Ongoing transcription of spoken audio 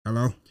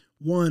Hello?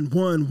 One.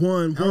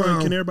 Hello.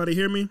 Can everybody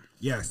hear me?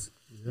 Yes.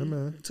 Yeah,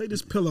 man. Take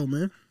this pillow,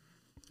 man.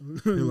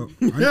 Pillow.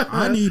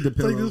 I need the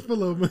pillow. Take this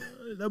pillow, man.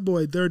 That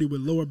boy dirty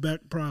with lower back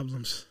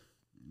problems.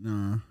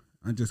 Nah,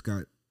 I just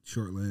got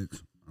short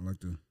legs. I like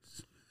to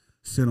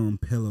sit on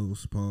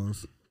pillows,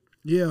 pause.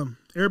 Yeah.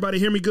 Everybody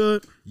hear me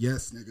good?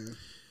 Yes, nigga.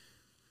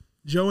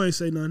 Joe ain't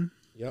say nothing.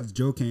 Yep.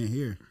 Joe can't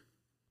hear.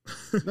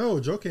 No,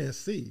 Joe can't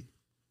see.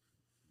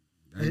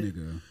 That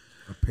nigga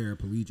a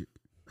paraplegic.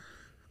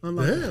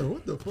 Damn,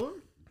 what the fuck?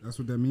 That's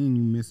what that means.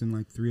 You missing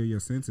like 3 of your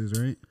senses,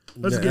 right?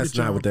 Let's get That's it,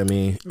 not y'all. what that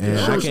means. And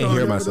I can't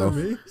hear myself.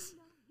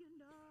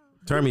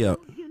 Turn me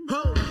up.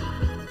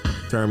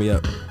 Turn me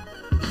up.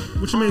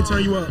 What you mean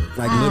turn you up?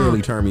 Like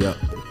literally turn me up.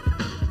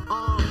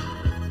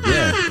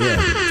 Yeah.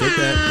 Take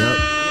that. Yep.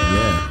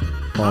 Yeah.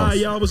 Alright,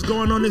 y'all, what's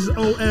going on? This is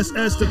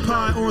OSS the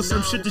Pod on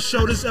some shit to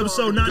show. This is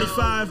episode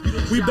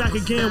 95. We back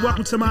again.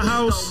 Welcome to my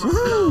house.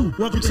 Woo!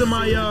 Welcome to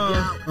my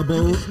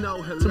Abode.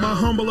 to my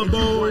humble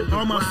abode.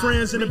 All my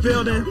friends in the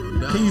building.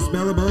 Can you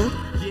spell abode?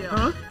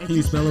 Huh? Can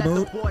you spell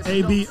abode?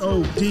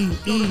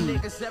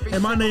 ABODE.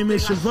 And my name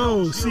is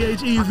Chevaux,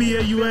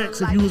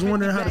 CHEVAUX. If you was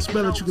wondering how to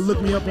spell it, you can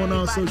look me up on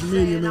all social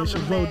media, man.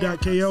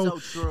 Chevaux.ko.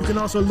 You can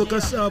also look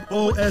us up,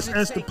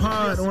 OSS the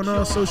Pod, on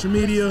all social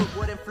media.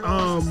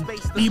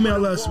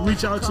 Email us,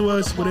 reach out to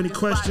us with any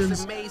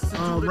questions,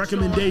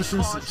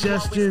 recommendations,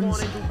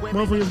 suggestions.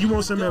 Motherfucker, if you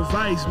want some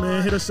advice,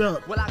 man, hit us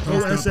up.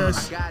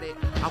 OSS.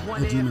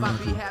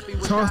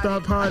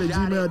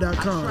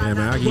 Toss.pod@gmail.com. Yeah,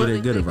 man, I give you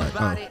that good advice.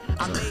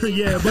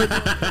 Yeah, but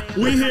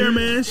we here,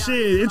 man.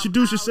 Shit,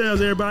 introduce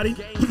yourselves, everybody.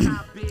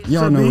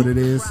 Y'all What's know up, what B? it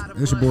is.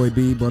 It's your boy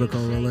B,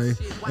 Buttercup LA,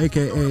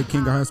 a.k.a.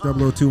 King of Hearts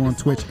 002 on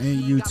Twitch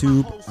and YouTube. You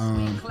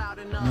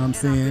know what I'm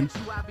saying?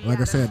 Like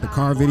I said, the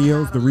car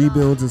videos, the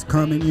rebuilds is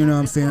coming. You know what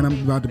I'm saying?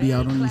 I'm about to be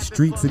out on these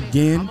streets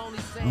again.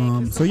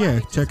 So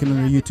yeah, check in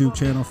on the YouTube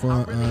channel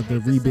for the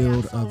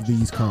rebuild of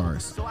these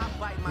cars.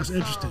 That's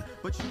interesting.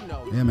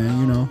 Yeah, man,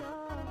 you know.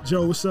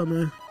 Joe, what's up,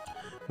 man?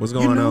 What's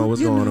going on?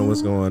 What's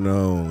going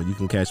on? You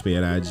can catch me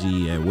at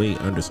IG at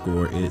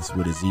wait_it's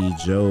with a Z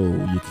Joe.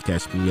 You can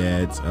catch me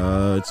at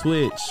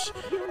Twitch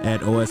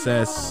at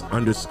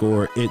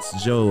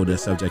OSS_it's Joe. The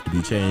subject to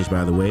be changed,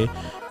 by the way.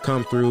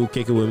 Come through,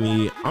 kick it with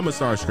me. I'm gonna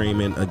start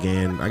streaming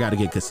again. I got to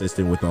get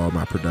consistent with all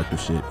my productive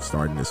shit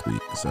starting this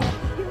week. So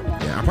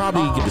yeah, I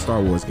probably get the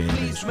Star Wars game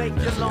and stream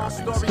that for y'all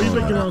niggas. Please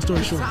make your long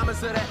story short.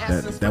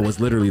 That was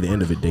literally the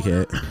end of it,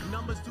 dickhead.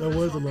 That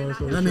was a long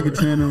story. That nigga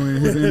channeling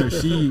his inner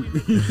sheep.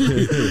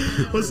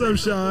 What's up,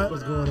 Shad?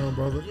 What's going on,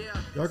 brother?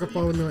 Y'all can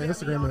follow me on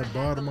Instagram at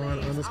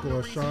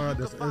Bardamon_Shad.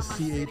 That's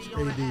SCHAD.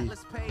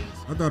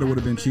 I thought it would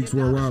have been Cheeks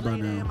Worldwide by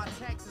now.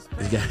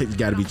 It's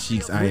got to be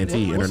Cheeks INT Once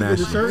you get the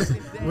International. shirts,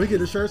 when we get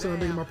the shirts and I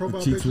make my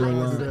profile Cheeks picture, I'll do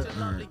Worldwide. that.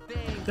 All right.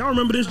 Y'all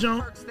remember this,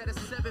 John?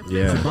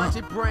 Yeah.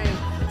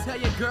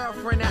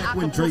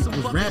 When Drake was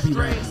rapping.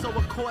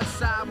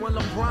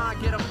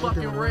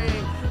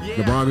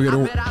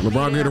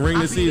 LeBron get a ring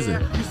this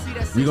season.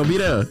 You gonna be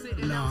there?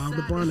 Nah,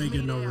 LeBron ain't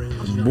getting no ring.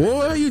 this year.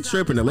 Boy, you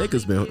tripping? The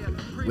Lakers been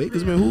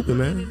hooping,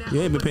 man.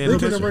 You ain't been paying They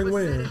get a attention. ring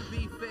win.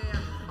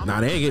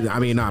 Nah, they ain't getting. I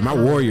mean, my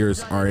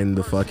Warriors are in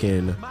the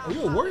fucking. Oh,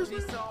 you a Warriors?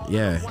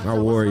 Yeah, my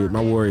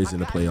Warriors in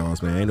the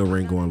playoffs, man. Ain't no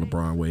ring going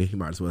LeBron way. He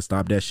might as well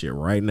stop that shit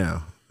right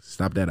now.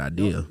 Stop that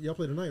idea. Y'all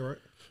play tonight, right?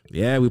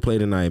 Yeah, we play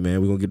tonight,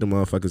 man. We gonna get them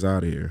motherfuckers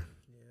out of here.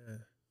 Yeah.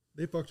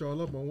 They fucked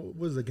y'all up on, what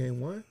was it, game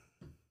 1?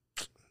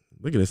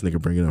 Look at this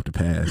nigga bringing up the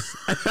past.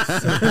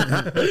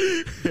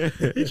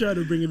 He tried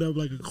to bring it up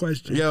like a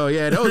question. Yo,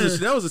 yeah, that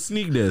was a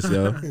sneak diss,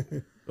 yo.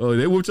 Oh,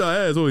 they whooped y'all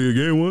ass. Oh, you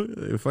game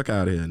 1? Hey, fuck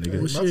out of here, nigga.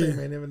 Well, My shit. team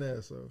ain't even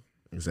there, so.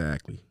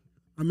 Exactly.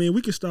 I mean,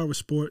 we can start with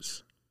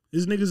sports.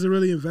 These niggas are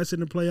really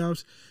invested in the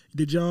playoffs.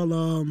 Did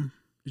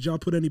y'all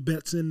put any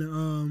bets in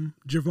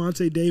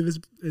Gervonta Davis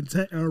and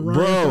Ryan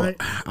Bro, fight?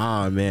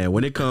 oh man,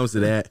 when it comes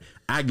to that,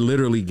 I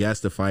literally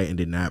guessed the fight and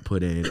did not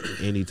put in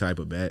any type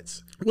of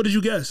bets. What did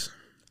you guess?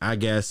 I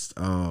guessed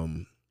it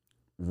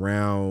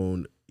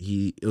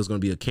was gonna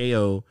be a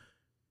KO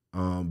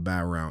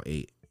by round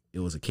 8. It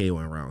was a KO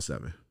in round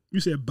 7. You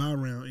said by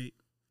round 8.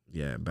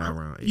 Yeah, by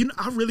round 8. You know,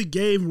 I really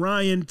gave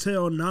Ryan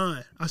till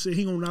 9. I said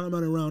he gonna knock him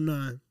out in round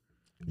 9.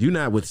 You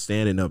not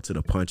withstanding up to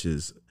the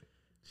punches.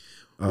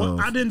 Well,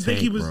 I didn't think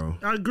he was. Bro.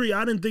 I agree.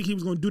 I didn't think he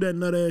was gonna do that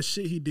nut ass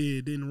shit he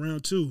did in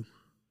round 2.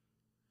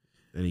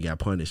 And he got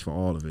punished for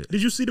all of it.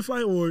 Did you see the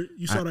fight or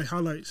you saw the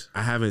highlights?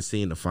 I haven't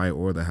seen the fight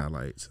or the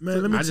highlights.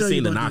 Man, let me I tell just you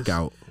seen the about this.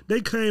 knockout. They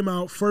came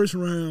out first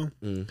round.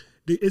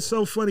 It's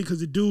so funny because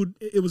the dude,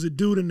 it was a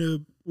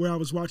dude where I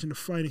was watching the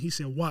fight, and he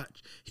said,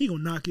 "Watch, he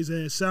gonna knock his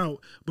ass out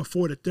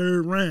before the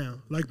 3rd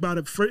round. Like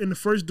in the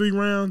first 3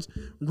 rounds,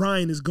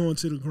 Ryan is going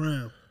to the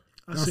ground."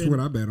 That's what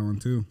I bet on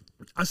too.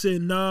 I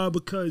said, "Nah,"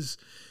 because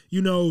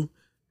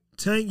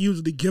Tank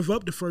usually give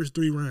up the first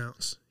 3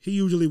 rounds. He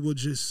usually will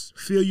just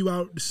feel you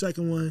out the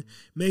second one,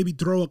 maybe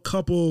throw a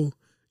couple,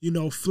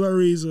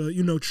 flurries or,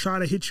 try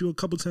to hit you a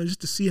couple times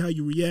just to see how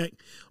you react.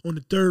 On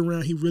the 3rd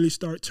round, he really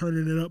start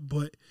turning it up,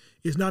 but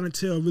it's not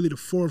until really the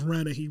 4th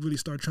round that he really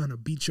start trying to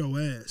beat your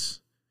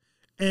ass.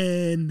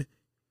 And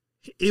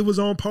it was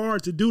on par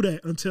to do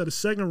that until the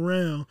second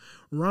round.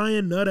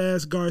 Ryan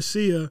Nutass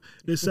Garcia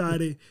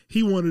decided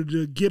he wanted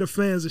to get a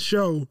fans a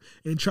show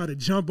and try to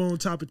jump on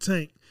top of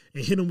Tank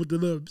and hit him with the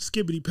little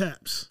skibbity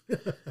paps.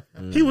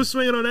 He was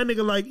swinging on that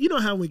nigga like, you know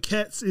how when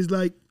cats is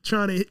like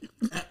trying to hit.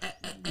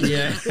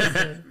 Yeah.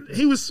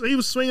 he was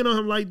swinging on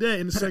him like that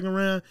in the second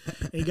round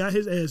and got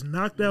his ass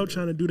knocked out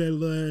trying to do that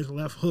little ass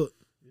left hook.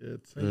 Yeah,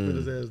 Tank put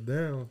his ass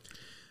down.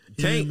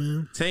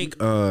 Tank,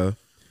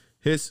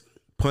 his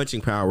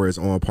punching power is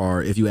on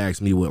par, if you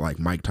ask me, with like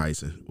Mike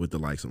Tyson, with the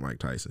likes of Mike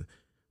Tyson.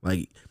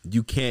 Like,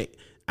 you can't,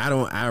 I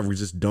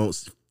just don't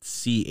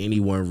see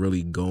anyone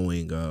really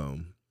going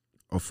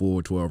a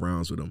full 12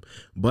 rounds with him.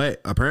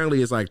 But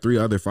apparently it's like 3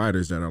 other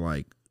fighters that are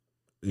like,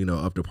 you know,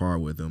 up to par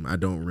with him. I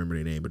don't remember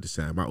their name at the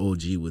time. My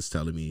OG was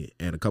telling me,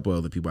 and a couple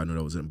other people I know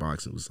that was in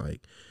boxing was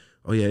like,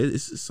 oh yeah,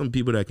 it's some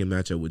people that can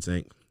match up with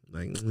Tank.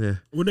 Like, yeah.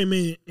 What they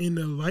mean, in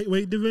the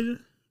lightweight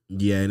division?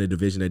 Yeah, in the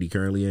division that he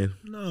currently in.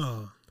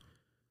 No.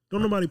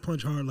 Don't nobody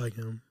punch hard like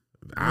him.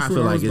 That's I what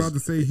feel I like was about to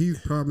say. He's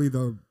probably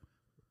the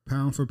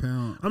pound for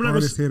pound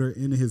hardest hitter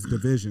in his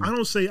division. I ain't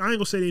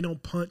gonna say they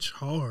don't punch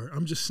hard.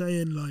 I'm just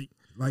saying like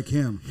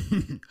him.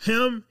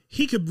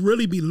 He could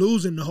really be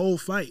losing the whole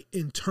fight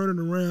and turning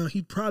around.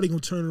 He probably gonna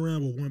turn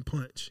around with one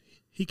punch.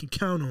 He can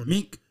count on it.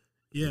 Mink.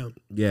 Yeah.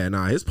 Yeah,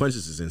 nah, his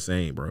punches is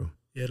insane, bro.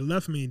 Yeah, the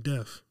left mean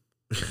death.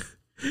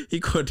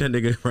 He caught that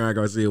nigga Ryan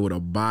Garcia with a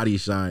body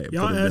shot. and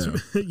Y'all put him asked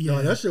down. me. Yeah.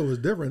 No, that shit was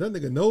different. That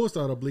nigga nose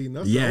started bleeding.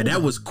 Yeah,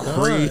 that was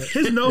crazy.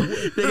 His nose.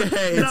 Nigga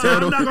had No, I'm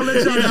internal. not gonna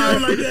let y'all do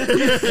it like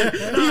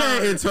that. He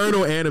had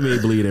internal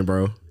anime bleeding,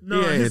 bro. No,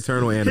 he had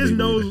internal anime. his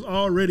nose bleeding. was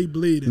already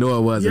bleeding. No,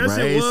 it wasn't, Yes,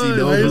 bro. I it ain't see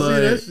no was. I ain't see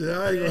blood. that shit.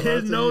 I ain't gonna lie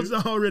His to nose you.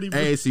 already I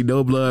bleeding. ain't see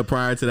no blood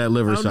prior to that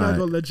liver I'm not shot.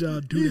 gonna let y'all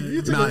do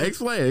You that. took Nah,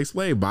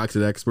 explain.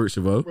 Boxing expert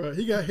Chavo. Bro,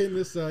 he got hit in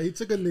this side. He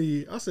took a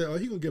knee. I said, oh,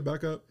 he gonna get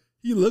back up.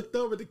 He looked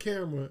up at the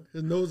camera.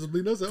 His nose was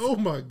bleeding. I said, oh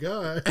my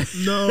God.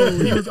 No,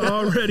 he was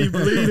already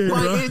bleeding, bro.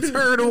 Like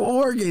internal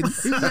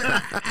organs.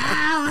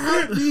 Ow,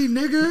 help me,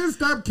 nigga.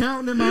 Stop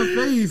counting in my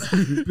face.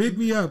 Pick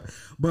me up.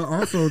 But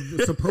also,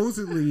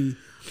 supposedly,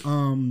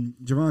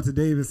 Gervonta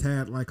Davis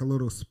had like a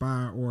little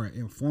spy or an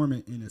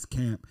informant in his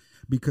camp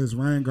because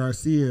Ryan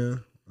Garcia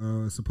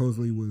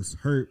supposedly was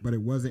hurt, but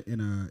it wasn't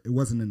in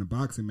a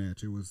boxing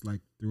match. It was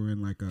like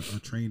during like a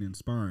training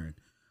sparring.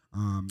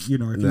 You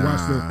know,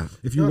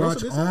 if you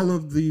watch all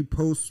of the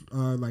post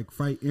like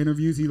fight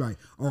interviews, he like,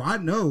 oh, I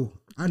know.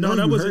 No,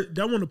 that wasn't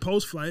the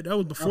post fight. That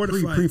was before the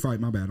fight. Pre-fight,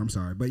 my bad. I'm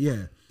sorry, but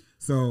yeah.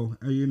 So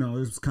you know, it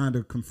was kind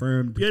of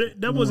confirmed. Yeah,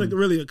 that wasn't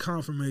really a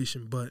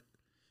confirmation, but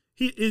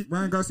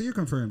Ryan Garcia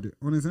confirmed it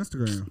on his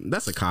Instagram.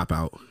 That's a cop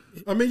out.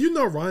 I mean, you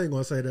know Ryan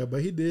gonna say that,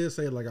 but he did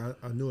say like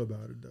I knew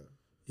about it though.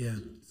 Yeah.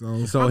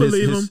 So I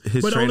believe him,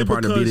 his but training only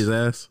partner beat his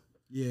ass.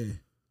 yeah,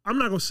 I'm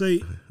not gonna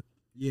say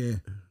yeah.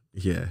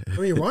 Yeah. I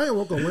mean, Ryan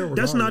won't gonna win.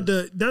 that's not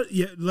regardless.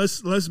 yeah.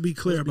 Let's be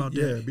clear about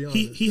that. be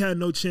honest. He had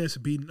no chance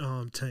of beating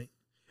Tank,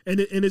 and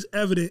it's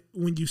evident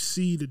when you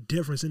see the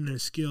difference in their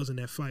skills in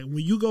that fight.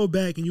 When you go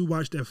back and you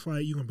watch that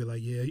fight, you're gonna be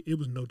like, yeah, it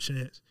was no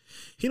chance.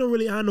 He don't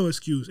really have no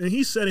excuse, and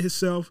he said it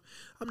himself.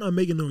 I'm not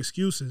making no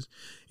excuses.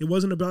 It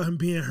wasn't about him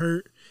being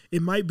hurt.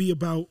 It might be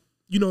about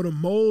the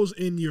moles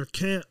in your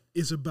camp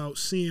is about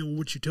seeing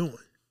what you're doing.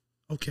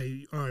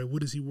 Okay, all right,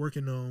 what is he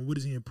working on? What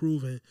is he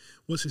improving?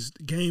 What's his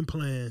game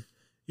plan?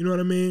 You know what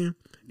I mean?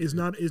 It's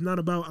not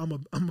about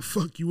I'm a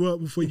fuck you up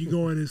before you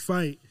go in this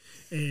fight,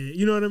 and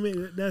you know what I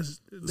mean.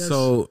 That's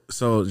so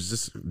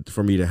just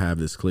for me to have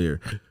this clear,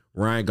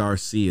 Ryan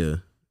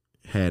Garcia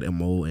had a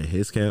mole in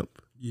his camp.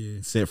 Yeah,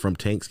 sent from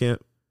Tank's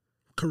camp.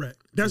 correct.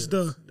 That's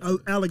the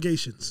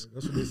allegations.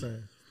 That's what they're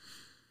saying.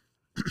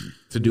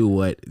 To do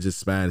what? Just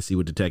spy and see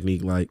what the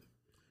technique like.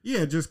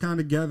 yeah. Just kind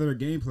of gather a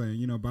game plan.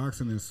 You know,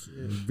 boxing is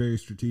very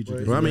strategic.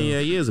 Well, as Well, I mean, well.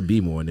 yeah, he is a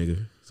B-more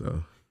nigga,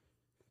 so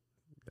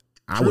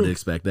I True. would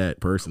expect that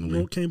personally.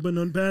 You can't put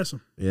nothing past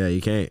him. Yeah, you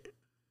can't.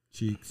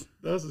 Cheeks,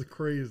 That's just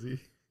crazy.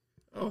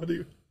 Oh,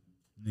 dude.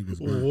 niggas.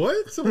 Bro.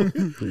 What?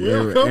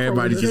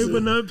 Everybody You just can't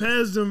put nothing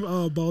past them.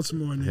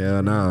 Baltimore. Nigga.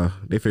 hell nah.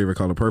 They favorite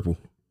color purple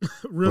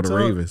Real for the talk.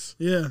 Ravens.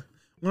 Yeah.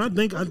 When I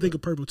think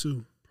of purple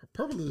too.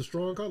 Purple is a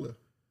strong color.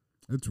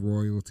 It's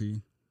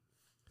royalty.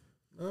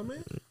 Know what I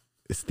mean?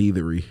 It's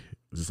thievery,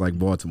 just like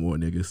Baltimore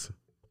niggas.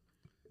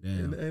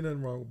 Damn, Ain't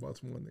nothing wrong with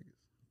Baltimore niggas.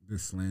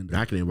 this slander.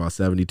 I can name about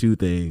 72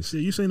 things.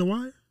 Shit, you seen The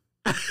Wire?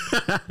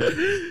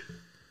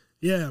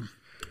 Yeah,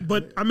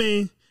 but I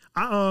mean,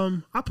 I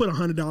put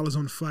 $100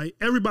 on the fight.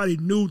 Everybody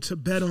knew to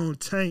bet on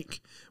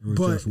Tank, It was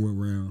but just what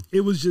round?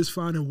 it was just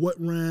finding what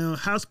round.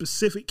 How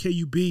specific can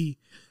you be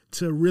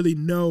to really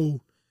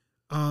know?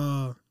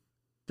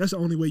 That's the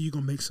only way you're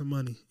gonna make some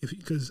money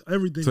because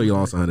everything. So you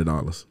was lost like-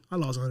 $100. I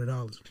lost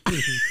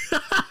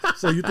 $100.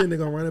 So you think they're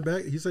gonna run it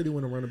back? He said he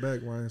want to run it back.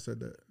 Ryan said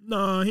that.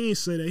 No, he ain't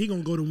say that. He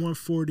gonna go to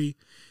 140.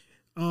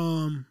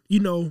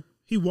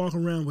 He walk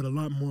around with a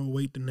lot more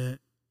weight than that.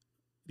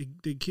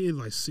 The kid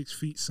like 6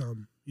 feet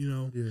something.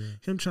 Yeah.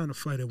 Him trying to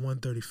fight at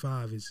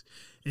 135 is,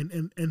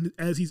 and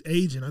as he's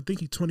aging, I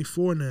think he's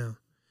 24 now.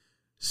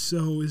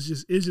 So it's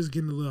just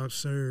getting a little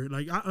absurd.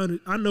 Like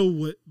I know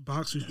what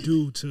boxers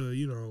do to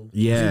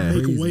Yeah.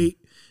 make Crazy. weight,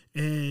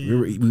 and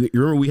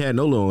Remember we had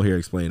Nolo on here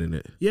explaining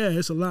it. yeah,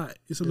 it's a lot.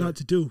 It's a lot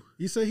to do.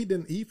 He said he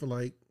didn't eat for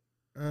like,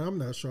 I'm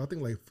not sure. I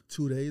think like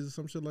 2 days or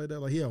some shit like that.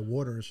 Like he had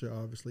water and shit,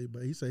 obviously,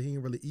 but he said he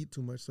didn't really eat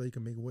too much so he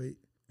can make weight.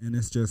 And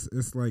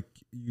it's like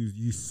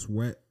you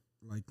sweat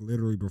like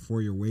literally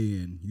before your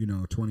weigh-in,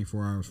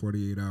 24 hours,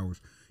 48 hours.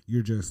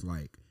 You're just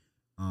like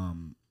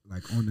on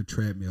the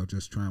treadmill,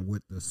 just trying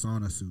with the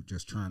sauna suit,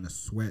 just trying to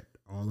sweat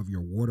all of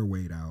your water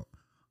weight out.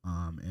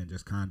 And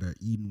just kind of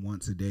eating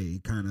once a day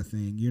kind of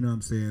thing. You know what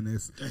I'm saying?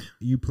 It's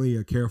you play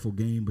a careful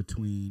game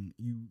between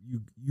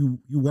you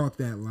walk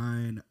that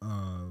line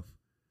of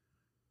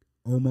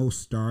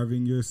almost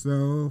starving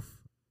yourself,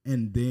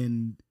 and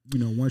then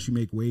once you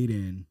make weight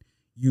in,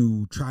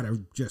 you try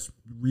to just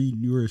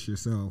re-nourish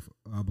yourself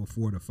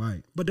before the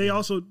fight. But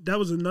that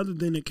was another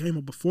thing that came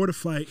up before the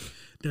fight,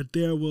 that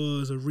there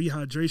was a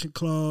rehydration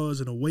clause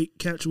and a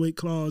catch weight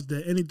clause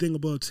that anything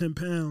above 10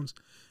 pounds,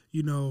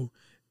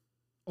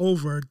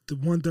 over the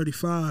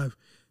 135,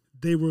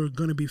 they were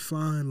going to be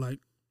fined like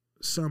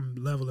some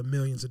level of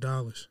millions of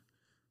dollars.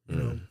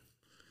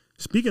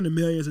 Speaking of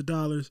millions of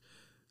dollars,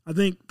 I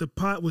think the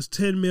pot was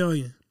 $10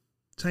 million.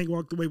 Tank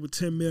walked away with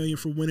 $10 million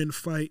for winning the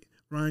fight.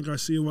 Ryan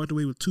Garcia walked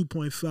away with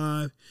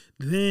 2.5.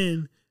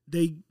 Then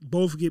they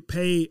both get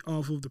paid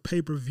off of the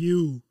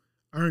pay-per-view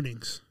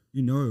earnings.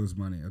 It was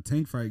money. A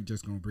Tank fight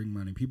just gonna bring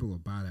money. People will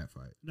buy that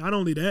fight. Not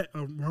only that,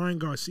 a Ryan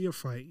Garcia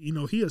fight.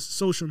 He a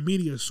social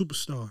media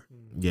superstar.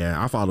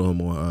 Yeah, I follow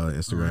him on I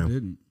Instagram.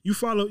 didn't. You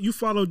follow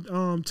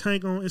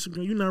Tank on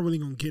Instagram. You're not really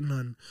gonna get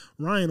nothing.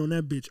 Ryan on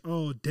that bitch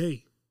all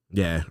day.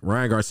 Yeah,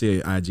 Ryan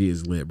Garcia IG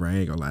is lit, bro. I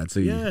ain't gonna lie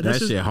to you. Yeah, that that's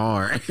shit just-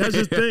 hard. That's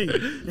his thing,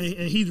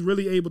 and he's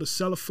really able to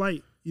sell a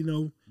fight.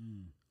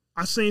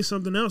 I seen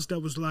something else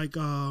that was like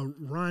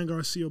Ryan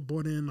Garcia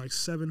bought in like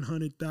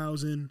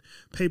 700,000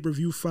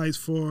 pay-per-view fights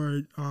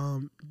for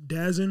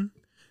DAZN,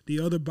 the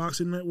other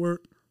boxing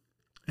network,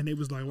 and it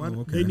was like, why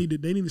they need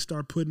to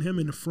start putting him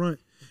in the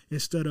front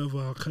instead of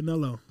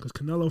Canelo, because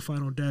Canelo fight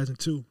on DAZN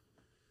too.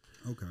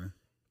 Okay.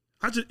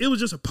 It was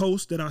just a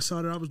post that I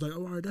saw that I was like,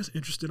 oh, all right, that's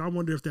interesting. I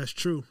wonder if that's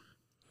true.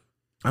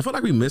 I feel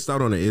like we missed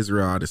out on the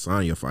Israel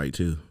Adesanya fight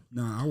too.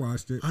 Nah, I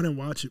watched it. I didn't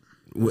watch it.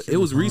 It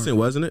was recent,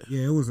 wasn't it?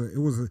 Yeah, it was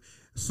a.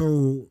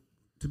 So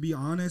to be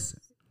honest,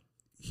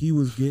 he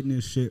was getting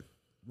his shit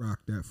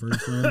rocked that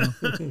first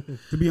round.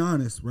 To be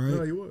honest, right?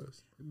 No, he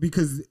was.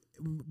 Because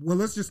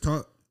let's just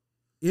talk.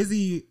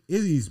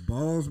 Izzy's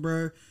balls,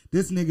 bro.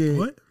 This nigga,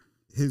 What?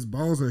 his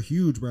balls are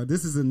huge, bro.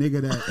 This is a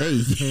nigga that. Hey,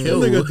 That yo.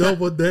 nigga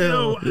doubled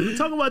down. Yo,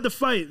 talk about the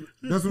fight.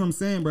 That's what I'm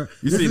saying, bro.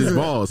 You This seen is his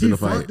balls in the He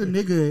fight. fought the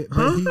nigga,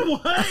 Huh? but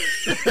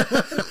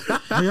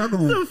What hey, y'all the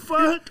gonna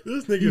fuck?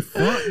 This he nigga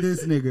fought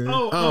this nigga.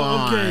 Oh,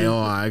 okay.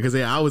 All right. Because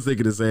I was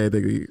thinking the same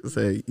thing.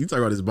 Say, you talk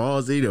about his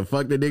balls, he done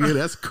fuck the nigga.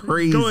 That's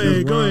crazy. Go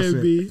ahead, go wild ahead,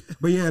 shit. B.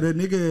 But yeah, the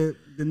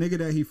nigga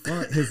that he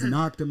fought has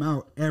knocked him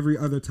out every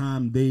other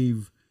time they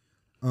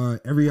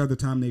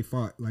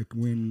fought. Like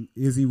when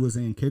Izzy was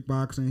in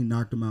kickboxing, he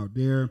knocked him out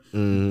there.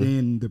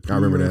 Then the I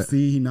remember that.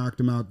 UFC, he knocked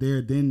him out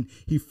there. Then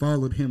he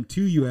followed him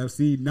to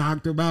UFC,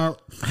 knocked him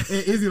out.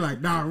 And Izzy like,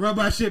 nah, rub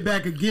my shit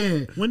back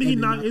again. When did he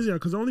And then knock Izzy out?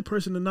 Because the only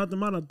person that knocked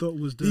him out, I thought,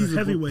 was the these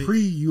heavyweight. are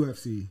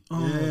pre-UFC.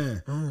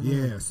 Oh.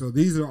 Yeah. So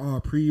these are all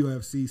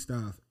pre-UFC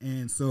stuff.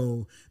 And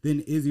so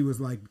then Izzy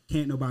was like,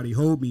 can't nobody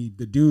hold me.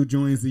 The dude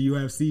joins the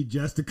UFC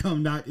just to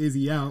come knock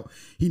Izzy out.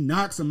 He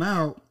knocks him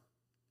out,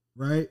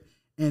 right?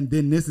 And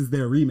then this is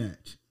their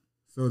rematch.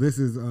 So this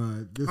is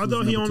I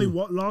thought he only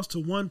lost to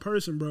one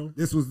person, bro.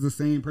 This was the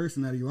same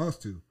person that he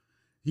lost to.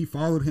 He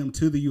followed him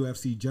to the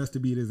UFC just to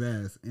beat his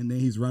ass, and then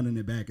he's running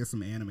it back. It's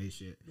some anime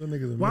shit. That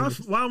nigga's a Why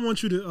menace. I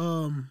want you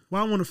to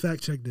why I want to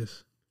fact check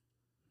this?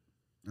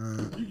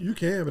 You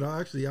can, but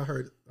I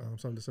heard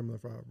something similar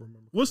if I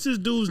remember. What's this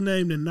dude's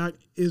name that knocked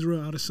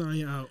Israel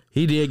Adesanya out?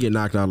 He did get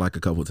knocked out like a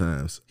couple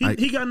times.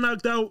 He got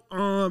knocked out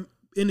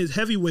in his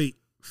heavyweight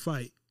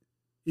fight.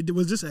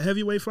 Was this a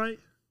heavyweight fight?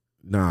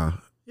 Nah.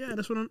 Yeah,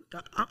 that's what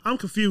I'm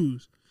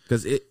confused.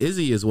 Because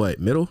Izzy is what,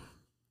 middle?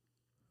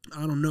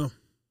 I don't know.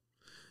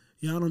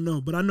 Yeah, I don't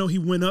know. But I know he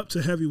went up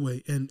to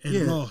heavyweight and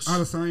lost.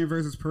 Adesanya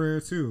versus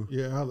Pereira too.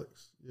 Yeah,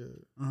 Alex. Yeah.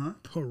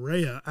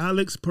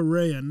 Alex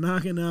Pereira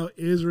knocking out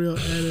Israel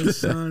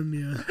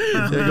Adesanya.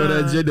 There go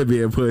that agenda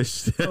being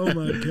pushed. Oh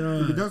my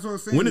god! That's what I'm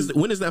saying.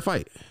 When is that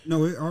fight?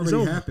 No, it already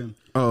over. happened.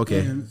 Oh, okay.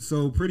 And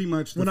so pretty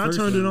much When I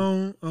turned it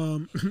on,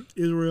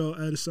 Israel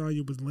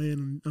Adesanya was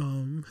laying.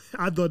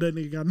 I thought that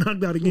nigga got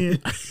knocked out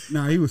again,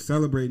 Nah, he was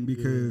celebrating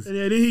because and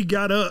then he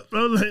got up. I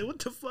was like, "What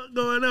the fuck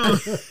going on?"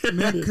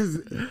 man,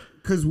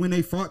 because when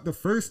they fought the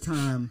first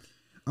time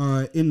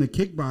in the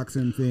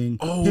kickboxing thing,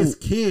 his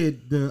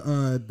kid,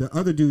 the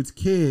other dude's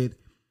kid,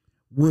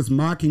 was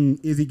mocking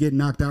Izzy getting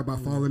knocked out by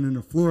falling on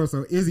the floor.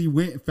 So Izzy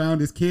went and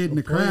found his kid in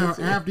the crowd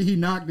after he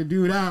knocked the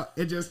dude out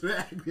and just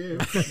smacked him.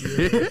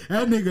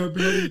 That nigga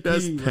bloody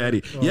That's king, bro.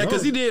 petty. Yeah,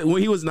 because he did,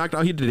 when he was knocked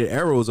out, he did the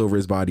arrows over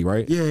his body,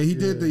 right? Yeah, he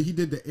did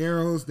the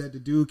arrows that the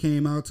dude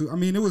came out to. I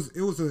mean, it was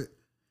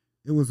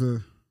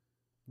a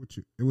what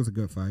It was a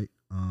good fight.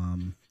 I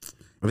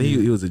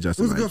mean, he was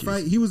adjusting. It was a good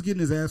fight. He was getting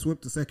his ass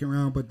whipped the second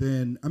round, but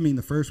then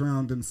the first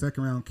round, then the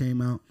second round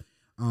came out,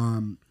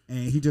 and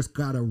he just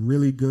got a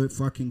really good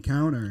fucking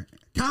counter,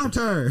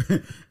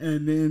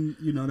 and then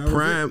that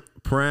was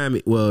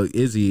prime. Well,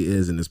 Izzy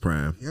is in his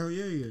prime. Hell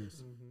yeah, he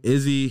is.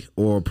 Izzy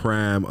or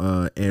prime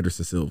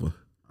Anderson Silva.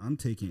 I'm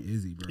taking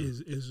Izzy, bro.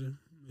 Izzy.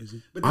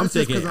 But I'm that's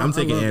just taking 'cause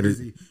I love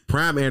Anderson. Izzy.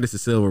 Prime Anderson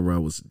Silva,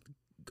 bro, was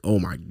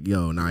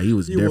he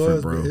was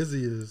different, bro. But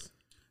Izzy is.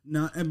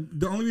 No, and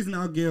the only reason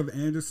I'll give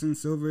Anderson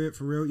Silva it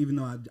for real, even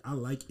though I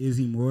like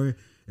Izzy more,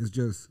 is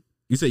just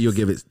You said you'll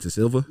give it to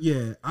Silva?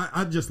 yeah,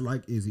 I just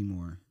like Izzy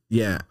more.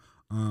 Yeah.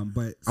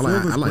 But I like-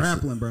 Silva's I like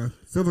grappling, bro.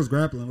 Silva's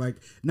grappling. Like,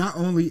 not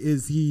only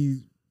is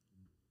he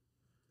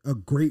a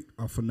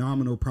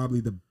phenomenal,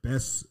 probably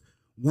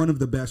one of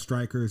the best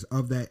strikers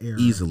of that era,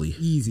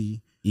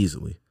 easy,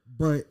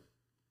 but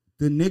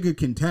the nigga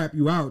can tap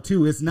you out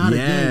too. It's not a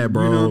game,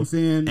 bro. You know what I'm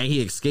saying? And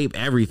he escaped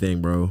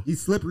everything, bro. He's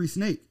slippery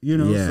snake, Yeah.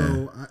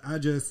 So I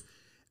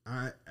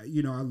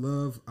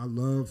love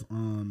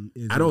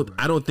Izzy, I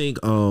don't think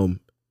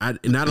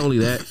not only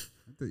that.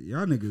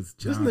 y'all niggas.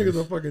 This childish. nigga's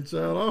a fucking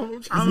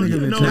child.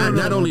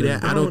 Not only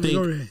that, Go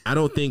ahead. I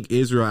don't think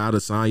Israel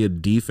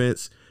Adesanya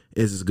defense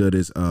is as good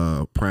as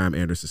Prime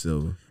Anderson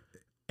Silva.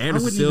 I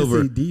wouldn't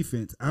even say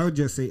defense. I would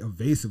just say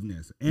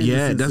evasiveness.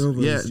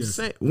 Silva is just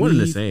same, one and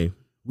the same.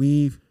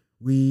 Weave.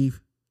 And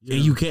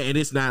you can't. And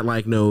it's not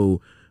like He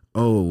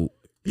gonna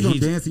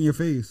dance in your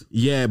face.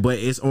 Yeah, but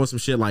it's on some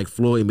shit like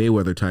Floyd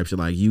Mayweather type shit.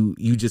 Like you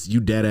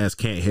dead ass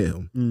can't hit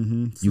him.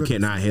 Mm-hmm. You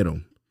cannot hit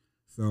him.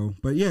 So,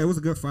 but yeah, it was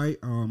a good fight.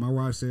 I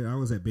watched it. I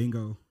was at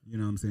Bingo. You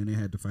know what I'm saying? They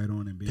had the fight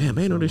on in Bingo. Damn,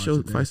 I know so they I show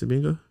watched it fights at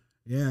Bingo.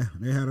 Yeah,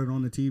 they had it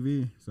on the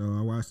TV, so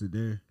I watched it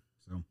there.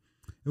 So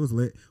it was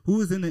lit. Who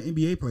was in the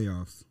NBA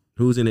playoffs?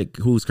 Who's in it?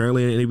 Who's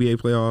currently in the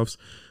NBA playoffs?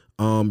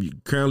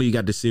 Currently you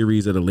got the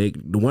series of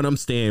the one I'm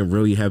staying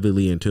really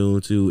heavily in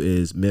tune to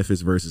is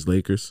Memphis versus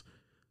Lakers.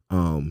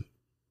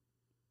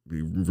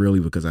 Really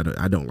because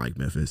I don't like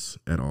Memphis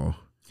at all.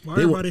 Why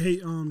everybody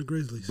hate the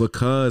Grizzlies?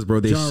 Because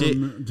bro,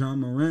 John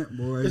Morant,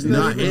 boy. It's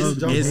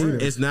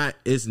it's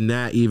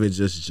not even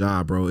just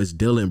Ja, bro. It's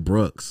Dylan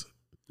Brooks.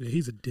 Yeah,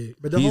 he's a dick.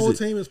 But the whole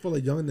team is full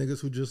of young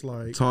niggas who just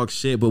like talk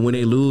shit, but when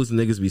they lose,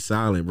 niggas be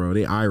silent, bro.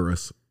 They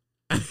iris.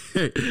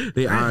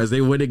 They iris.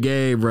 They win the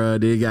game, bro.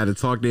 They got to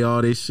talk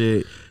all this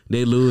shit.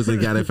 They lose and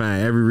got to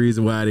find every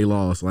reason why they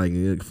lost. Like,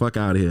 fuck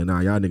out of here. Nah,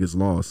 y'all niggas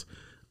lost.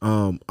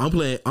 I'm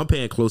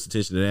paying close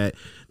attention to that.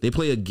 They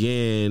play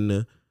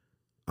again.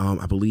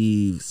 I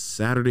believe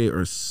Saturday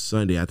or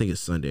Sunday. I think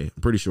it's Sunday.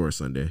 I'm pretty sure it's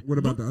Sunday. What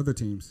about the other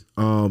teams?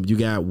 You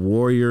got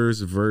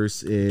Warriors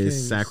versus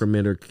Kings.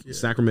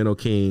 Sacramento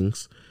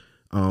Kings.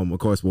 Of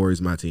course,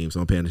 Warriors my team, so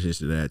I'm paying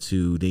attention to that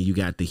too. Then you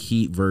got the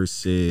Heat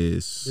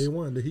versus. They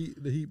won. The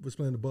Heat was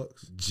playing the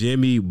Bucks.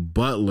 Jimmy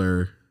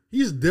Butler.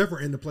 He's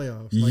different in the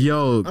playoffs. Like,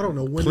 Yo, I don't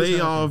know when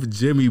playoff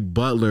Jimmy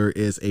Butler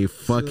is a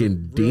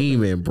fucking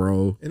demon,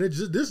 bro. And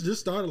this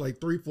just started like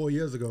 3-4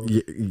 years ago.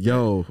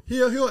 Yo,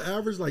 he'll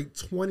average like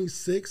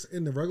 26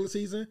 in the regular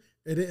season,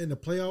 and then in the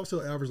playoffs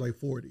he'll average like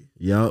 40.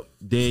 Yup.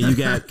 Then you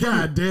got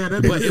God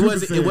damn. But it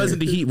wasn't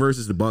the Heat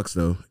versus the Bucks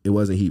though. It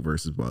wasn't Heat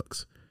versus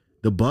Bucks.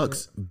 The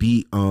Bucks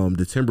beat the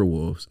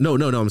Timberwolves. No.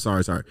 I'm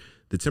sorry.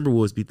 The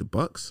Timberwolves beat the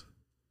Bucks.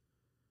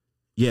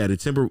 Yeah, the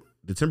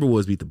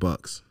Timberwolves beat the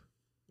Bucks.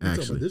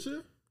 Actually, this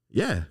year?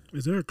 Yeah.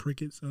 Is there a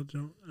crickets out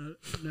there?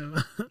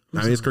 No.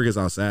 I mean, it's crickets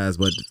outside,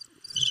 but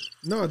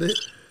no, that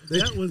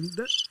was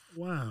that.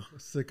 Wow,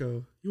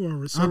 sicko. You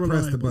are so I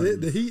pressed the reliable.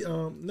 button. The Heat,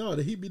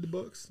 the Heat beat the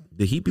Bucks.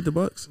 the Heat beat the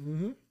Bucks.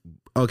 Mm-hmm.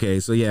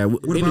 Okay, so yeah.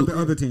 What about the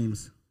other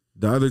teams?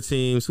 The other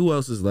teams? Who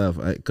else is left?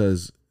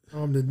 Because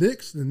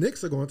The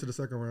Knicks are going to the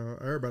second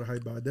round. Everybody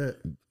hyped by that.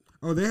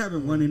 Oh, they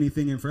haven't won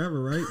anything in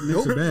forever, right?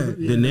 Knicks are bad.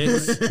 the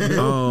Knicks.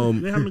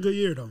 They're having a good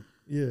year though.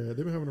 Yeah, they've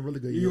been having a really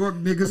good New year. York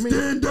niggas,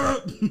 stand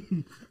up.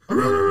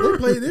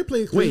 They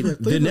played Wait, Cleveland.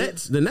 the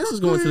Nets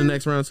is going to the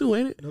next round too,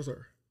 ain't it? No,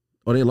 sir.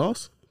 Oh, they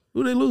lost?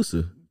 Who they lose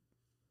to?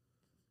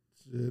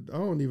 Shit, I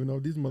don't even know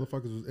if these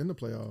motherfuckers was in the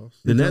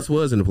playoffs. The Nets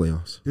was in the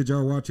playoffs. Did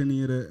y'all watch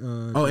any of the?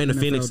 And the NFL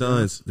Phoenix draft?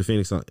 Suns. The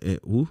Phoenix Suns.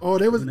 Who? Oh,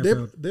 they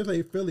NFL.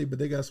 played Philly, but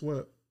they got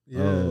swept.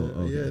 Yeah,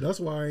 okay. yeah,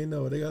 that's why I ain't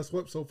know they got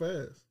swept so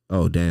fast.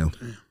 Oh, damn.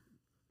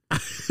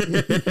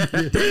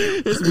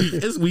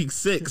 It's week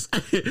 6.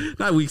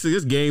 Not week 6.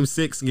 It's game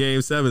 6,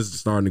 game 7 is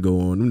starting to go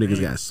on. Them niggas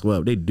got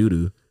swept. They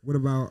doo-doo. What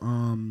about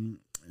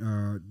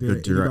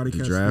The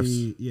drafts?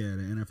 the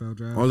NFL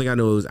draft? Only thing I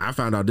know is I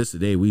found out this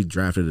today. We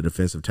drafted a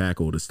defensive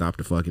tackle to stop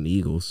the fucking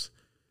Eagles.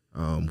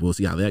 We'll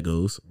see how that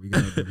goes.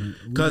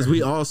 Because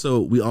we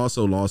also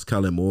lost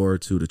Kellen Moore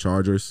to the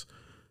Chargers.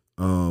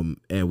 And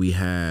we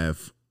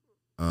have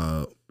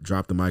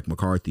dropped the Mike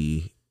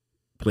McCarthy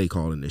play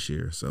calling this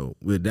year. So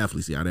we'll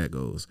definitely see how that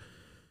goes.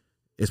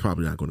 It's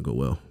probably not going to go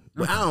well.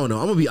 But I don't know.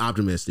 I'm going to be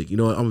optimistic. You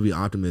know what? I'm going to be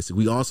optimistic.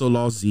 We also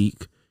lost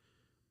Zeke.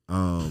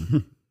 I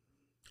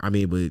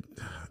mean, but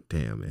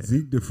damn, man.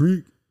 Zeke the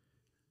Freak.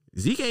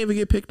 Zeke can't even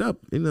get picked up.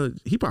 You know,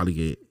 he probably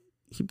get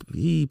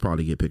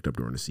picked up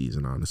during the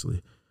season,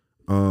 honestly.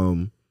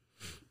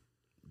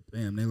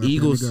 Damn, they let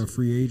Eagles- that nigga a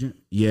free agent.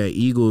 Yeah,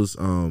 Eagles.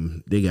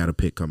 They got a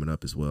pick coming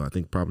up as well. I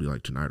think probably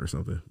like tonight or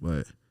something.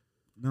 But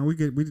No,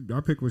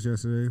 our pick was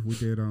yesterday. We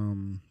did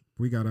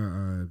we got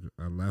a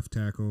left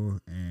tackle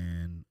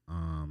and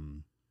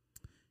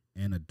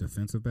a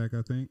defensive back,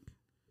 I think.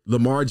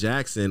 Lamar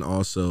Jackson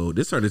also.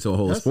 This turned into a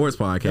whole That's- sports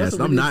that's podcast.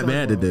 what I'm we not need to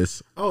mad talk at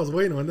this. I was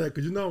waiting on that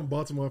because I'm a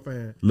Baltimore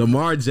fan.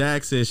 Lamar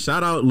Jackson.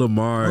 Shout out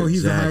Lamar. Oh,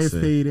 he's Jackson. the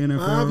highest paid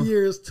NFL. 5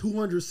 years,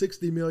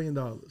 $260 million.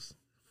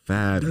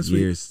 5 That's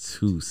years,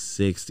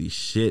 260.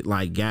 Shit,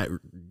 like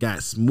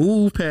got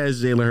smooth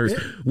past Jalen Hurts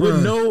with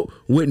bruh.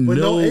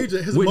 no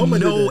agent. His mama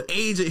did that.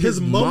 agent. His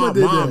His mama mom,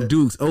 did mom that.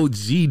 Dukes.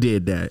 OG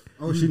did that.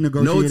 Oh, she No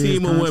negotiated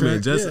team his of women,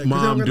 contract? just 'cause he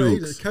mom don't got no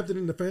agent. Dukes. Kept it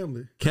in the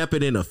family. Kept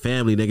it in a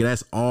family, nigga.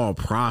 That's all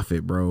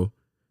profit, bro.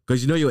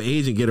 Because you know your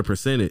agent get a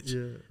percentage.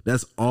 Yeah.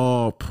 That's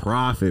all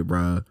profit,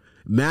 bro.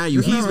 Man,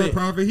 It's he's not all been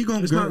profit. He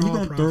gonna It's not all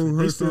throw profit. her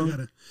They still some.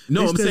 gotta.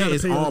 no. they I'm still saying gotta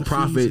it's pay all the fees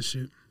and profit.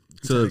 shit, and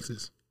to-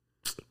 taxes.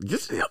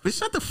 Just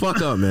shut the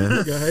fuck up, man.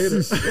 I hate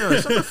it. Yeah,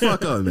 shut the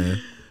fuck up, man.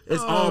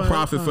 It's all right,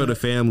 profit all for the right.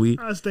 family.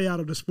 I stay out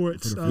of the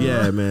sports.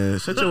 Yeah, man.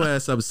 Shut your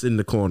ass up and sit in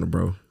the corner,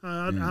 bro.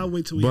 I'll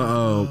wait till we.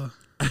 But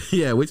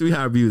yeah, wait till we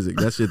have music.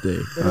 That's your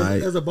thing. All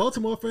right. As a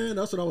Baltimore fan,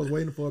 that's what I was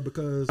waiting for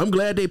because I'm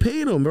glad they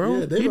paid him, bro.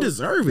 yeah, He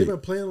deserved They've it. been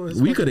playing on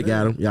his We could have fucking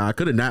got name. him. Yeah, I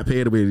could have not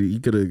paid him. He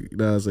could have. You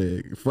know what I'm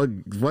saying?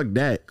 Fuck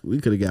that.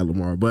 We could have got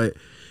Lamar. But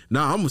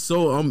no,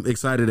 I'm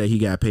excited that he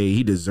got paid.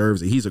 He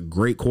deserves it. He's a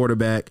great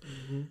quarterback.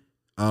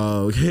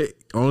 Only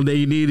thing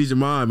you need is your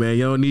mom, man.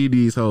 You don't need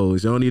these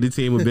hoes. You don't need a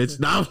team of bitches.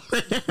 No.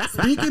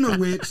 Speaking of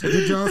which,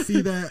 did y'all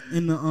see that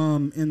in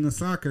the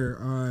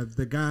soccer?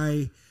 The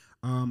guy,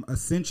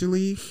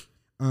 essentially,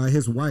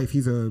 his wife.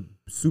 He's a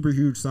super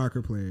huge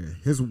soccer player.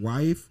 His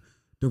wife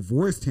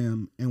divorced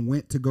him and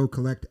went to go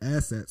collect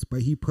assets,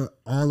 but he put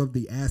all of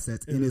the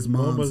assets in his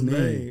mom's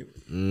name.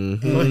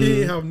 But he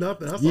didn't have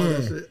nothing. I saw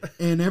that Yeah, shit.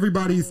 and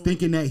everybody's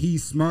thinking that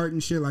he's smart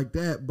and shit like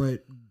that,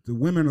 but the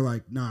women are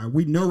like, nah,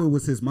 we know it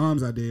was his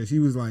mom's idea. She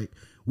was like,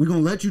 I'm gonna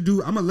let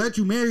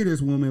you marry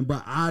this woman,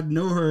 but I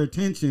know her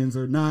intentions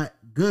are not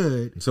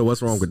good, So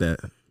what's wrong with that?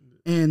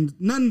 and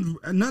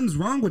nothing's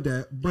wrong with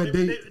that. But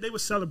they were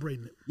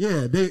celebrating it.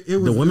 it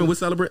was The women would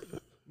celebrate.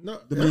 No,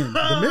 the men.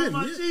 the men.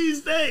 My Yeah.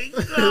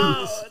 cheesesteak.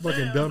 Oh,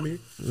 Fucking dummy.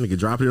 Nigga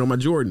dropping it on my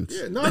Jordans.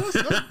 Yeah, no,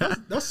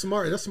 that's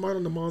smart. That's smart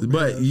on the mom's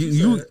But behalf. you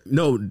She said,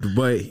 no,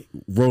 but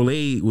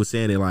Rolay was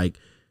saying it like,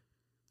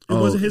 It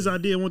wasn't his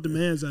idea. It wasn't the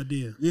man's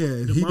idea. Yeah,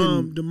 The he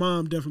mom, didn't. the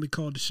mom definitely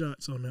called the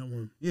shots on that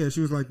one. Yeah, she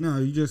was like, no,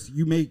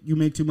 you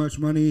make too much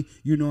money.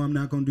 You know I'm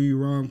not gonna do you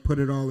wrong. Put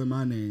it all in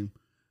my name.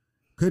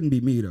 Couldn't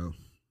be me though.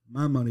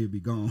 My money would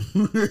be gone.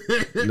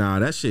 nah,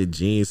 that shit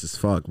genius as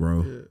fuck,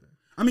 bro. yeah.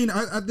 I mean,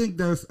 I think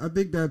that's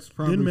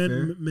probably Then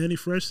fair. Manny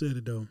Fresh said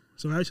it though.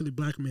 So actually,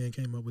 Black Man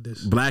came up with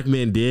this. Black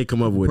men did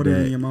come up with Put it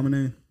in that. your mama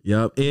name.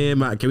 Yup. In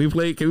my, can we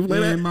play In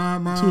that? my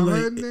mama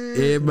late. name.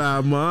 In my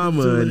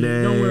mama Too late.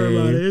 name. Don't worry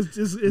about it.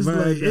 It's But,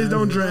 like it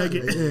don't drag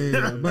it.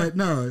 Yeah. But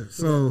no,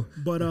 so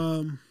But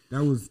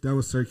that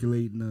was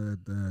circulating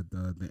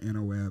the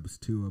interwebs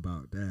too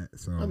about that.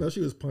 So I know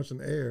she was punching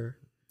the air.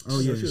 oh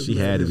yeah, was She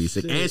had to be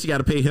sick, Shit. and she got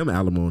to pay him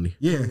alimony.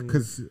 yeah,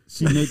 because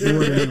she make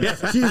more than him.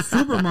 She's a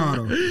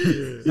supermodel.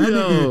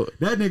 Yo,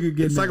 That nigga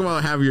getting It's talking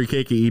about having your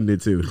cake and eating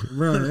it too.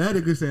 bro. That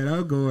nigga said,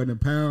 "I'll go in the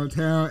pound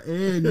town,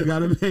 and you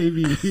got a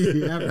baby."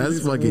 after That's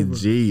this fucking over.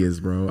 genius,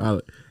 bro.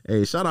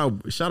 Hey, shout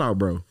out,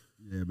 bro.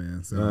 Yeah,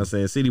 man. So You know what I'm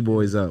saying? City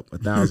boys up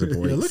 1,000 Yeah,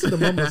 points. look at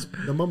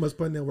the mamas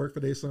putting in work for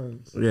their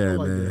sons. I Yeah,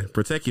 like man. that.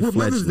 Protect your what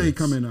Mother's Day fledglings.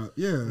 coming up?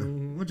 Yeah,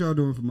 what y'all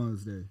doing for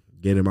Mother's Day?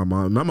 Getting my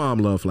mom. My mom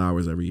loves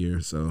flowers every year,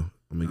 so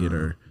I'm gonna get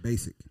her.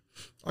 Basic.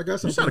 I got You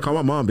some. trying to call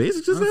my mom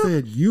basic just I now?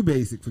 said you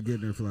basic for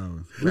getting her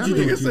flowers. What you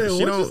Nigga doing? said,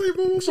 She what you say,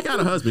 boo? don't. She got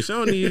a husband. She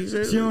don't need.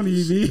 She don't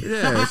need me.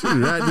 Yeah, she do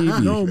not need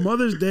me. no,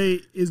 Mother's Day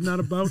is not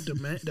about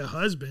the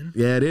husband.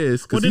 Yeah, it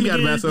is because Well, he then got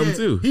to again, have something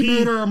too. He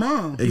made her a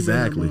mom.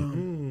 Exactly.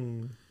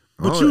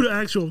 But Oh, you the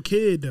actual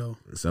kid though.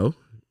 So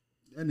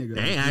That nigga.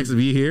 they ain't asked to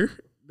be here.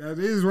 That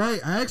is right.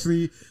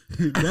 Actually, that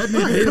hate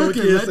nigga when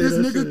cooking. kids Let say this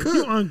that nigga shit. cook.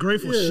 You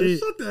ungrateful Yeah, shit.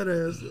 shut that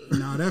ass.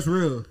 Nah, that's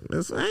real.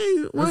 That's hey,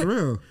 what? That's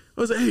real.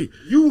 I was like, hey,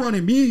 You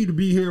wanted me to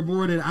be here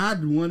more than I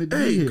wanted to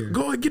be hey, here.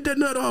 go and get that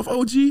nut off,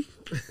 OG.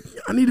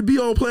 I need to be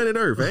on planet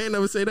Earth. I ain't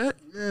never say that.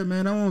 Yeah,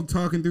 man. I won't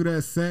talking through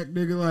that sack,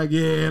 nigga. Like,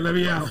 yeah, let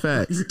me out.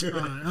 Facts. All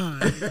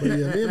right. But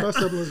yeah, me and my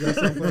siblings got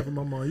something planned for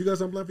my mom. You got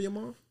something planned for your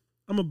mom?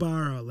 I'm gonna buy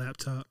her a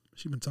laptop.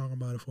 She been talking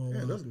about it for a Yeah,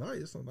 while. that's nice.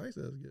 That's a nice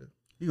ass gift.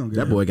 You gonna get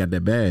That her. boy got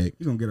that bag.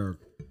 You gonna get her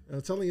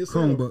I'm telling you,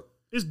 son, Chromebook.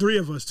 It's 3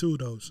 of us too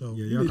though. So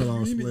Yeah, you y'all need, can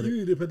all you, need, split you it.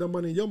 need to put that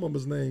money in your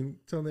mama's name,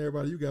 telling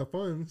everybody you got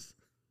funds.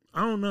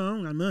 I don't know. I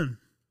don't got none.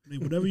 I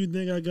mean, whatever you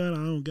think I got, I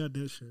don't got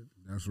that shit.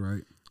 That's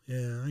right. Yeah,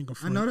 I ain't gonna. I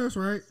Front. know that's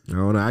right. I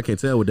don't know. I can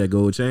tell with that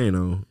gold chain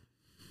on.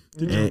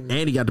 And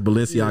he got the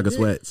Balenciaga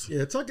sweats.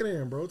 Yeah, tuck it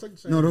in, bro. Tuck the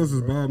chain No, those in,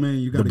 is bro. ball man.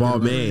 You got The ball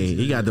man.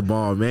 He got the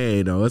ball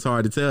man though. It's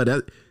hard to tell.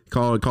 That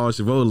call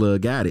Chavola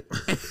got it.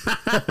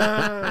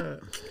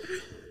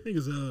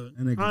 Niggas,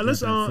 That nigga all right,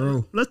 got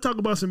that let's talk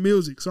about some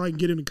music so I can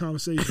get in the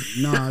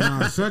conversation.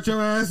 Nah, shut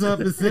your ass up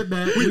and sit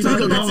back. We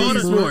talking talked about all the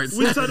sports.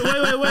 We talked.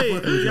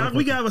 Wait. Yeah,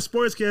 we got a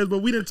sports cast, but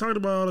we didn't talk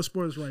about all the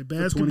sports, right?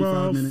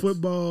 Basketball, 25 minutes.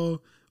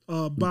 football,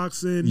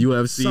 boxing,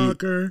 UFC.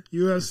 soccer,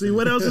 UFC.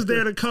 What else is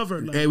there to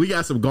cover? Like, Hey, we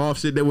got some golf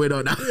shit that went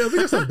on. Yeah, we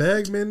got some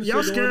bagmen.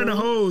 y'all scaring the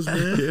hoes,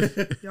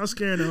 man. Y'all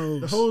scaring the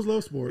hoes. The hoes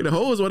love sports. The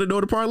hoes want to know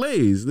the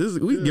parlays.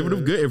 We giving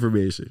them good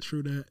information.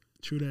 True that.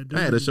 I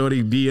had a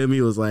shorty DM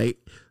me was like,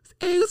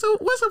 "Hey, what's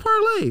a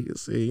parlay?" I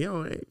said,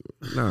 "Yo,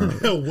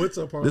 no, What's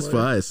up, parlay? this for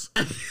us.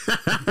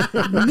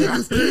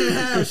 Niggas can't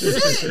have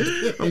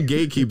shit. I'm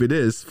gatekeeping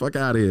this. Fuck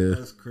out of here."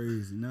 That's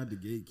crazy. Not the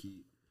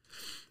gatekeep.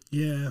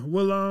 Yeah.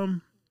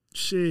 Well,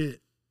 shit.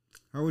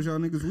 How was y'all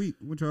niggas week?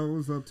 What y'all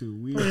was up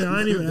to? Oh, yeah, I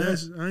ain't even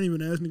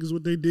ask niggas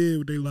what they did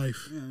with their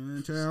life. Yeah,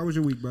 man. Chad, how was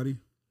your week, buddy?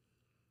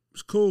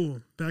 It's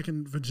cool. Back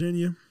in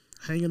Virginia,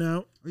 hanging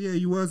out. Oh, yeah,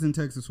 you was in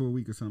Texas for a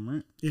week or something,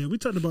 right? Yeah, we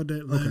talked about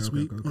that last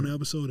week on the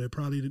episode that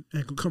probably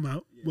ain't gonna come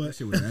out. That But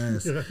shit was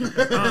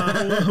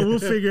ass. we'll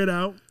figure it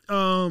out.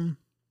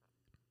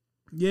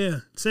 Yeah,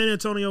 San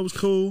Antonio was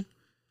cool.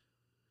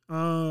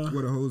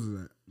 Where the hoes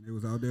is at? They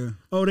was out there.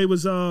 Oh, they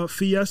was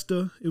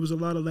Fiesta. It was a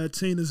lot of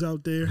Latinas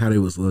out there. How they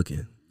was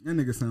looking. That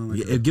nigga sound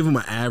like Yeah, give them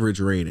an average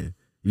rating.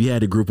 You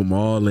had to group them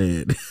all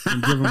in.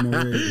 and give them a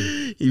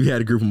rating. You had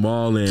to group them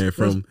all in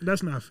from.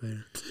 That's not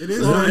fair. It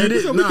is. No, it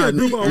is- So we can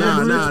group our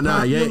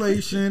nah, yeah.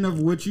 Population of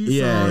what you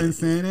Yeah. saw in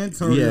San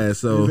Antonio. Yeah,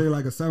 so- is they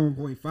like a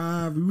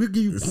 7.5? We'll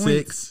give you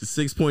points.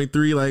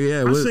 6.3, like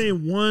yeah. I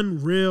seen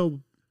one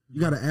real. You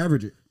got to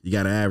average it. You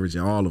got to average it,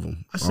 all of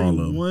them. I all of seen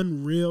them.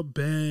 one real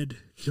bad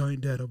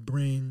joint that'll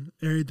bring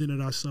everything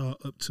that I saw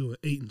up to an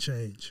 8 and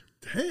change.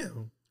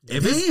 Damn.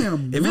 If it's,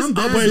 Damn. if it's one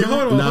bad wait, joint-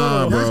 hold on,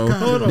 nah, hold on. bro.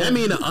 That's kinda- That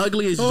mean the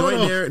ugliest Hold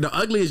joint on. there. The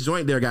ugliest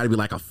joint there got to be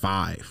like a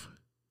 5.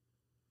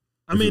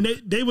 I mean,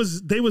 they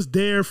was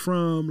there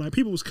from like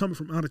people was coming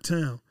from out of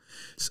town.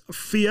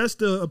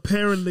 Fiesta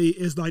apparently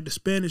is like the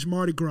Spanish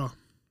Mardi Gras,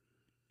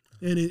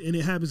 and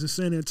it happens in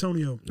San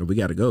Antonio. We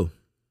got to go.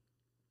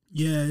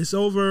 Yeah, it's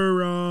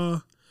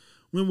over.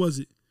 When was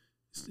it?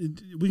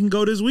 We can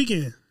go this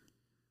weekend.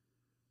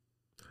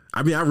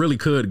 I mean, I really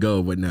could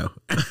go, but no.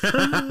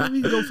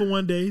 We can go for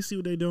one day, see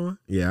what they doing.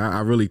 Yeah,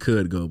 I really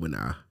could go, but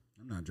nah.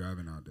 I'm not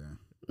driving out there.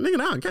 Nigga,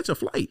 nah, catch a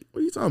flight.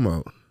 What are you talking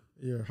about?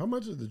 Yeah, how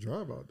much is the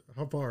drive out there?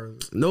 How far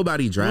is it?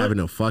 Nobody driving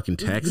to fucking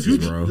Texas,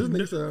 This bro.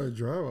 nigga said I would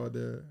drive out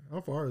there.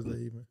 How far is that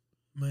even?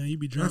 Man, you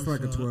be driving.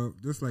 That's like a for-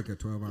 12. Just like a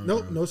 12-hour.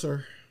 Nope, drive. no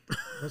sir.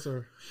 No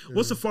sir.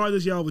 What's the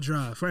farthest y'all would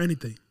drive for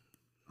anything?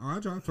 Oh, I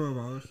drive 12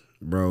 hours.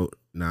 Bro,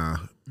 nah.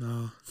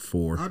 No.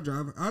 4. I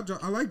drive.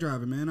 I like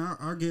driving, man.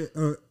 I'll get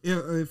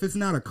if it's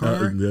not a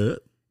car.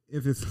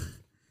 If it's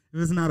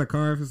not a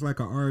car, if it's like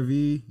a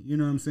RV, you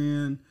know what I'm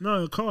saying?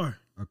 No, a car.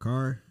 A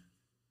car,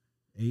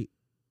 8,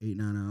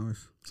 9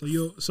 hours.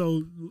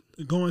 So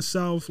going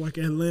south like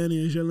Atlanta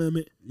is your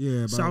limit. Yeah,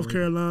 about South right.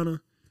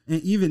 Carolina.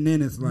 And even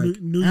then, it's like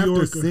New after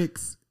York or-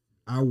 6,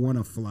 I want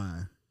to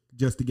fly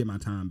just to get my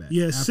time back.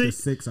 Yeah, after 6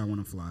 6, I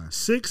want to fly.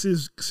 6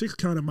 is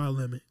kind of my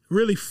limit.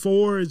 Really,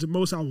 4 is the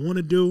most I want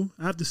to do.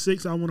 After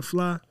 6, I want to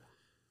fly.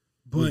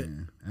 But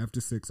Yeah, after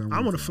 6, I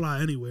want to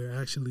fly anywhere.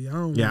 Actually, I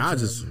don't. Yeah, wanna I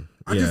travel. just,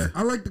 I yeah.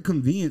 I like the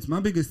convenience. My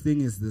biggest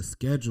thing is the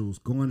schedules,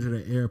 going to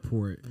the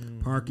airport,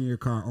 parking your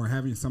car, or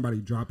having somebody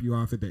drop you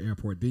off at the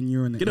airport. Then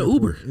you're in the Get an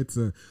airport.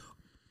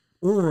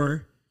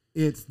 Uber.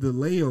 It's the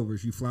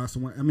layovers. You fly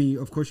somewhere. I mean,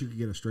 of course, you could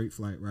get a straight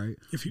flight, right?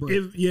 But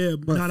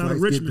not out flights of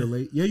get Richmond.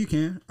 delayed. Yeah, you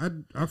can.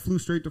 I flew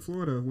straight to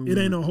Florida. When It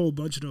we ain't went. a whole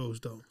bunch of those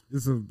though.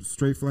 It's a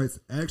straight flights.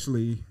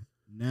 Actually,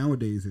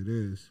 nowadays it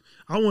is.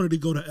 I wanted to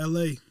go to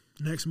LA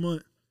next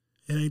month.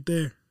 It ain't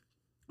there.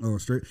 Oh,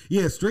 straight.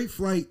 Yeah, straight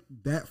flight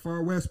that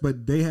far west,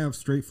 but they have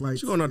straight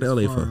flights. You going out to as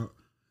LA far for? out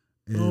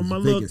as Oh,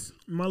 Vegas.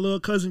 my little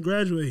cousin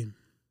graduating.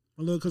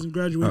 My little cousin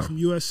graduated Oh. from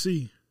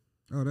USC.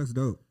 Oh, that's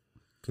dope.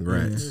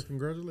 Congrats. Yeah,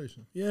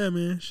 congratulations. Yeah,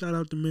 man. Shout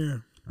out to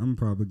Mir. I'm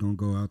probably gonna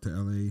go out to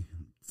LA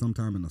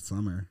sometime in the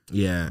summer.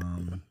 Yeah.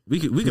 Um, We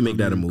can make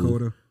that a move.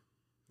 Dakota.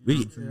 We,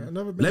 Yeah, I've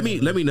never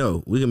been. let me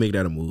know. We can make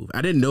that a move.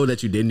 I didn't know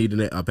that you didn't need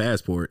a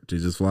passport to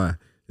just fly.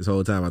 This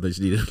whole time I thought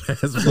you needed a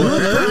passport.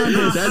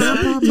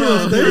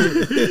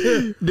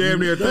 Damn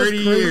near 30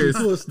 years.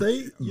 To a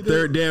state. You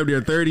know? Damn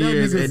near 30 That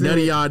years, nigga and none of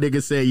said- y'all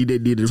niggas said you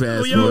didn't need a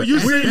passport. yo, you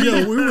see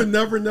Yo, we would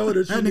never know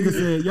that. That you nigga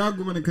said, "Y'all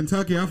going to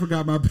Kentucky? I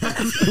forgot my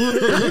passport."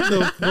 what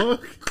the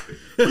fuck?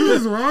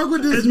 What's wrong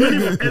with this as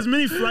nigga?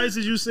 many flights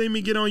as you seen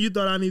me get on, you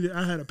thought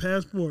I had a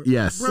passport.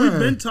 Yes. Bruh. We've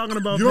been talking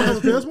about. You don't have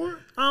a passport?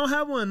 I don't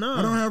have one. No,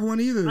 I don't have one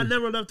either. I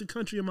never left the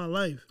country in my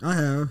life. I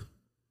have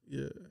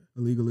Yeah.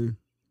 illegally.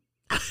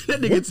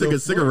 That nigga What took the a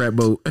cigarette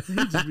boat. He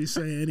just be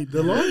saying anything.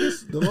 The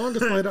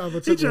longest flight I ever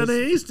took was,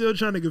 He's still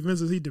trying to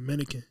convince us he's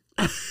Dominican.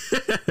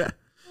 I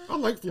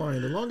like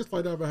flying. The longest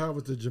flight I ever had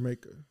was to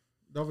Jamaica.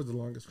 That was the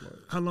longest flight.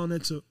 How long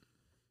that took?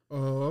 I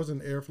was in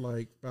the air for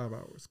like 5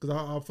 hours because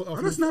I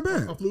flew, that's not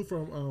bad. I flew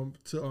from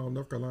to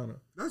North Carolina.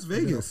 That's And then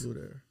I Vegas. flew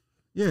there.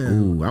 Yeah.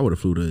 Ooh, I would have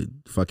flew to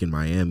fucking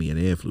Miami and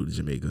then flew to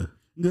Jamaica.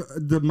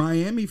 The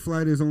Miami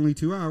flight is only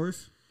 2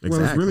 hours.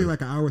 Well, it's really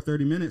like an hour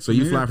 30 minutes. So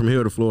you fly from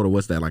here to Florida.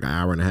 What's that? Like an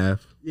hour and a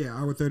half? Yeah,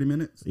 hour 30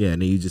 minutes. Yeah,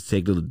 and then you just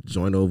take the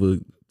joint over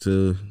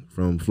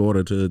from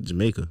Florida to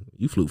Jamaica.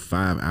 You flew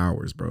 5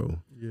 hours, bro.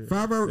 Yeah.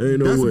 5 hours. Ain't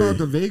no That's way. about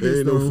the Vegas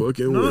Ain't though. no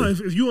fucking No, way.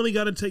 if you only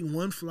got to take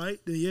one flight,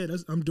 then yeah,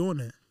 I'm doing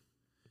that.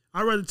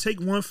 I'd rather take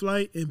one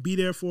flight and be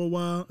there for a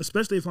while,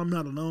 especially if I'm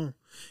not alone.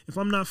 If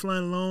I'm not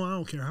flying alone, I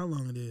don't care how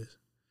long it is.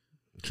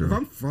 True. If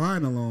I'm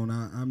flying alone,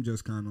 I'm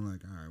just kind of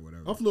like, all right,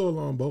 whatever. I flew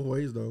along both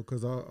ways though,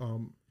 because I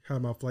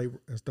had my flight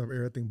and stuff,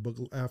 everything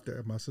booked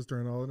after my sister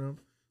and all of them.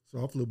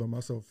 So I flew by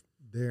myself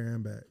there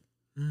and back.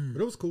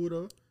 But it was cool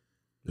though.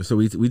 So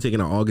we taking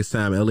an August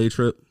time LA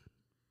trip.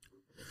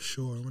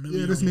 Sure. Whenever Yeah,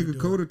 y'all this wanna nigga do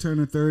Coda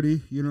turning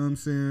 30. You know what I'm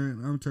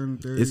saying? I'm turning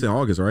 30. It's in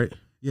August, right?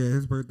 Yeah,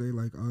 his birthday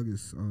like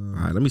August. All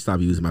right, let me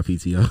stop using my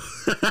PTO.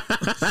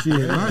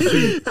 Shit, my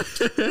shit. My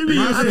shit crazy,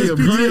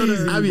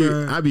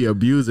 I be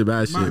abusing my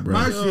my, shit, bro.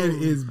 my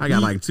shit is. I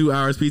got like 2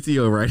 hours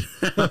PTO right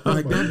now.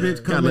 like that bitch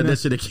Gotta coming. let that at-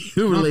 shit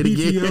accumulate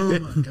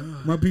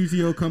again. My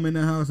PTO come in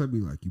the house. I'd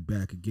be like, "You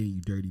back again,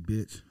 you dirty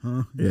bitch,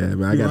 huh?" Yeah,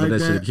 man, I You gotta like let that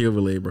shit that?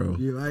 accumulate, bro.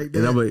 You like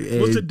And that?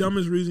 What's the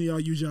dumbest reason y'all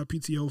use y'all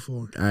PTO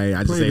for? I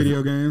just Play say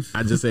video games.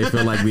 I just say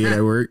feel like being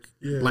at work.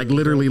 Yeah. Like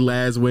literally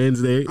last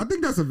Wednesday. I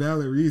think that's a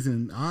valid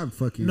reason. I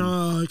fucking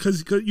Nah,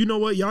 because you know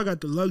what? Y'all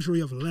got the luxury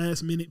of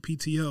last minute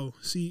PTO.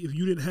 See, if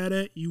you didn't have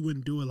that, you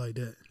wouldn't do it like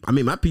that. I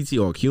mean, my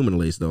PTO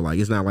accumulates though. Like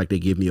it's not like they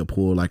give me a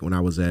pool like when I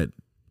was at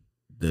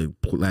the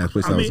last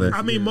place I was at.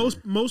 I mean,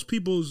 most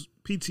people's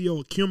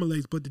PTO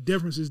accumulates, but the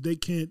difference is they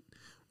can't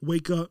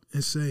wake up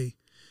and say,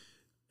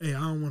 "Hey, I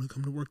don't want to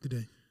come to work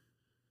today."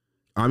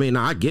 I mean,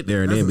 I get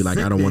there and That's then be a like,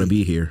 sick I don't want to day.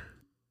 be here,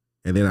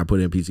 and then I put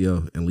in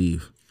PTO and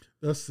leave.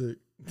 That's sick.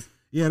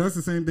 Yeah, that's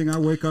the same thing. I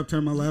wake up,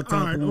 turn my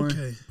laptop Alright, on,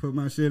 okay. put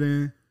my shit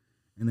in,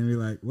 and then be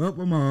like, "Well,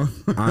 I'm off."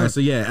 All right,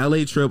 so yeah,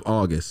 LA trip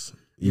August.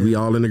 We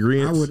all in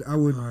agreement? I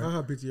would. I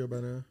have PTO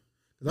by now.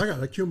 'Cause I got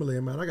to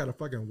accumulate, man. I got to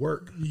fucking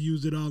work. You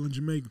used it all in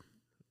Jamaica.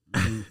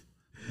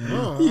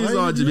 Oh, He was I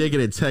on ain't Jamaican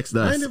and text I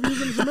us. ain't never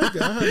used it in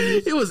Jamaica. I had to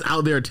use He was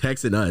out there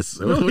texting us.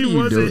 No, What are he you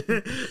wasn't.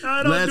 doing?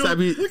 I don't Last do, time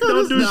he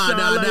don't do shit like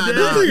that.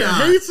 This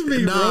nigga hates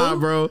me, nah,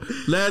 bro.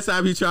 Last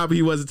time he tried,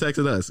 he wasn't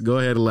texting us. Go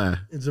ahead and lie.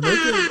 in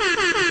Jamaica.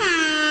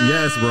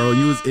 Yes, bro.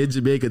 You was in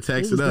Jamaica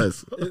texting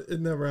us. It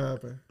never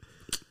happened.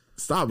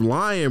 Stop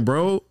lying,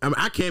 bro. I mean,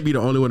 I can't be the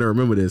only one to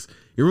remember this.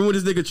 You remember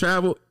when this nigga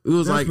traveled? It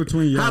was That's like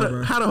between y'all, how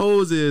bro. the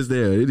hose is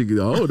there. They nigga,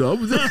 oh no,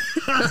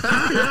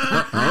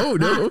 oh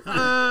no,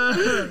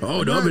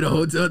 oh no, I'm in the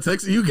hotel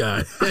texting you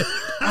guys.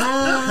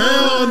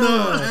 Hell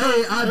no.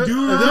 Hey, I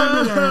do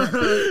remember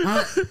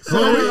that.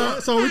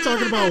 So are we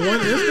talking about one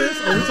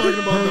instance, or are we talking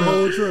about the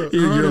whole trip?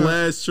 Your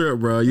last trip,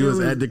 bro. You was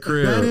at the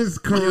crib. That is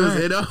You was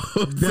correct. in the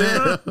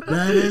hotel.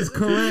 That is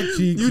correct,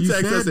 Cheeks. You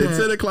text said us at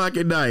that. 10 o'clock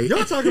at night.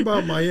 Y'all talking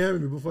about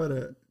Miami before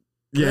that?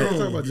 Yeah, Y'all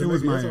talking about It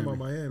was Jamaica. Y'all Miami. talking about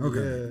Miami.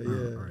 Okay.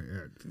 Yeah. All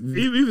right,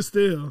 Even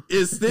still.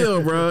 it's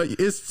still, bro.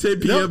 It's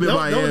 10 p.m. in That was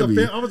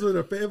Miami. it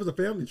was a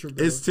family trip.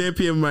 Though. It's 10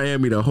 p.m. in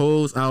Miami. The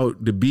hoes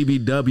out, the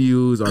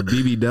BBWs are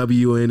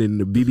BBWing and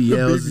the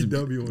BBLs,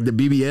 BBWing. the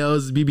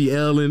BBLs,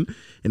 BBLing,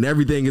 and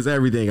everything is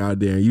everything out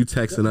there. And you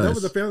texting that us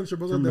was a family trip.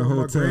 I was From out there the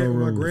with hotel my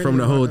room. granny from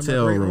the and my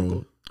hotel great room.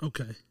 uncle.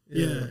 Okay.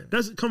 Yeah. Yeah.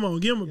 That's come on,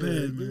 give him a Yeah,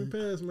 pass, give me a man.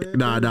 pass, man.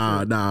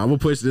 Nah. I'm gonna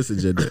push this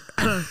agenda.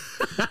 All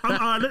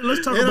right,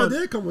 let's talk And I about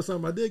did come with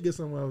something. I did get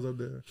something while I was up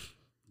there.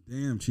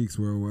 Damn, Cheeks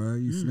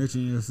Worldwide. You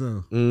snitching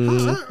yourself.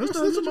 Let's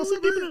talk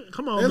about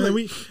come on, Hey, man.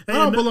 look, I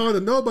don't belong to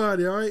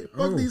nobody. All right, fuck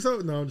Oh. these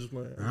hoes. No, I'm just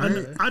playing. All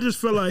right. I just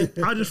feel like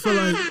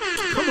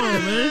come on,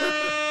 man.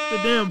 The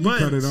damn You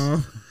buttons. cut it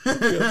off.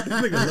 This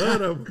nigga love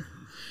them.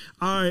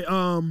 All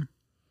right,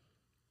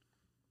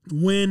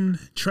 when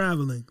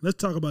traveling, let's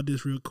talk about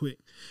this real quick.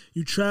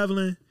 You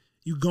traveling,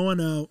 you going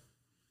out,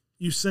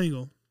 you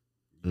single.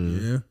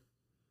 Yeah.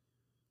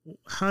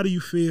 How do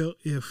you feel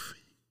if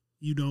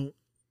you don't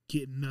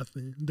get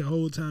nothing the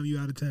whole time you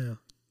out of town?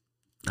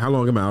 How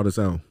long am I out of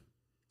town?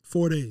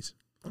 4 days.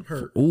 I'm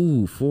hurt.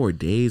 Ooh, 4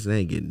 days and I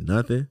ain't getting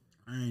nothing.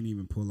 I ain't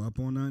even pull up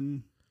on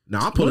nothing. No,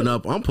 I'm pulling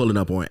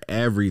up on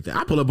everything.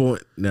 I pull up on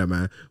never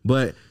mind.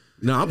 But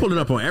no, I'm pulling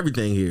up on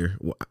everything here.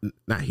 Well,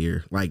 not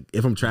here. Like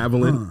if I'm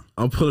traveling,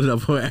 I'm pulling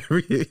up on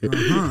every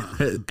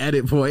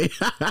edit point.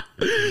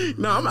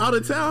 No, I'm out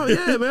of town.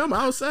 Yeah, man, I'm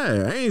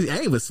outside. I ain't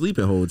even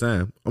sleeping the whole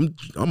time.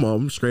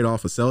 I'm straight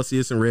off of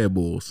Celsius and Red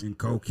Bulls. And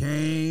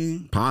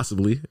cocaine.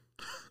 Possibly.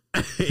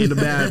 In the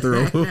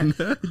bathroom.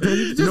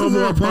 Just a No little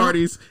more bump.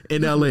 parties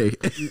in LA.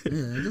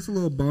 Yeah, just a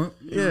little bump.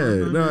 Yeah,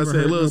 no, I said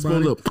a little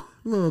spoon, little.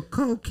 little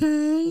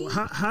cocaine.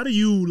 How do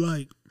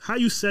you how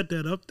you set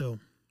that up though?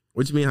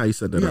 What you mean? How you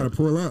set that You gotta up?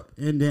 pull up,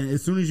 and then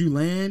as soon as you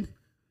land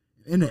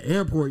in the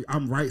airport,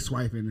 I'm right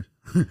swiping.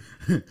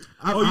 I'm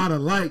out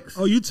of likes.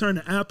 Oh, you turn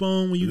the app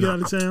on when you get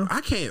out of town?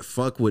 I can't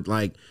fuck with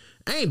like.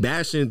 I ain't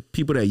bashing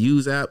people that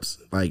use apps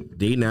like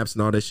dating apps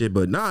and all that shit,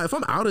 but nah, if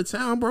I'm out of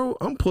town, bro,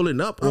 I'm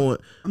pulling up on.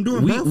 I'm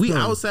doing both, we though.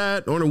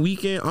 outside on a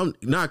weekend. I'm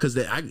not because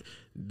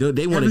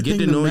They want to get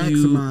to everything know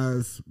you.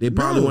 maximize. They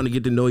probably No. want to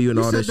get to know you and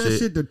You all said that that shit.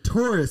 shit to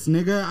tourists,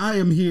 nigga. I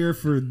am here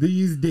for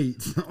these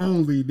dates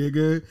only,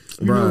 nigga.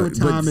 You know Bruh, what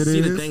time but it see,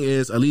 is. the thing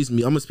is, at least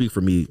me, I'm gonna speak for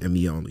me and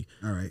me only.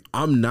 All right.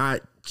 I'm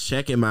not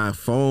checking my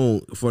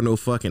phone for no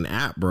fucking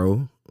app,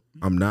 bro.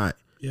 I'm not.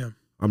 Yeah.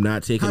 I'm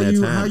not taking How that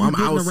you time. I'm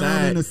getting around in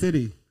outside, the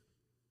city?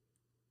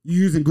 You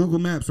using Google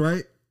Maps,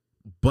 right?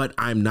 but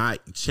I'm not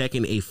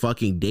checking a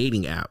fucking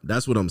dating app.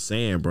 That's what I'm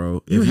saying,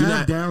 bro. You If you're have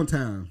not,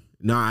 downtown.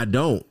 no, I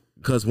don't.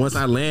 Because once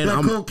I land, That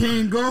I'm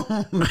cocaine gone.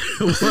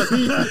 This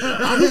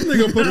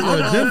nigga put it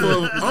on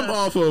agenda. I'm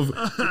off of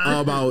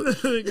about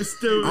Nigga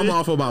stupid. I'm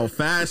off about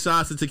 5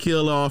 shots of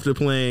tequila off the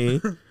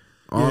plane.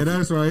 Yeah,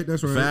 that's right.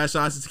 That's right. 5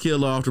 shots of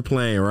tequila off the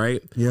plane,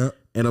 right? Yep.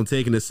 And I'm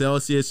taking the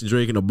Celsius,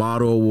 drinking a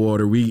bottle of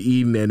water. We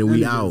eating and then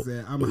we That nigga out.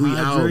 said, I'm We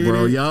out, bro.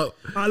 hydrated. Yup.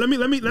 All right, let me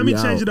We change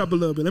out. it up a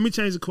little bit. Let me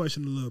change the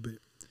question a little bit.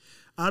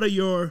 Out of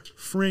your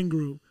friend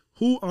group,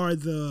 who are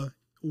the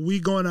we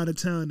going out of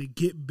town to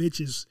get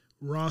bitches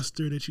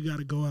roster that you got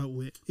to go out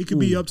with? It could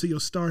be up to your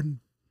starting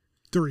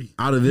 3.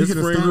 Out of You this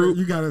gotta friend start. group,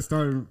 You gotta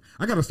start.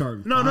 I gotta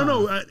start.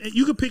 No.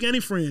 You could pick any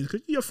friends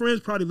because your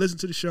friends probably listen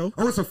to the show.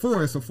 Oh, it's a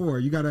 4. It's a 4.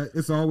 You gotta.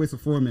 It's always a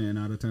 4-man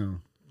out of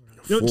town.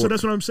 So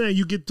that's what I'm saying.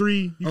 You get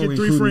 3. You get 3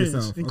 including friends,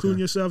 yourself. including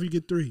Okay. yourself. You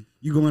get 3.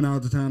 You going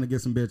out of town to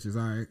get some bitches.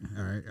 All right.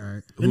 All right. All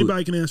right.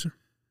 Anybody can answer.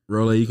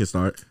 Role, you can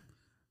start.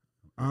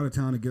 Out of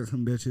town to get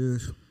some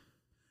bitches.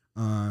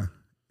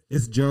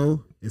 It's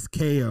Joe. It's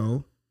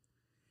KO.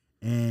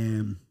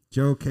 And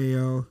Joe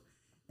KO.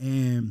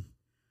 And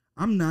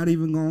I'm not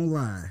even gonna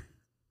lie.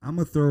 I'm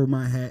gonna throw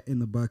my hat in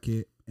the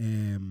bucket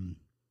and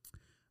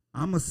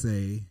I'm gonna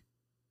say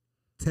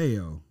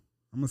Teo.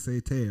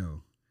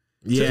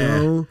 Yeah.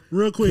 Joe,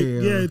 Real quick,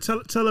 KO. yeah.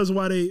 Tell us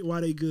why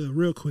they good.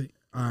 Real quick.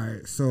 All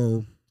right,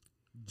 so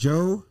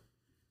Joe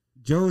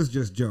is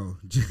just Joe.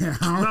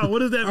 No, what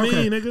does that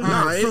Okay, mean, nigga? all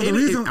No, right, so the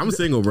reason- I'm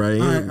single, bro.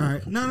 All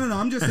right. No.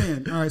 I'm just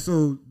saying. All right.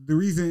 So the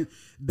reason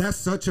that's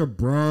such a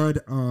broad,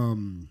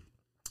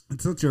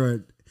 it's such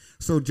a.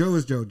 So Joe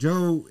is Joe.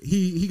 Joe,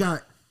 he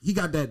got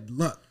that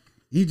luck.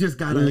 He just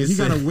got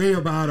a way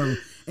about him,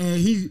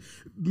 and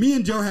me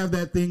and Joe have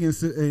that thing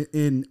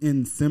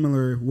in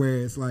similar where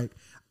it's like.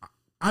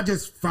 I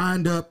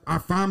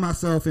find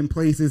myself in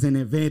places in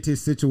advantage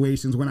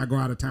situations when I go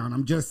out of town.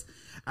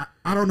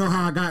 I don't know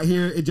how I got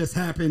here. It just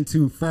happened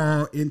to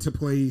fall into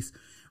place,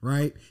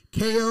 right?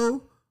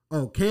 KO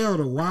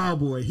the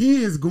wild boy.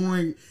 He is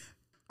going,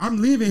 I'm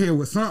leaving here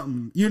with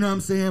something, you know what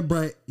I'm saying?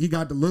 But he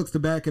got the looks to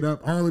back it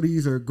up. All of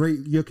these are great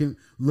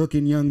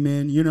looking young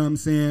men, you know what I'm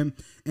saying?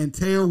 And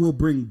Teo will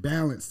bring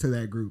balance to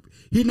that group.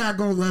 He's not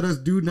going to let us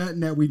do nothing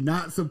that we're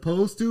not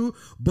supposed to,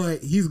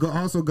 but he's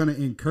also going to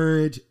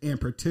encourage and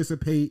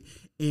participate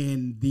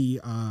in the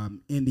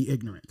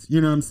ignorance.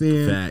 You know what I'm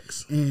saying?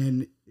 Facts.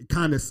 And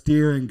kind of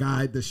steer and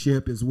guide the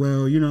ship as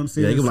well. You know what I'm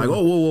saying? Yeah, you can be like,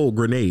 So- whoa,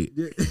 grenade.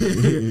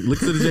 Look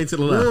to the J to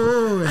the left.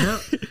 Whoa,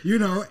 hell, you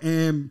know,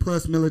 and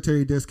plus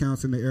military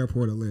discounts in the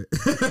airport are lit.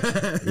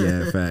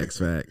 Yeah, facts.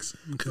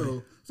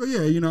 So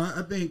yeah, you know,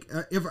 I think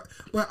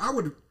but I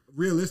would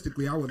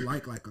realistically, I would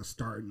like a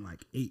starting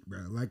 8, bro.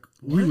 Like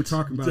we were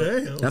talking about.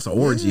 Damn. That's an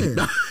orgy. Yeah.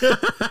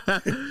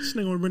 This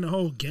nigga want to bring the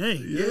whole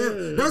gang.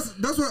 Yeah,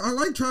 that's what I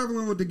like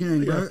traveling with the gang,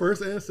 You got bro.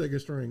 first and second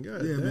string.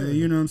 God Yeah, damn. man.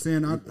 You know what I'm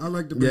saying? I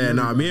like to. bring Yeah,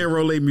 nah, everybody. me and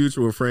Role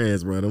mutual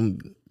friends, bro.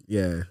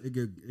 Yeah. It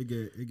get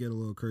a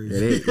little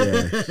crazy.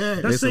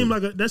 That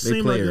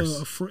seemed like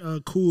players.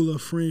 a cooler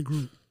friend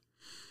group.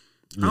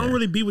 I don't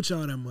really be with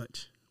y'all that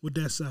much with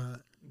that side.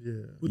 Yeah.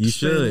 With You the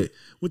should.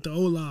 with the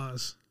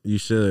Olas. You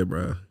should,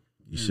 bro.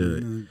 You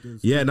should. know,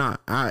 just- Yeah, nah.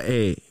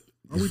 Hey.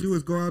 All we do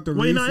is go out to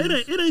Wait, races.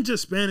 no, it ain't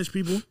just Spanish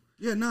people.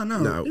 Yeah, no.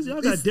 No.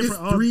 Y'all got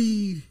different. It's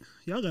 3.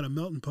 Y'all got a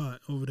melting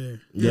pot over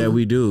there. Yeah,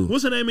 we do.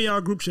 What's the name of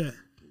y'all group chat?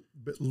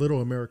 But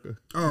Little America.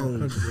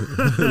 Oh,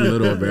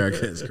 Little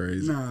America is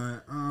crazy. nah.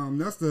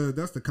 That's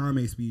the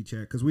Kame Speed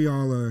Chat because we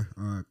all are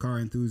car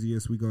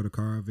enthusiasts. We go to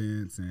car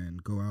events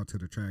and go out to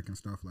the track and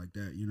stuff like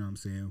that. You know what I'm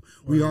saying?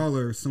 We all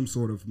are some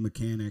sort of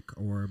mechanic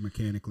or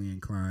mechanically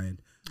inclined.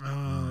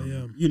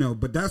 Yeah. You know,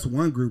 but that's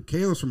one group.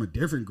 KO's from a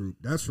different group.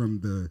 That's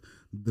from the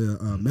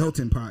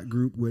melting pot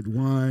group with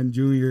Juan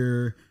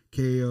Jr.,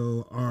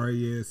 KO,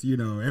 Arias. You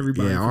know,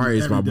 everybody. Yeah, from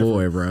Arias my every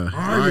boy, different- bro.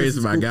 Arias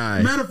is my cool.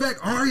 guy. Matter of fact,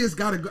 Arias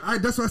gotta go.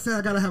 That's why I said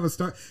I gotta have a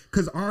start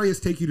because Arias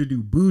take you to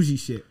do bougie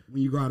shit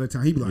when you go out of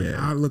town. He be like, Yeah.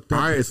 I looked up.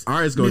 Arias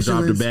this gonna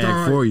drop the Michelin bag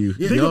star. for you.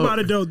 Yeah. Think Yo. about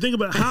it though. Think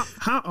about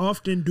how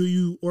often do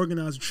you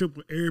organize a trip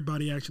where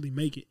everybody actually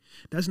make it?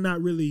 That's not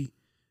really.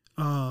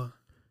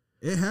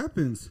 It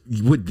happens.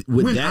 With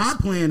When that,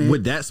 I plan it-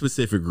 with that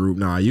specific group,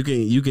 nah, you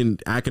can.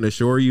 I can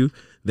assure you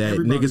that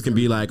Everybody's niggas can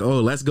be like,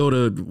 oh, let's go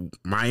to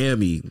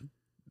Miami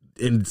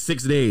in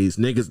 6 days.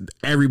 Niggas,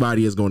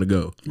 everybody is going to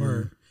go.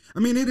 Word. I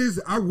mean, it is.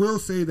 I will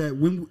say that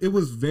when it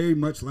was very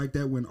much like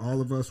that when all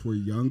of us were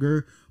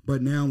younger,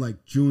 but now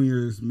like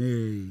juniors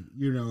married,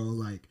 you know,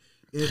 like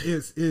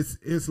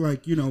it's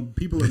like, you know,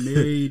 people are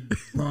married,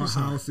 bought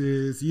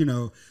houses, you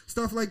know,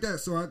 stuff like that.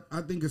 So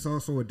I think it's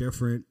also a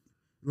different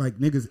like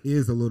niggas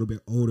is a little bit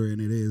older, and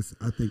it is,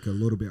 I think, a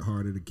little bit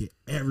harder to get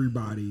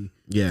everybody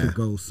to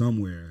go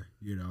somewhere,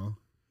 you know?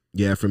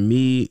 Yeah, for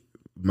me,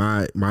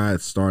 my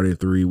starting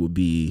three it'll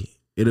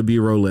be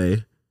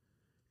Rolé.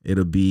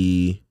 It'll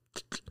be,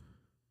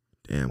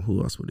 damn,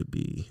 who else would it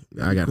be?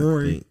 I gotta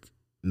Corey. think.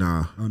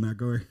 Nah. Oh, not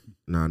Corey?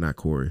 Nah, not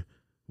Corey.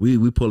 We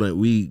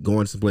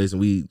going to some place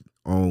and we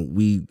on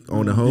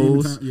the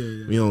hose.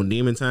 Yeah. We on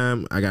demon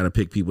time. I gotta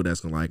pick people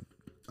that's gonna like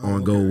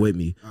on go okay. with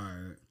me. All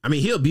right. I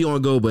mean, he'll be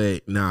on go,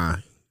 but nah.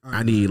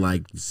 I need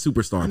like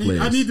superstar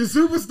players. I need the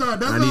superstar.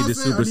 That's I need the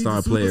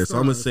superstar players. So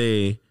I'm gonna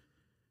say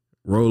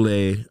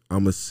Rolé. I'm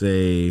gonna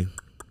say,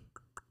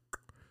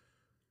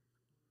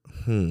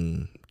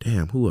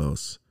 damn, who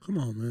else? Come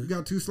on, man. You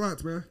got 2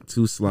 slots, bro.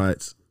 2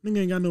 slots. Nigga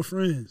ain't got no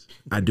friends.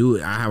 I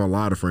do. I have a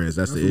lot of friends.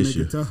 That's the what issue.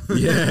 make it tough.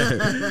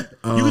 Yeah.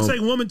 You can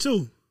take women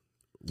too.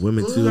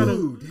 Women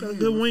too. Got a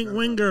good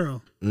wing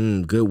girl.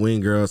 Good wing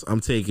girls. I'm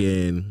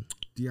taking.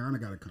 Deanna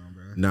gotta come,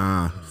 bro.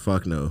 Nah,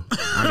 fuck no.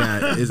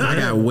 I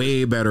got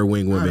way better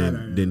wing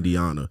women than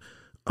Deanna.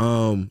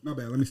 My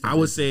bad. Let me stop. I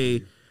would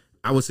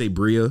say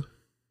Bria.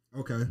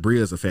 Okay.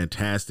 Bria's a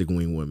fantastic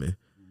wing woman.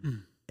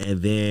 And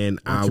then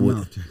Watch your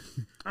mouth, Jay.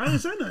 I didn't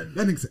say nothing.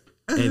 That nigga said,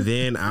 and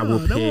then I will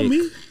That won't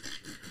pick. me.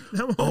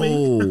 That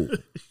won't me.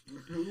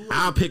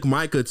 I'll pick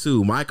Micah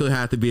too. Micah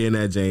have to be in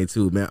that Jane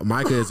too. Man,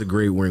 Micah is a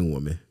great wing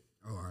woman.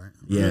 oh, all right.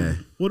 Yeah.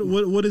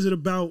 What is it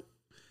about?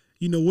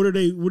 You know, what are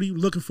you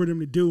looking for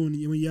them to do when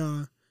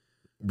y'all?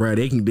 Bro,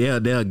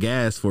 they'll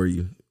gas for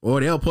you.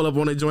 Or they'll pull up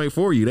on a joint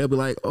for you. They'll be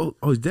like, oh,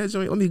 is that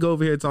joint? Let me go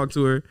over here and talk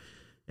to her.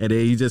 And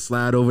then you just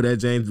slide over that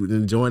joint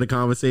and join the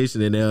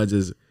conversation, and they'll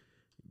just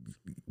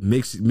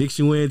mix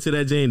you into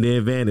that joint,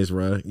 then vanish,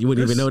 bro. You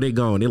wouldn't even know they're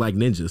gone. They're like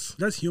ninjas.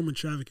 That's human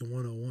trafficking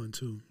 101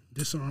 too.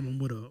 Disarm them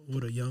with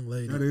a young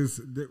lady. That is,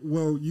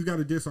 well, you got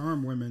to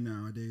disarm women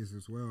nowadays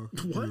as well.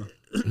 What?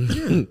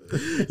 Yeah. You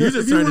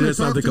just turned into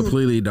something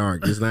completely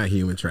dark. It's not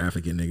human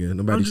trafficking, nigga.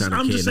 Nobody's trying to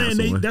I'm just kidnap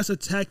saying someone. that's a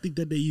tactic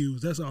that they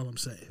use. That's all I'm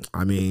saying.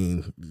 I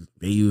mean,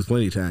 they use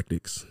plenty of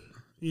tactics.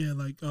 Yeah,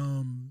 like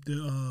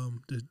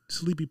the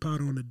sleepy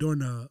powder on the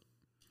doorknob.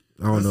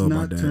 I don't know Let's about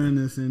not that. turn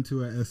this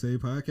into an essay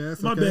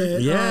podcast. My okay?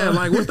 bad. Yeah,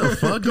 like what the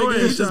fuck? Go Nigga?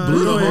 ahead, You just Sean. blew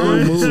the Go whole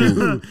ahead.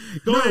 mood.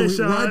 Go ahead,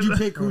 Sean. Why'd you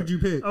pick? Who'd you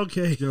pick?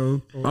 Okay.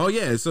 Joe. Oh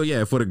yeah, so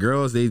yeah, for the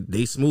girls, they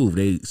smooth.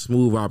 They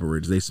smooth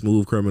operators. They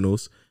smooth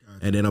criminals.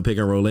 And then I'm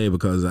picking Rolé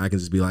because I can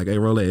just be like, hey,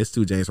 Rolé, it's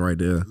 2 James right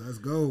there. Let's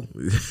go.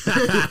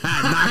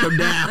 Knock him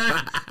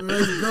down.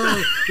 Let's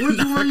go. Which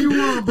one you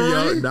want, boy?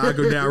 Yo, knock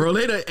him down.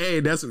 Rolé, hey,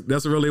 that's what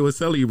Rolé was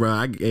telling you, bro.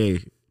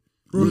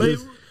 Rolé,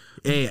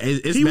 Hey,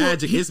 it's He will-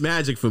 magic. It's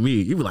magic for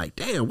me. You be like,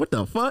 damn, what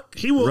the fuck?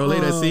 He will,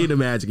 Rolé that seen the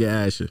magic at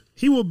Asher.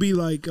 he will be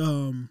like,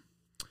 he'll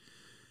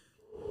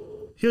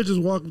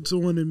just walk up to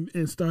one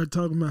and start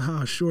talking about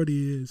how short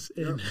he is.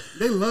 And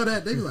They love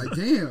that. They be like,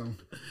 damn.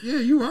 Yeah,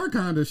 you are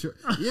kind of short.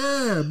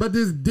 Yeah, but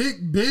this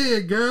dick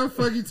big, girl.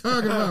 Fuck you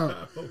talking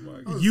about?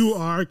 you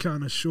are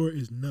kind of short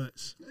is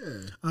nuts.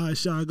 Yeah. All right,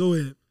 Sean, go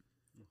ahead.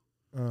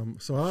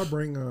 So I'll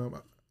bring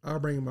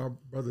my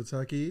brother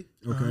Taki.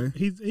 Okay.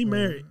 He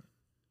married.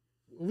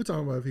 We're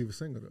talking about if he was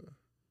single though.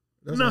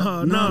 That's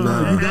No, No,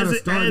 no. you gotta As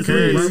start as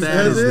current is.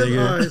 status. That's it.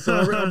 nigga. All right, so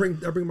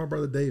I bring my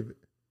brother David.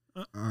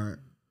 All right.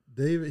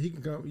 David, he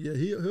can come. Yeah,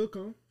 he'll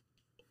come.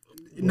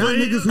 Not But-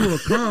 niggas who will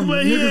come.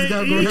 But he Niggas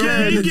got to can't. go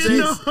ahead He and can't.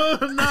 chase.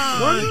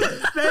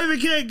 No.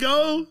 David can't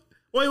go.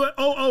 Wait.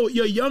 Oh,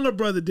 your younger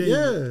brother David.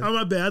 Yeah. Oh,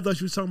 my bad. I thought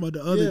you was talking about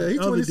the other. Yeah, he's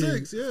other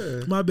 26. David.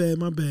 Yeah. My bad.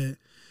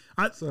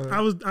 I So-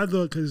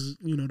 thought because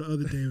the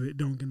other David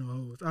don't get no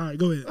hoes. All right,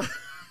 go ahead.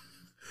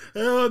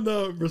 Hell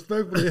no,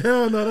 respectfully.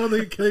 Hell no, that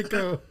nigga can't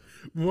come.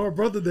 My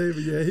brother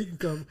David, yeah, he can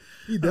come.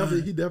 He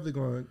definitely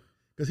going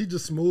because he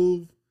just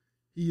smooth.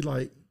 He's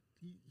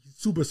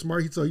super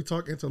smart. He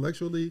talk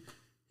intellectually.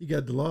 He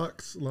got the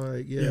locks.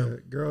 Like Yeah.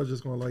 girls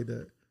just gonna like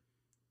that.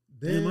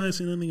 Damn, I ain't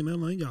seen that nigga in that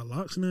long. He got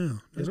locks now.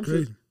 That's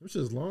crazy. Them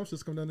shit's long.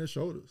 Just come down their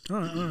shoulders. All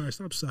right.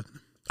 Stop sucking.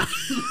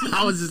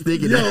 I was just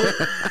thinking Yo, that.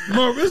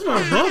 it's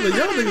my brother.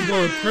 Y'all niggas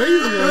going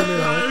crazy right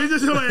now.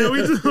 We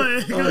just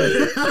playing.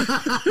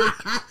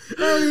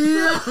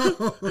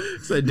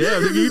 So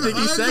damn, nigga, you think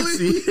he's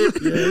sexy? Yeah,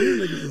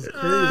 these niggas is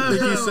crazy.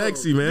 think he's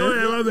sexy, man. Go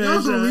ahead, my bad.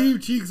 Y'all Sean. can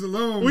leave cheeks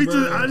alone. I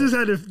just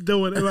had to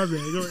do it. My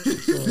bad. Go ahead.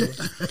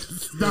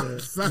 Yeah.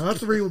 My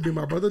 3 would be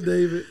my brother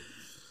David.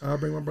 I'll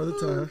bring my brother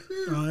Ty.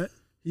 All right.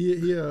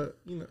 Y'all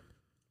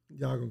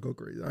gonna go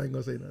crazy. I ain't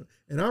gonna say nothing.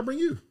 And I'll bring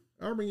you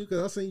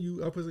because I seen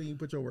you. I seen you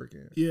put your work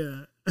in.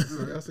 Yeah.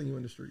 I seen you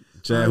in the street.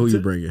 Chad, who you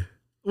bringing?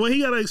 Well,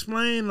 he gotta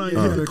explain Yeah,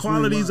 the explain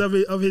qualities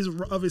why.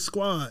 of his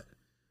squad.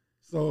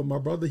 So my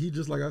brother, he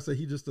just like I said,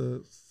 he just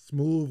a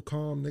smooth,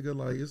 calm nigga.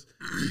 Like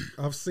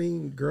I've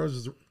seen girls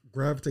just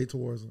gravitate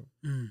towards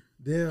him.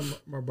 Then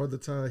my brother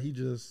Ty, he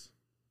just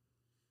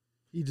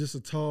a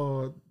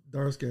tall,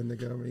 dark skinned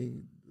nigga. I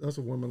mean, that's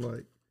what women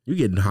like. You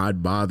getting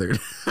hot bothered?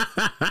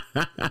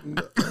 I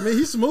mean,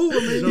 he's smooth. I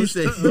mean, He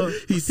said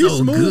he's He's so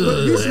smooth,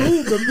 good. he's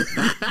smooth,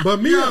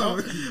 but me,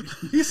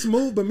 he's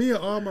smooth. But me and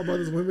all my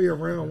brothers, when we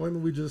around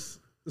women, we just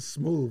it's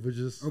smooth. It's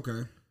just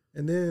Okay.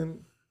 And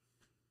then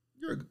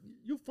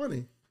You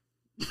funny.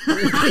 That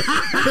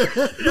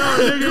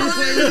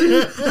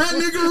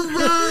nigga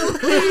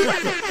was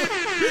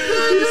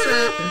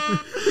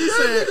He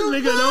said,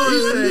 Nigga,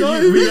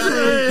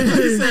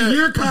 he said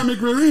you're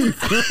comic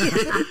relief.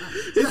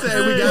 he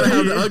said we gotta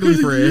have the ugly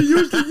friend.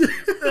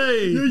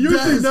 You're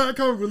usually not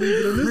comic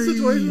relief in this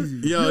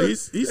situation. Yo, he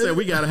said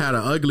we gotta have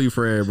an ugly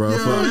friend, bro. Yo,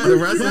 For the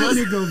rest of that us,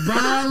 nigga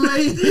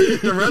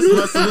violate. the rest of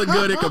us look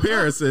good in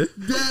comparison.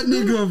 That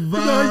nigga No,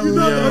 violate. you're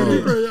not the Yo.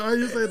 ugly friend. How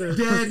you say that?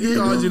 That He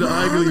called you the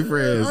ugly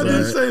friend. I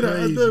didn't son. say that.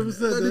 I never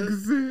said That that. nigga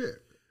said,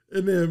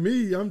 And then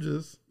me, I'm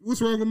just.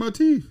 what's wrong with my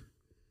teeth?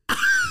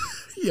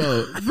 Yo,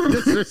 you From the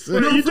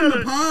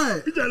tryna-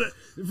 pod. You trying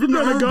From the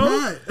tryna whole go?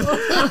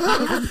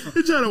 pod.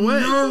 You trying to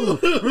wet? No.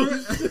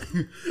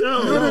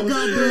 Yo,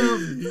 Goddamn.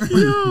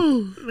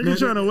 nigga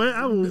trying to wet?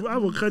 I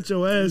will cut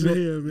your ass in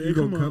here, man. You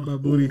Come gonna cut on. my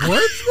booty.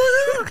 What?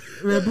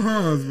 Man,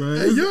 pause, man.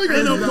 Hey, you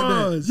Ain't no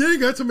pause. You ain't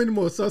got too many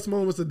more sus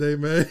moments today,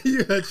 man.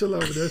 You gotta chill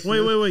out with that shit.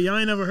 Wait. Y'all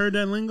ain't never heard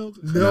that lingo?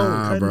 No,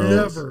 Nah, bro.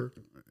 never.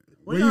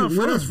 Where y'all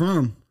Where that's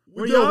from?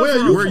 Where Yo, y'all where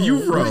from? Where you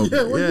from?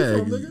 Yeah, where Yeah.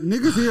 you from, nigga?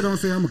 Niggas here don't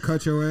say I'm gonna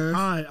cut your ass.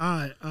 All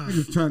right.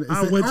 Niggas trying to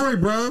I say, went- all right,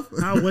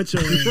 bruv. I'll wet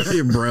your ass.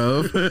 Hey,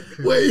 bro.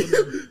 Wait,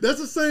 that's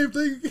the same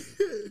thing.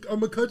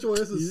 I'm gonna cut your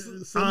ass.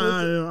 All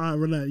right,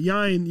 relax.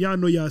 Y'all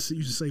know y'all used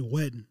to say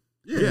wedding.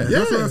 Yeah,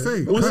 that's what I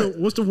say.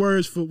 What's the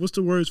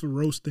words for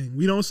roasting?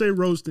 We don't say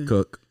roasting.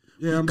 Cook.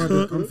 Yeah, I'm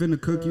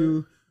finna cook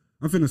you.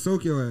 I'm finna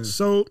soak your ass.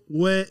 So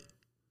wet,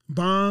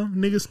 bomb.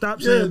 Niggas stop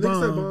Yeah, saying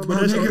niggas say bomb. bomb. But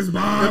Oh, that's, niggas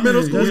bombing. In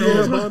middle school, Yeah.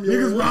 yeah, bomb your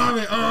Niggas ass.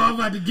 bombing. Oh, I'm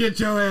about to get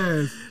your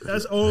ass.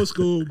 that's old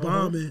school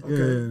bombing.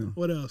 Yeah.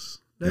 What else?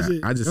 That's Yeah,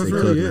 it. I just That's say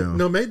really cook it. now.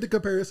 No, make the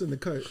comparison to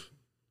cut.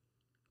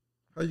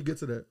 How you get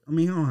to that? I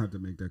mean, you don't have to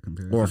make that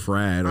comparison. Or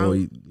fried, or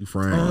you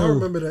fried. I Oh.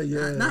 remember that.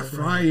 Yeah, Not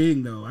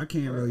frying though. I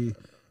can't really.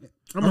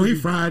 I'm Oh, gonna he be-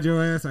 fried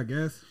your ass, I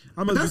guess.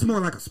 I'm But gonna that's be- more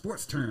like a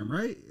sports term,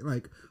 right?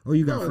 Like, oh,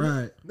 you got No,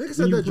 fried. Niggas When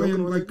said you that joking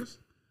playing, on like, niggas.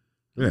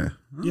 Yeah.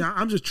 Yeah,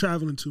 I'm just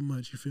traveling too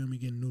much. You feel me?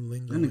 Getting new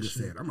lingo. That and nigga shit.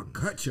 said, "I'm gonna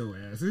cut your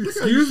ass."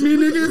 Excuse me,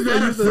 nigga. Is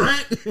that a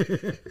threat?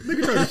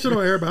 Nigga trying to shit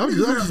on everybody. I'm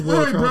just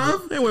well Boy,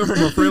 traveled. bruv. They went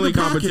from a friendly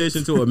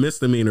competition to a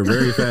misdemeanor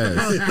very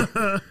fast.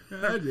 That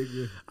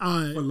nigga.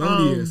 All right.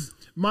 Felonious.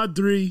 My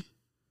 3.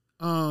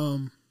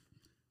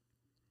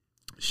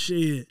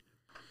 Shit.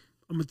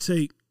 I'm gonna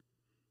take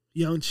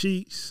Young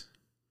Cheeks.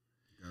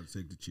 Gotta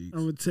take the cheeks.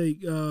 I'm gonna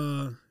take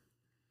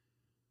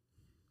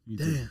Me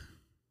too. damn.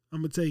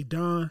 I'm gonna take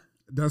Don.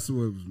 That's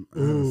what I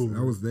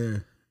was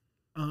there.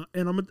 And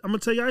I'm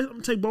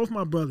gonna take both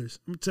my brothers.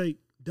 I'm gonna take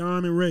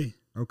Don and Ray.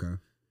 Okay,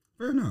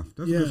 fair enough.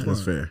 That's Yeah. a good That's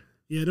squad. fair.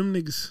 Yeah, them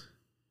niggas.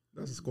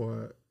 That's a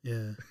squad.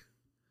 Yeah.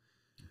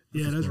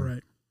 That's That's smart.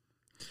 right.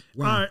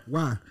 Why? All right.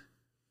 Why?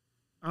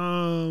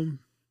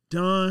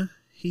 Don,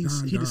 he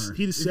the If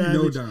you know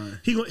savage. Don.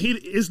 He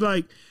it's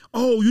like,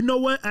 oh, you know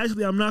what?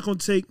 Actually, I'm not gonna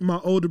take my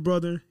older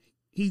brother.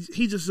 He's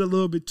just a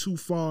little bit too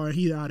far.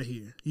 He's out of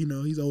here. You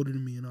know, he's older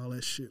than me and all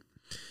that shit.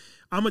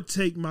 I'm gonna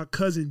take my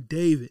cousin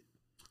David.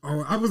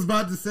 Oh, I was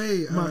about to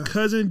say My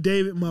cousin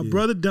David, my yeah.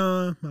 brother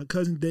Don, my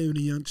cousin David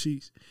and Young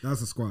Cheeks.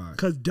 that's a squad.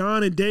 Cause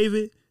Don and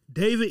David,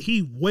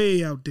 he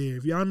way out there.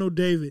 If y'all know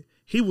David,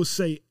 he will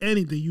say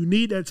anything. You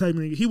need that type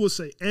of nigga. He will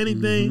say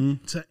anything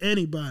to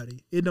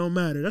anybody. It don't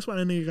matter. That's why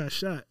that nigga got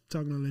shot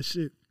talking all that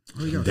shit.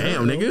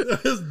 Damn,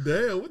 nigga. That's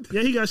damn. What the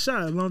Yeah, he got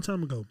shot a long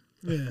time ago.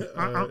 Yeah,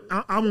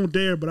 I won't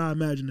dare, but I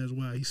imagine that's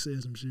why he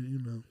said some shit, you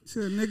know.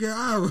 Shit,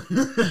 nigga,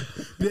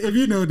 if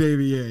you know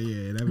David,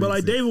 yeah. That But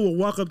like makes sense. David will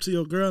walk up to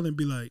your girl and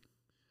be like,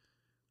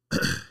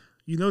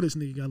 you know this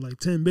nigga got like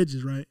 10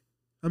 bitches, right?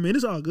 I mean,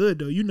 it's all good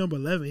though. You number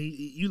 11.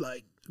 You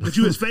like, but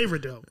you his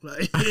favorite though.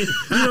 Like, you know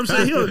what I'm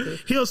saying?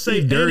 He'll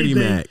say He dirty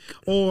anything. Mac.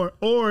 Or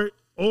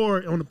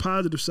on the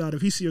positive side,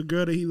 if he see a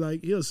girl that he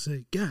like, he'll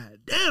say, "God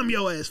damn,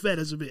 your ass fat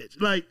as a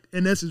bitch." Like,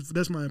 and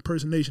that's my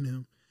impersonation of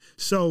him.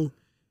 So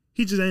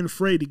he just ain't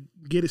afraid to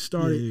get it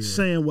started,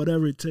 saying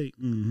whatever it take.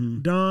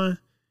 Don,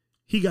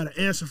 he got an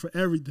answer for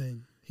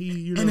everything.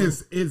 He, and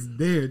it's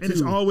there too. and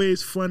it's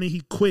always funny.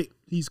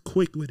 He's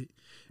quick with it.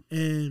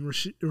 And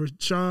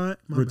Rashad,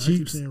 I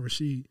keep saying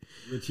Rashid.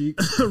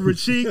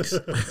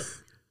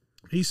 Racheeks,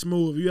 he's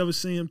smooth. You ever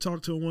see him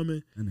talk to a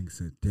woman? That nigga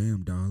said,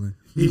 "Damn, darling."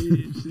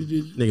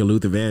 Nigga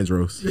Luther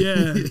Vandross.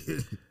 Yeah.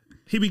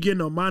 He be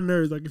getting on my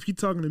nerves. Like, if he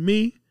talking to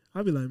me,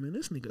 I'll be like, man,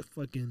 this nigga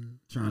fucking...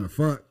 Trying to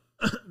fuck.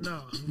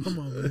 No, come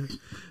on, man.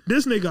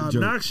 This nigga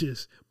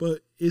obnoxious, but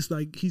it's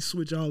like he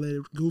switch all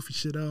that goofy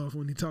shit off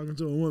when he talking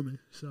to a woman.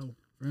 So,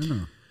 Fair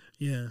enough.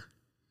 yeah.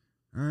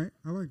 All right,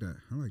 I like that.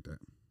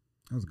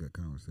 That was a good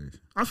conversation.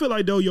 I feel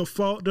like, though, your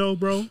fault, though,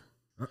 bro.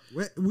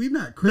 We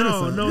not No,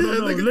 criticizing. no.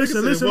 nigga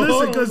Listen, said, well,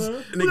 hold on, because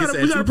man. we Nigga gotta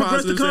said two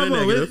progress the positives and a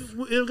convo. negative.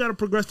 We gotta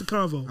progress the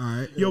convo. All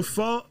right. Your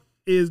fault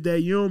is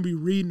that you don't be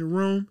reading the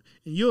room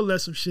and you'll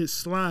let some shit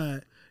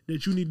slide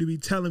that you need to be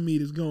telling me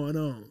that's going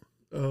on.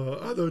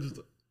 I know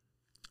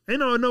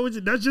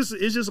just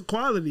It's just a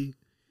quality.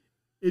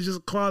 It's just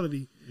a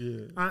quality.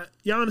 yeah.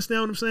 Y'all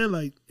understand what I'm saying?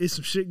 Like, it's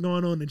some shit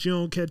going on that you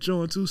don't catch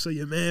on to, so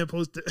your man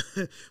supposed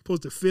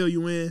to fill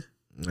you in.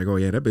 Like, oh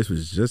yeah, that bitch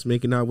was just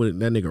making out with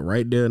that nigga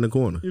right there in the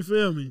corner. You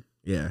feel me?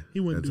 Yeah, He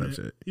wouldn't that do type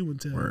that. shit. He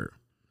wouldn't tell. Word.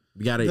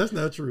 You gotta. That's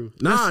not true.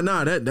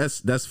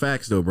 That's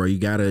facts though, bro. You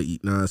gotta. You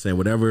know what I'm saying?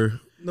 Whatever.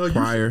 No,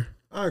 prior.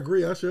 I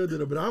agree. I should have did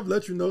it, but I've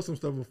let you know some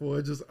stuff before.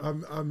 It just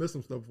I missed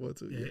some stuff before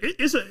too. Yeah,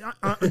 it's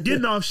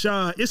getting off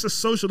shy. It's a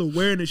social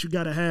awareness you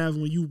got to have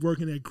when you work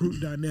in that group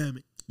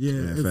dynamic.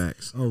 Yeah,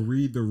 facts.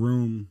 Read the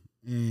room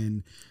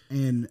and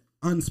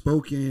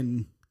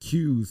unspoken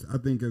cues. I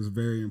think is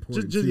very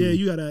important. Just too. yeah,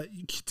 you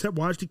gotta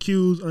watch the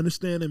cues,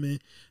 understand them, and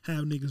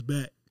have niggas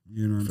back.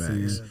 You know what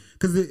I'm saying?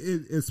 Because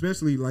it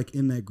especially like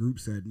in that group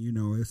setting, you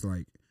know, it's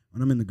like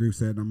when I'm in the group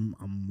setting,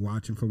 I'm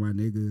watching for my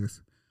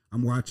niggas.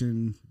 I'm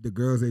watching the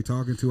girls they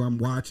talking to. I'm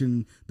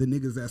watching the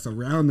niggas that's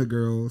around the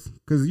girls.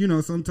 Because, you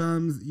know,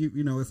 sometimes,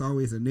 you know, it's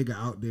always a nigga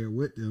out there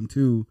with them,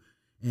 too.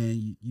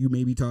 And you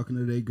may be talking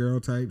to their girl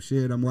type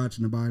shit. I'm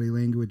watching the body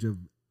language of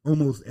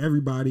almost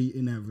everybody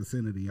in that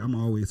vicinity. I'm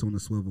always on the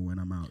swivel when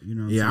I'm out. You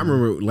know what I'm saying? I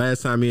remember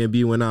last time me and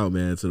B went out,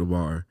 man, to the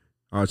bar.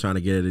 I was trying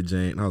to get at a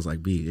joint. And I was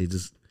like, B, hey,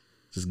 just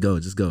go.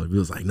 B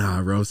was like,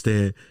 nah, bro, I'm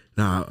staying.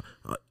 Nah,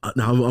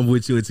 I'm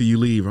with you until you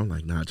leave. I'm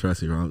like, nah,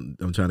 trust me, bro.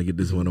 I'm trying to get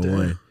this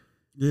one-on-one.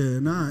 Yeah,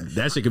 nah.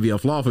 That shit could be a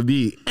flaw for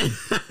me.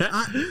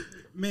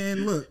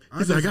 Man, look.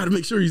 I got to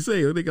make sure you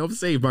say it. I'm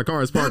safe. My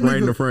car is parked right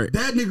in the front.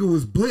 That nigga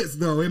was blitzed,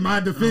 though, in my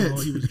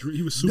defense. Oh,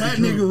 he was super that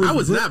drunk. nigga was I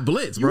was not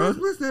blitzed, bro.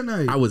 You was blitzed that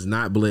night? I was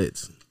not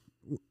blitzed.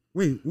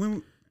 Wait,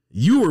 when?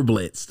 You were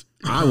blitzed.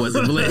 I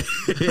wasn't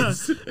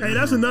blitzed. Hey,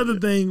 that's another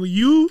thing. When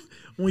you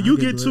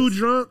get too blitzed.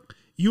 drunk,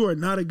 you are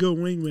not a good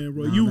wingman,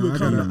 bro. No, you no,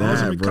 become I the got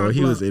ultimate bro. cock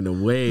He was block. in the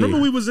way. Remember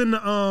we was in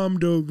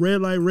the red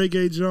light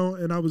reggae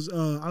joint, and I was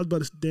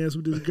about to dance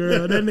with this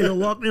girl. That nigga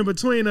walked in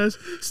between us,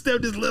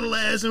 stepped his little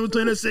ass in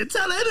between us, said,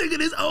 "Tell that nigga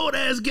this old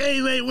ass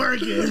game ain't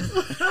working." Yo,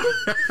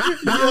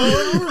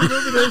 I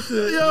remember that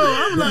shit. Yo,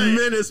 I'm like,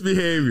 menace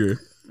behavior.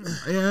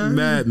 Yeah.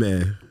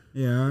 Madman.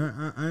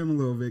 Yeah, I am a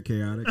little bit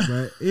chaotic,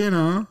 but, you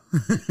know.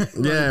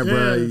 Yeah,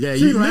 bro. Yeah,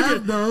 She you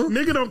laughed, though.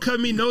 nigga don't cut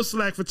me no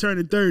slack for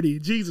turning 30.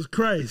 Jesus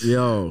Christ.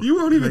 Yo. You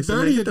weren't even Like, so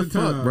 30 get at the the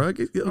fuck, time. bro.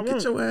 Get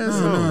your ass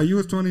No, on. you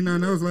was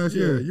 29. That was last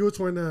Yeah, year. you were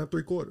 29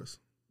 3/4.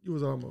 You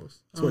was almost.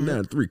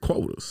 29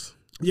 3/4.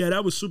 Yeah,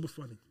 that was super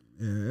funny.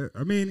 Yeah,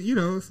 I mean, you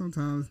know,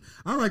 sometimes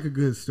I like a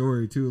good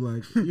story too.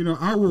 Like, you know,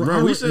 I will, Bro, I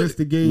we will should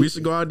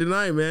instigate. go out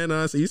tonight, man.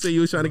 So you say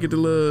you was trying to get the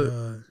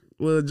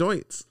little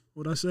joints.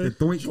 What I say? the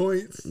doink.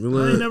 Joints. I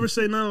ain't never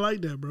say nothing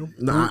like that, bro.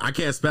 Nah, I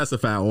can't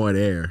specify on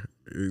air.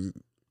 Know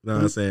what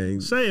I'm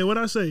saying? Say it. What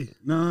I say?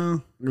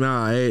 No,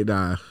 Nah,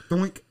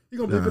 doink. He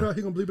gonna bleep it out.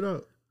 He gonna bleep it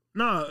out.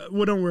 Nah,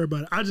 well, don't worry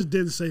about it. I just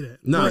didn't say that.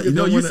 No, Niggas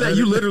don't you wanna said edit.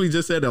 you literally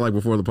just said that like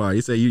before the pod.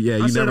 You said you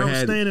I said never I'm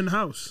had. staying in the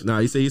house. No,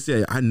 you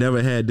said I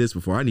never had this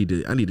before. I need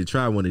to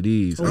try one of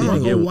these. I Oh, need to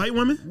oh, get one. white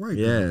women? Right.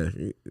 Yeah,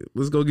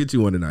 let's go get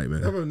you one tonight,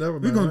 man. Never, You man.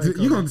 gonna, I ain't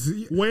you coming.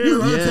 gonna, Where? you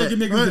love Yeah. taking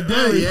niggas to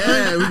deli.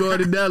 Yeah, we going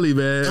to deli,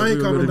 man. I ain't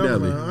We gonna coming. go to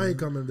Never, deli. man. I ain't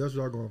coming. That's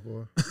what y'all going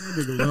for.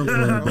 Nigga love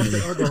going to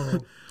deli. I go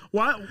home.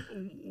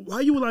 Why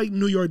you like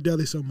New York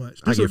deli so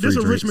much? I get This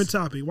free a Richmond drinks.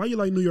 topic. Why you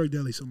like New York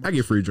deli so much? I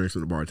get free drinks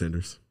from the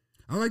bartenders.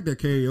 I like their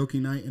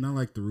karaoke night and I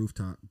like the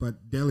rooftop,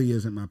 but deli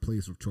isn't my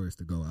place of choice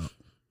to go out.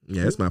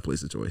 Yeah, it's my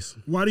place of choice.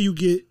 Why do you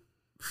get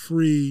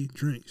free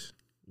drinks?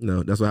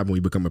 No, that's what happens when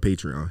you become a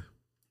Patreon.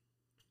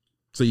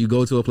 So you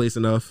go to a place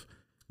enough,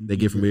 they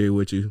get familiar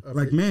with you.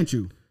 Like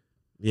Manchu.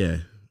 Yeah,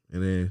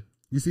 and then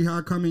You see how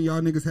I come in,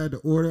 y'all niggas had to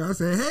order? I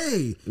said,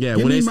 hey, yeah,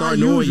 give when me they my start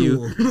knowing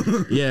you,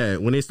 usual. yeah,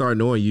 when they start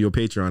knowing you, you're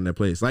Patreon in that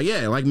place. Like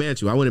like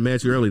Manchu. I went to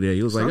Manchu early there.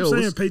 He was like, I'm yo,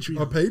 saying what's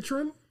Patreon. A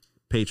patron?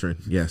 patron?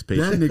 Yes, That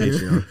patron.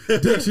 nigga.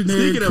 Patreon.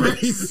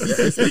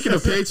 Dictionary. Speaking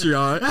of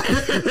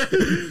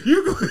Patreon,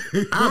 You go,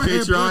 our go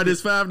ahead, Patreon plug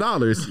is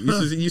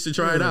 $5. You should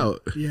try it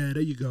out. Yeah,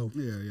 there you go. it.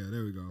 Yeah,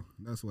 there we go.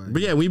 That's why.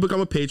 But yeah, when you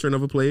become a patron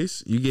of a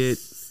place, you get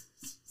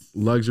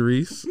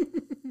luxuries.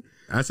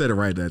 I said it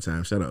right that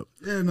time. Shut up.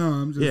 Yeah, no,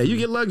 I'm just. Yeah, you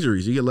get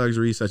luxuries. You get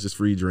luxuries such as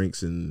free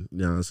drinks and, you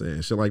know what I'm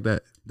saying, shit like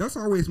that. That's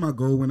always my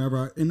goal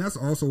whenever and that's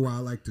also why I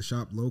like to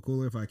shop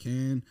local if I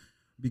can,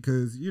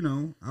 because, you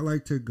know, I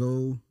like to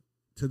go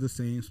to the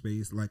same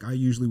space. Like, I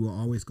usually will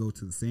always go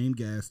to the same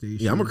gas station.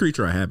 Yeah, I'm a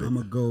creature of habit. I'm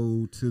going to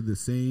go to the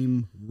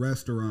same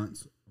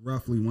restaurants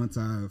roughly once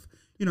I'm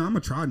going to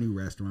try new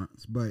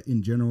restaurants, but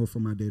in general for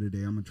my day-to-day,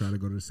 I'm going to try to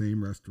go to the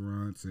same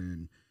restaurants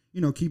and, you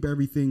know, keep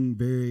everything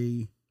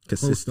very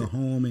Consistent. close to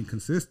home and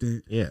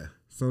consistent. Yeah.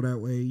 So that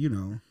way, you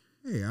know,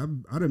 hey,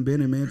 I done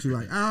been in Manchu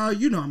like, I'm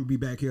going to be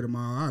back here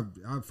tomorrow.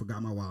 I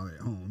forgot my wallet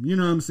at home. You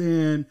know what I'm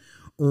saying?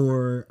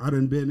 Or I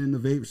done been in the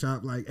vape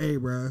shop like, hey,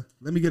 bruh,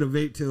 let me get a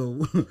vape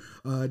till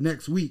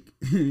next week.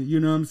 You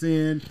know what I'm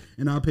saying?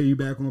 And I'll pay you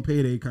back on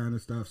payday kind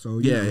of stuff. So,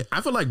 you Yeah, know,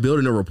 I feel like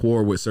building a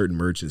rapport with certain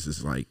merchants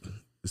is like,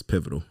 it's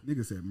pivotal.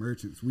 nigga said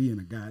merchants. We in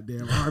a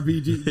goddamn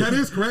RBG. That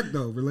is correct,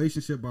 though.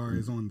 Relationship bar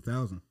is on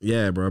 1,000.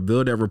 Yeah, bro.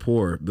 Build that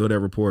rapport.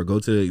 Go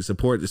to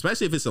support,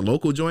 especially if it's a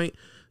local joint,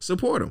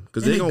 support them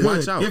because they're going to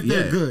watch out. If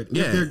they're good.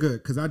 Yeah. If they're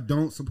good. Because I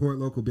don't support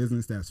local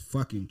business that's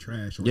fucking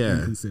trash or Yeah.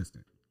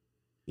 inconsistent.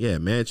 Yeah,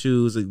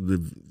 Manchus,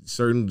 the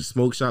certain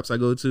smoke shops I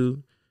go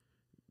to,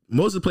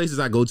 most of the places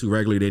I go to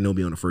regularly, they know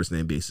me on a first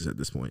name basis at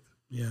this point.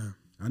 Yeah.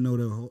 I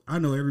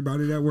know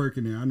everybody that work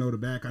in there. I know the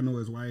back. I know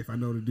his wife. I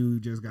know the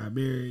dude just got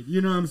married.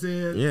 You know what I'm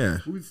saying? Yeah.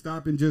 We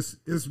stop and just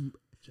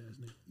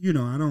I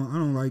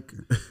don't like.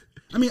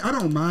 I mean, I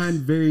don't mind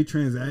very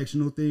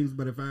transactional things,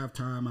 but if I have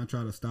time, I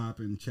try to stop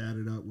and chat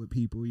it up with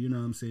people. You know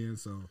what I'm saying?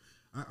 So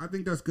I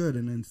think that's good,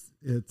 and it's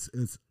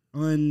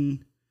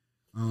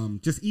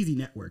just easy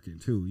networking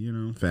too. You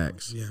know,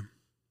 Facts. Yeah.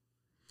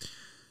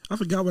 I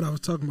forgot what I was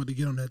talking about to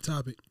get on that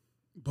topic,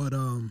 but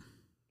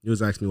You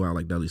was asking me why I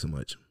like deli so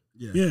much.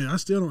 yeah, I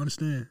still don't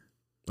understand.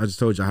 I just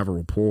told you I have a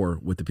rapport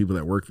with the people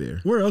that work there.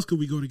 Where else could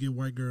we go to get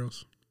white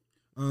girls?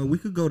 we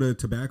could go to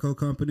Tobacco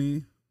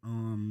Company,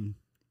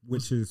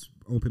 which is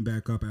open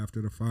back up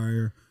after the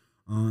fire.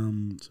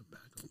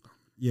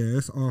 Yeah,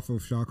 it's off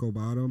of Shockoe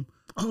Bottom.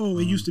 Oh,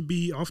 it used to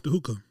be off the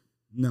hookah.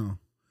 No,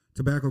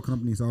 Tobacco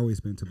Company's always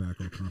been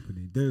Tobacco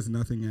Company. There's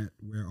nothing at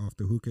where Off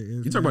the Hookah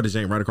is. You talking about the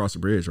joint right across the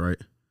bridge, right?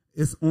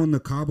 It's on the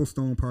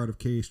cobblestone part of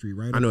K Street,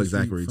 right? I know up the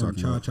exactly street what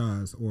you're from talking about.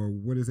 Cha-Cha's, or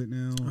what is it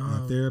now?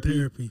 Therapy.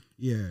 Therapy.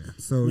 Yeah,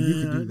 so Man, you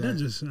can do that. That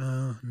just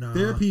no.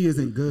 Therapy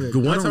isn't good. The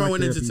one don't time I like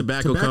went into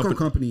therapy. Tobacco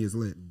Company is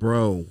lit.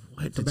 Bro,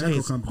 what the Tobacco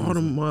joints, Company all is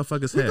them lit.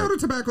 motherfuckers We had. go to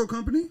Tobacco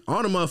Company.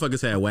 All the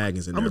motherfuckers had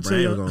wagons in there, I'ma bro. tell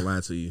I ain't you- gonna lie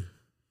to you.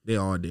 They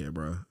all did,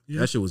 bro. Yeah.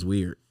 That shit was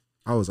weird.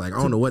 I was like,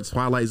 I don't know what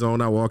Twilight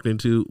Zone I walked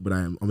into, but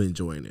I'm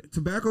enjoying it.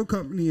 Tobacco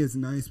Company is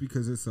nice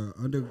because it's a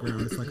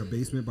underground. It's like a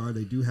basement bar.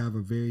 They do have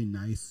a very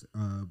nice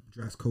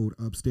dress code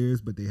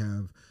upstairs, but they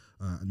have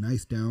a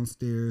nice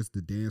downstairs.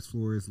 The dance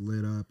floor is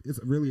lit up. It's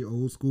really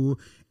old school,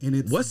 and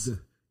it's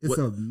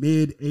a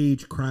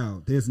mid-age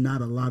crowd. There's not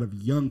a lot of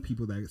young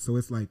people so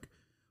it's like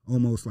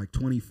almost like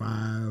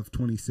 25,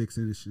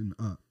 26-ish and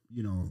up.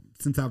 You know,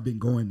 since I've been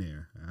going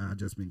there, I've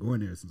just been going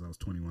there since I was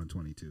 21,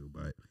 22.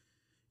 But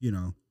you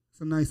know,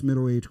 it's a nice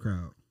middle-aged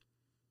crowd.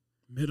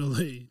 Middle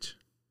age.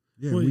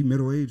 Yeah, Wait. we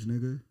middle-aged,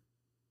 nigga.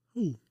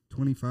 Who?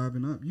 25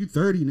 and up. You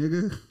 30,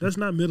 nigga. That's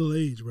not middle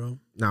age, bro.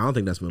 No, I don't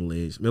think that's middle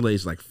age. Middle age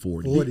is like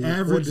 40. 40. The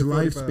average 40 to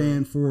 45.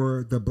 lifespan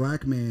for the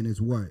black man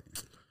is what?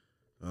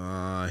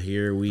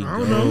 Here we I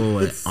don't go. know.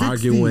 It's 60.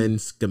 Arguing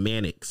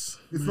schematics.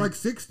 It's like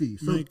 60.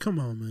 So Man, come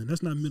on, man.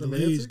 That's not middle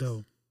Semantics? age,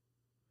 though.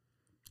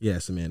 Yeah,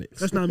 semantics.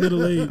 That's not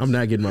middle age. I'm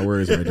not getting my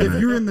words right if tonight.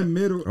 you're in the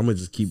middle, I'm gonna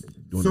just keep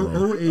doing so it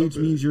wrong. old age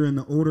means you're in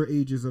the older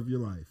ages of your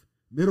life.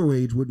 Middle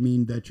age would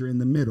mean that you're in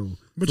the middle.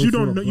 But So you for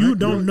don't a know. black You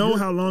don't man- know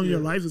how long your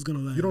life is gonna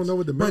last. You don't know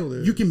what the But middle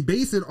is. you can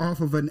base it off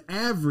of an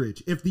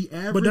average. If the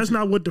average, But that's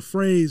not what the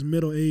phrase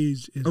middle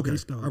age is okay.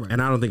 based on. All right.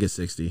 And I don't think it's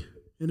 60.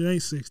 And it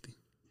ain't 60.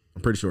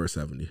 I'm pretty sure it's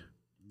 70.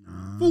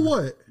 For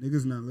what?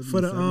 Niggas not living For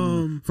the, to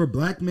 70. For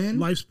black men,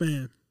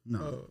 Lifespan.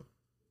 no.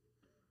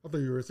 I thought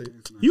you were saying.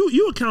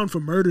 You account for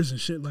murders and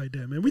shit like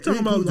that, man. We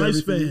talking about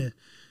includes lifespan. everything.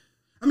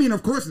 I mean,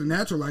 of course, the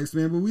natural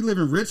lifespan, but we live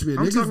in Richmond.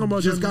 I'm Niggas talking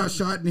about just them- got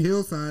shot in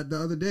Hillside the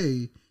other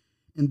day.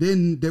 And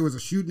then there was a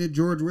shooting at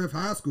George Wythe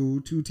High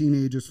School. 2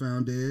 teenagers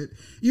found dead.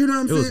 You know what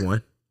I'm It saying? was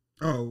one.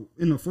 Oh,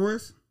 in the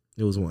forest?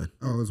 It was one.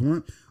 Oh, it was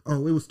one?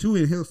 Oh, it was 2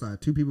 in Hillside.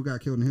 2 people got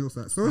killed in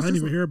Hillside. So I it's didn't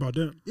just even hear about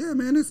that. yeah,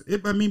 man.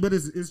 But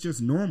it's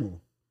just normal.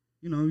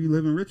 You know, you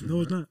live in Richmond.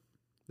 No, it's right? not.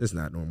 It's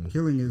not normal.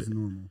 Killing is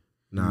normal.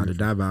 Nah, the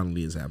die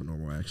violently is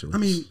abnormal, actually. I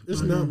mean,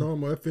 It's not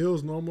normal. It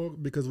feels normal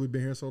because we've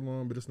been here so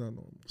long, but it's not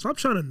normal. Stop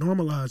trying to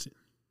normalize it.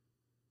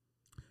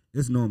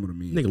 it's normal to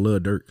me. Nigga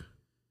love Dirk.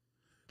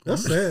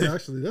 That's sad,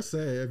 actually. That's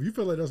sad. If you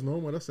feel like that's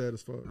normal, that's sad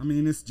as fuck. I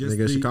mean, it's just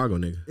Nigga, Chicago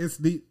nigga. It's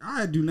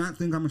I do not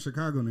think I'm a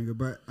Chicago nigga,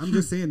 but I'm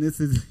just saying this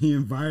is the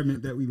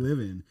environment that we live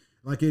in.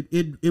 Like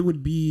it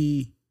would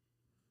be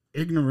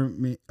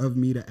ignorant of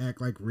me to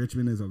act like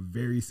Richmond is a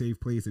very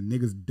safe place and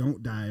niggas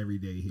don't die every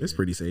day here. It's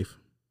pretty safe.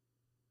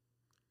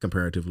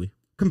 Comparatively.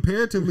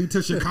 Comparatively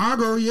to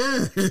Chicago,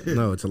 yeah.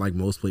 No, to like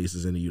most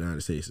places in the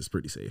United States, it's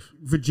pretty safe.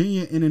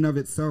 Virginia in and of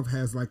itself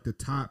has like the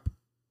top,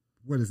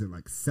 what is it,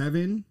 like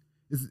 7?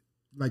 It's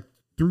like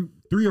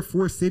 3 or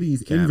 4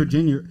 cities in Cabot.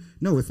 Virginia.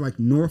 No, it's like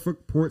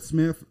Norfolk,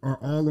 Portsmouth are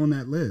all on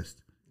that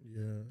list.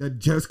 Yeah. That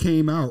just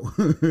came out.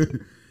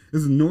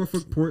 It's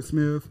Norfolk,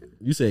 Portsmouth.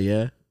 You say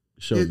yeah?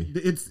 Show me.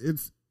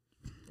 It's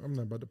I'm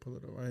not about to pull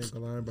it up. I ain't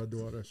gonna lie about to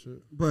do all that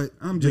shit. but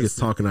I'm Niggas just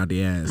talking out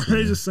the ass. They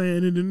man. just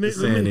saying it. Just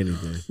saying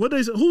anything. What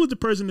they say, who was the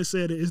person that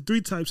said it? It's 3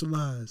 types of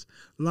lies: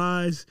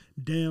 lies,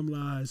 damn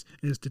lies,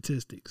 and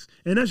statistics.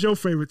 And that's your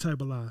favorite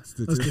type of lie. A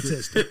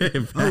Statistics.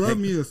 statistic. I love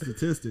me a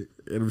statistic.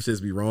 It'll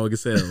just be wrong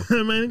as hell.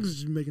 Man, niggas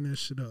just making that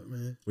shit up,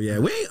 man. But yeah,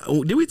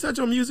 did we touch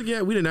on music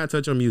yet? We did not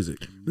touch on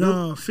music.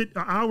 No, an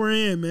hour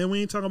in, man. We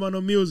ain't talking about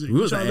no music. We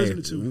What was, y'all listening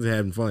we to? was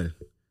having fun.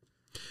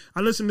 I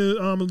listened to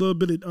a little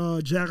bit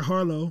of Jack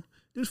Harlow.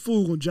 This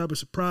fool gonna drop a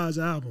surprise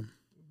album.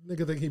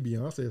 Nigga think he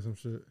Beyonce or some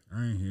shit.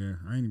 I ain't here.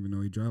 I ain't even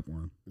know he dropped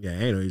one. Yeah,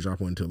 I ain't know he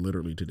dropped one until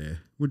literally today.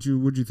 What'd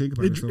you think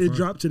about it, so It far?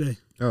 dropped today.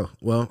 Oh,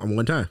 well, I'm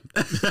one time.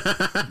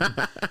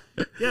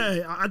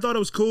 Yeah, I thought it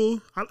was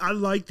cool. I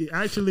liked it.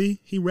 Actually,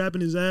 he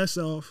rapping his ass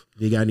off.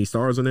 You got any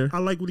stars on there? I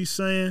like what he's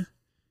saying.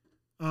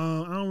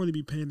 I don't really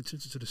be paying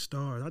attention to the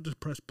stars. I just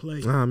press play.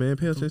 Nah, man,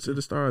 pay attention to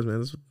the stars, man.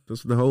 That's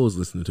what the hoes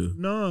listening to.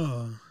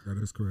 No, That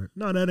is correct.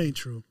 that ain't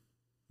true.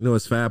 You know,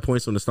 it's 5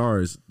 points on the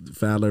stars,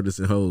 5 letters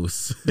and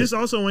hoes. This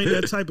also ain't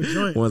that type of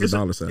joint. One's It's a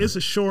dollar sign. It's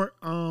a short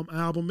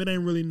album. It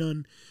ain't really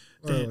none.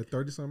 Like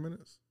 30-some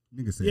minutes.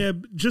 Nigga said, Yeah,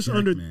 just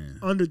Jackman.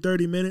 under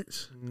 30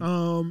 minutes.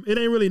 It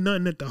ain't really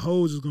nothing that the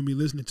hoes is gonna be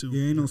listening to.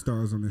 Yeah, ain't no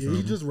stars on this Yeah, he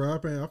album. just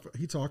rapping.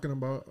 He talking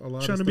about a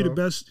lot Trying to of be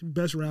stuff. the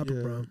best rapper,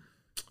 Yeah. bro.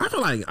 I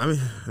feel like,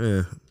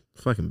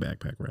 fucking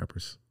backpack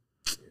rappers.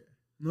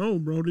 No,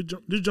 bro, this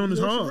joint is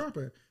He's actually hard.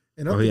 rapping.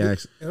 And Oh, he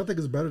actually. I think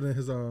it's better than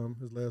his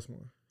last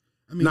one.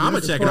 I mean, No, I'm gonna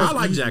as check it. far I as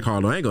like music- Jack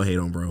Harlow. I ain't gonna hate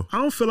on bro. I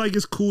don't feel like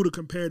it's cool to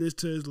compare this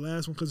to his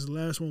last one because his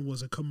last one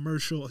was a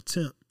commercial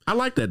attempt. I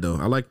like that though.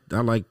 I like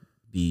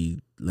the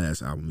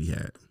last album he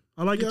had.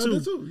 I like Yeah, it I too.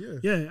 did too.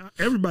 Yeah. Yeah,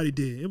 everybody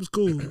did. It was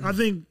cool. I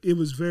think it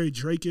was very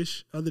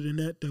Drake-ish. Other than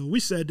that, though, we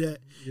said that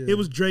Yeah. it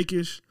was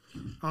Drake-ish,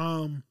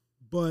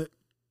 but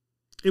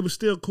it was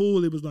still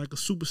cool. It was like a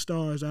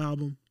superstars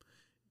album.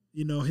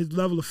 You know, his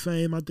level of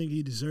fame, I think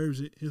he deserves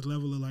it. His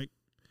level of like,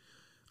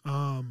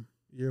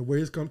 Yeah, where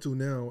he's come to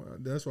now.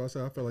 That's why I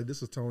said I felt like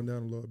this is toned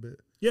down a little bit.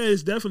 yeah,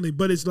 it's definitely.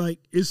 But it's like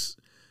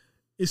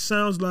it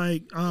sounds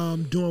like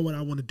I'm doing what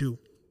I want to do.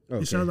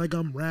 Okay. It sounds like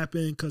I'm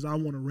rapping because I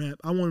want to rap.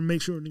 I want to make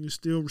sure niggas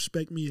still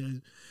respect me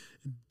as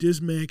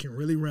this man can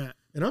really rap.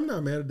 And I'm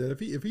not mad at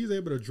that. If he's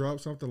able to drop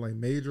something like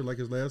major, like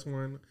his last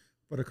one,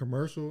 for the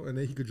commercial, and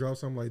then he could drop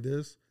something like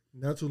this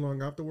not too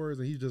long afterwards,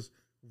 and he's just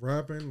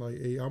rapping like,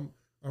 "Hey, I'm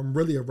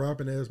really a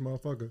rapping ass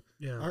motherfucker."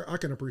 Yeah. I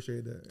can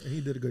appreciate that, and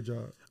he did a good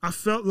job. I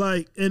felt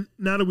like, and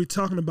now that we're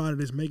talking about it,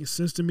 it's making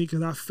sense to me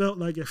because I felt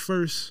like at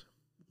first,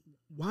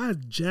 why is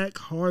Jack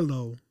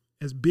Harlow,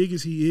 as big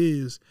as he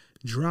is,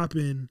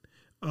 dropping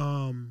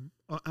an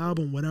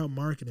album without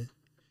marketing?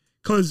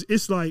 Because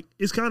it's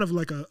kind of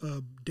like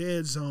a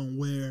dead zone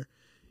where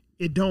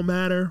it don't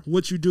matter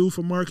what you do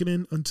for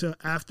marketing until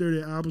after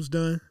the album's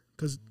done.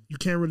 Because you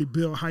can't really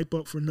build hype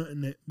up for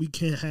nothing that we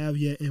can't have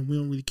yet, and we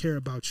don't really care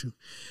about you.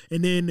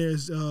 And then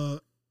there's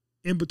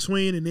in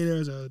between, and then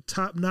there's a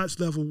top-notch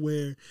level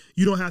where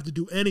you don't have to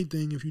do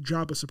anything. If you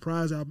drop a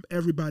surprise album,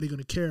 everybody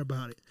gonna care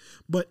about it.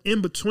 But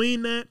in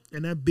between that,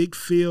 and that big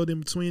field in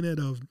between that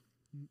of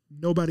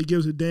nobody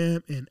gives a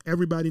damn and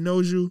everybody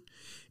knows you,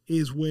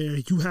 is where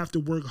you have to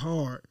work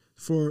hard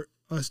for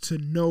us to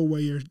know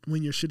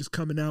when your shit is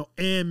coming out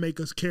and make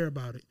us care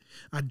about it.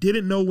 I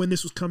didn't know when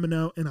this was coming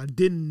out, and I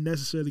didn't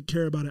necessarily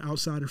care about it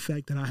outside of the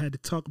fact that I had to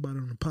talk about it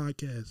on the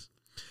podcast.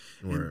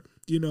 And,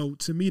 you know,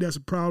 to me, that's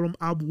a problem.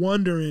 I'm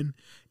wondering,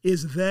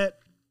 is that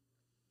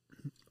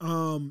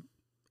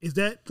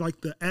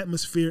like the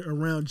atmosphere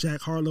around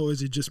Jack Harlow? Or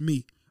is it just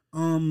me?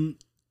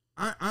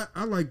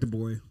 I like the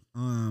boy.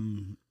 I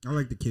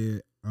like the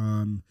kid.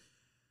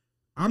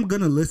 I'm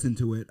gonna listen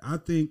to it. I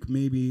think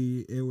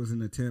maybe it was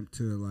an attempt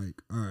to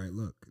like, all right,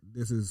 look,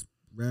 this is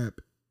rap,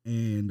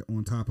 and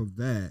on top of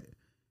that,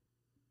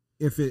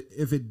 if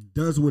it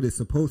does what it's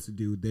supposed to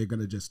do, they're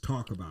gonna just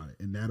talk about it,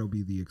 and that'll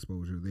be the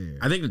exposure there.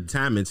 I think the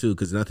timing too,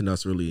 because nothing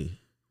else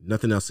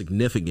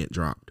significant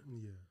dropped.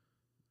 Yeah.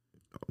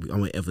 I'm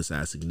gonna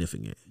emphasize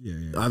significant.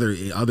 Yeah.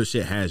 Other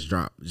shit has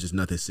dropped. It's just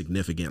nothing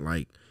significant,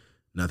 like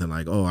nothing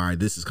like, oh, all right,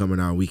 this is coming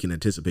out. We can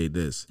anticipate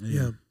this.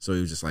 Yeah. So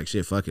he was just like,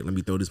 shit, fuck it. Let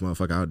me throw this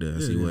motherfucker out there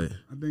and see what.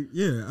 I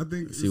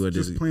think See what it's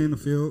just this- playing the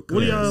field. What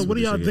do Yeah, y'all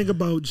this shit think is.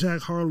 about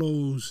Jack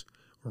Harlow's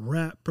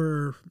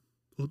rapper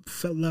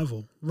fame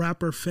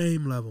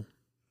level?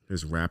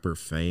 His rapper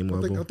fame I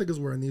level. think it's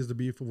where it needs to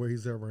be for where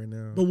he's at right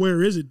now. But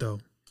where is it though?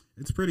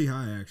 It's pretty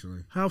high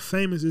actually. How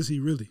famous is he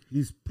really?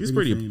 He's He's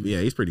pretty. famous.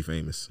 Yeah, he's pretty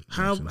famous.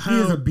 How actually. how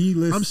He is a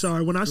B-list. I'm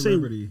sorry when I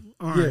celebrity. say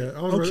all right. Yeah,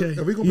 I was okay. ready.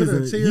 If we gonna He put it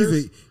in is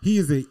tiers, he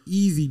is a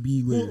easy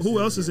B list. Who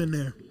else is in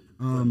there?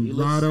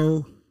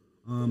 Lotto,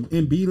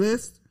 in B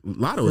list.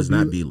 Lotto is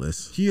not B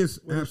list. She is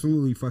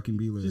absolutely fucking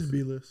B list. she's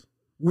B list.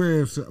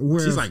 Whereas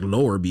She's like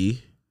lower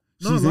B.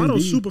 No, she's in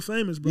Lotto's B. super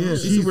famous, bro. Yeah,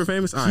 She's super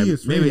famous. All right,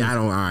 is maybe famous. I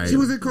don't. All right. She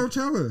was at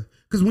Coachella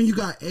because when you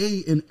got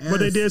A and S, But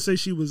they did say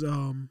she was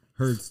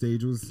her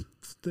stage was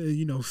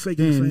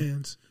faking Thin. the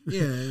fans.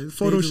 yeah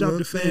Photoshopped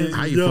the fans.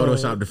 How you Yo.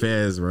 Photoshop the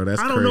fans, bro?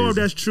 That's I don't know if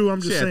crazy. that's true. I'm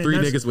just She saying. had 3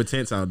 that's- niggas with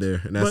tents out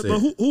there, and that's But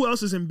it. who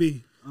else is in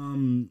B?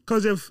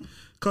 Because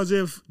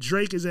if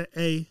Drake is at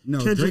A, No,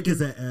 Kendrick Drake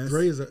is at S.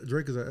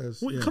 Drake is at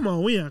S. Wait, Yeah. Come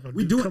on, we ain't gonna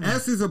We do do come on.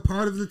 S is a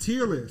part of the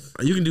tier list.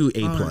 You can do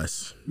A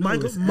plus.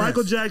 it's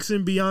Michael S.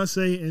 Jackson,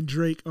 Beyonce, and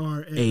Drake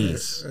are at A.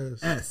 S.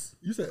 S. S.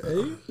 You said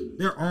A?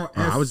 They're all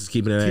S. I was just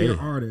keeping it at tier A.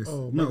 artists.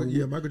 Oh, no,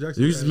 Michael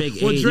Jackson. You is just S.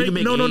 make Well, A. You Drake, can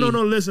make no, A.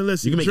 listen.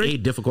 You can make Drake, A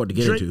difficult to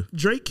get Drake, into.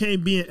 Drake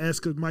can't be in S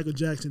because Michael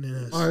Jackson in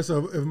S. All right,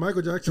 so if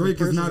Michael Jackson, Drake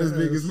is Prince not as at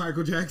big S, as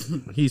Michael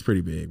Jackson. He's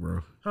pretty big,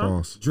 bro.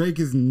 False. Drake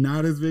is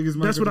not as big as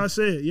Michael. That's what I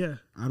said. Yeah,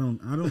 I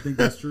don't think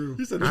that's true.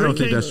 He said I don't Drake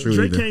think can't- that's true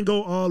Drake either. can't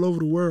go all over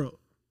the world.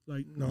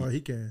 Like, No,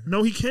 he can.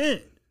 no, he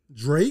can't.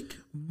 Drake?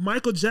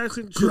 Michael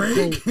Jackson.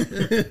 Drake?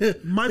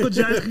 Michael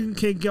Jackson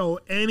can go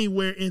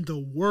anywhere in the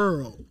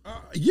world.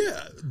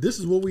 Yeah, this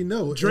is what we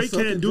know. Drake It's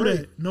something can't do Drake.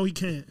 that. No, he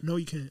can't. No,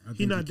 he can't. I He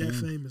think not he that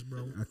can. famous,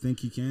 bro. I think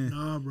he can.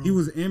 Nah, bro. He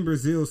was in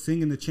Brazil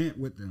singing the chant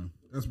with them.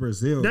 That's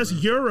Brazil. That's bro.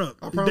 Europe.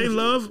 I promise They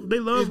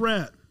you. love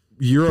rap.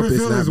 Europe is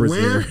Brazil not is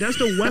Brazil. where? That's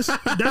the West.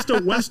 That's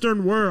the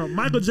Western world.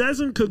 Michael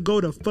Jackson could go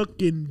to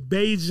fucking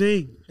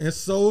Beijing. And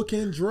so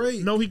can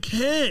Drake. No, he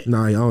can't.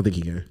 Nah, I don't think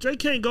he can. Drake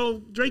can't go.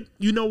 Drake,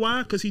 you know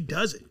why? Because he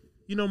does it.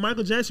 You know,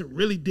 Michael Jackson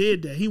really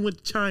did that. He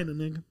went to China,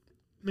 nigga.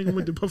 Nigga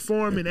went to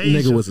perform in Asia.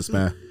 Nigga was a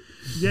spy.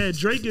 Yeah,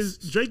 Drake is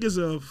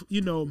a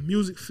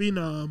music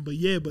phenom,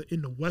 but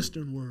in the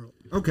Western world,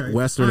 Okay.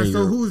 Western All right, and so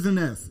Europe. who's the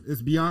next?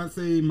 It's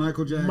Beyonce,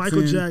 Michael Jackson.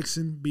 Michael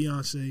Jackson,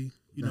 Beyonce.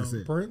 That's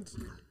it. Prince.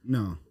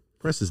 No.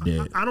 Prince is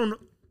dead. I don't know.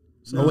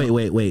 Oh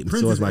wait.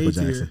 Prince So is is Michael A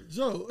tier. Jackson.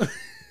 Joe.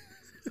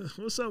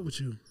 What's up with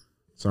you?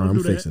 Sorry, Don't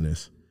I'm do that. fixing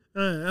this.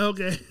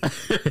 Okay.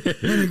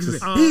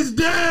 He's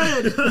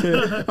dead.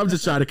 I'm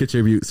just trying to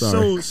contribute.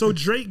 Sorry. So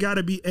Drake got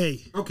to be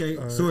A. Okay,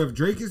 so if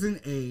Drake is in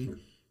A,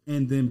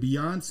 and then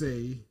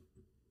Beyonce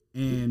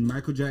and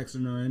Michael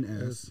Jackson are in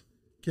S,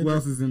 who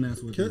else is in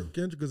S with them?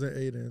 Kendrick is at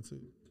 8 and 2.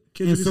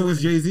 And so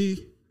is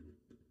Jay-Z?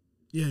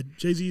 Yeah,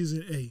 Jay-Z is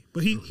in A,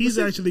 but he's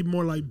actually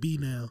more like B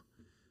now.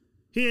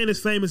 He ain't as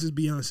famous as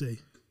Beyonce.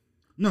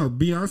 No,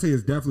 Beyonce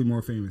is definitely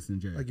more famous than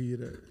Jay. I give you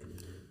that.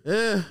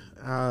 Yeah.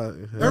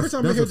 Every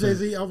time I that's hear a fact.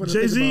 Jay-Z, I want to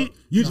Jay-Z, think about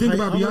you the think height-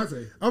 about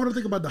Beyonce. I want to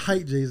think about the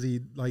height Jay-Z,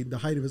 like the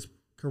height of his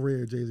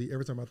career, Jay-Z.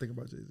 Every time I think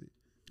about Jay-Z.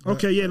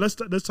 Okay, yeah, let's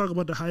talk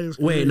about the highest.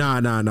 Wait,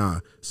 nah.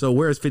 So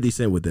where's 50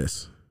 Cent with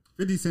this?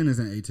 50 Cent is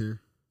in A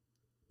tier.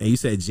 And you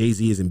said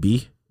Jay-Z is in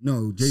B?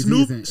 No, Jay-Z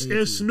Snoop is in A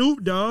tier. is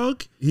Snoop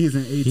Dogg. He's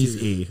in A tier. He's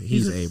A.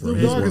 He's A, bro. Snoop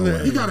He's Dogg is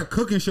worldwide. A. He got a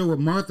cooking show with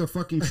Martha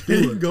fucking He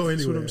can Stewart. go That's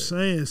what anywhere. I'm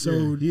saying. So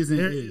Yeah, he's in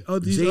A. these other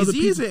Jay-Z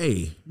people, is an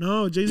A.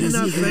 no, Jay-Z Jay-Z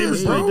not is in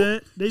famous A, like bro.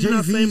 that. Jay-Z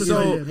not Jay-Z famous is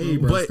like in that. A, Bro.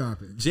 bro. But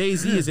Stop it.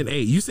 Jay-Z is an A.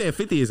 You said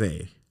 50 is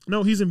A.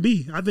 No, he's in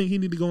B. I think he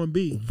need to go in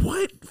B.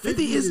 What?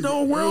 50 is is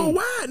no A.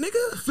 worldwide,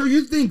 nigga. So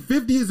you think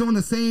 50 is on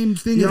the same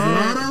thing as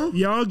Lotto?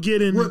 Y'all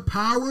getting With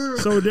power?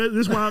 so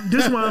this why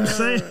I'm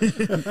saying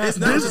It's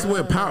not just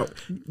with power.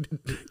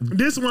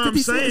 this why I'm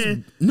 50 Cent is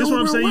saying no this why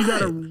I'm saying you worldwide.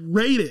 gotta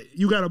rate it.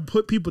 You gotta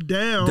put people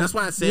down. That's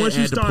why I said once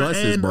you add the start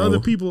pluses, adding bro. other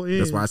people in.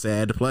 That's why I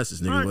said add the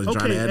pluses, nigga. All right, Wasn't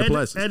trying to okay, add the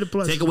pluses. add the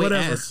pluses, Take away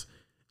whatever. S,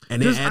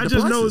 and then Just- add I the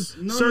just know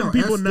pluses. certain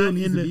people S still not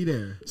needs in to the be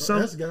there. some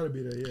That's got to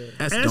be there, yeah.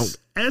 S S don't.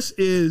 S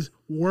is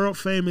world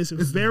famous.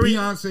 It's Very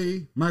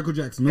Beyonce, Michael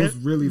Jackson. Those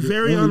really the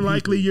very only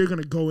unlikely people. you're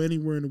gonna go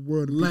anywhere in the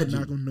world and people Legend.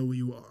 not gonna know who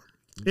you are.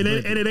 And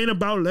it ain't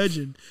about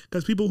legend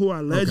because people who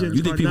are legends.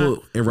 You think are people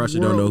not in Russia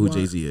don't know who worldwide.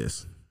 Jay-Z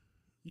is?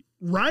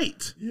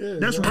 Right. Yeah,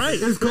 That's yeah. right.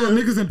 It's called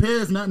niggas in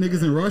Paris, not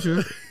niggas in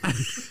Russia.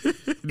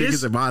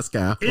 Niggas in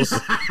Moscow. It's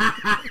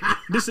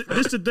this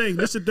the thing.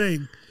 This the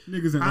thing.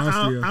 Niggas in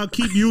Austria. I'll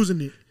keep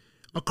using it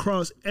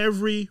across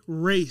every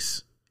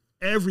race.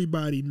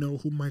 Everybody know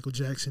who Michael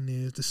Jackson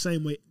is the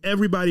same way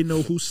everybody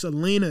know who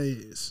Selena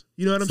is.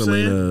 You know what I'm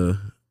saying?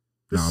 Selena.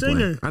 The Nah, I'm singer.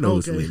 playing. I know who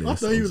Okay. Selena I is.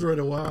 thought he was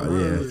ready wild. Oh,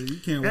 yeah. You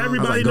can't wild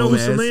Everybody like know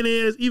Gomez. who Selena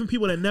is. Even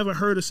people that never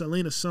heard a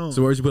Selena song.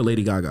 So where'd you put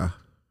Lady Gaga?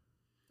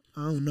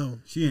 I don't know.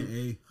 She in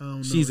A. I don't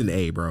know. She's an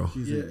A, bro.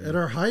 She's Yeah, in at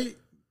her height,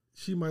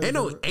 she might. Ain't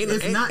no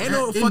It's not in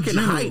fucking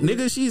general. height,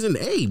 nigga. She's an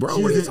A, bro.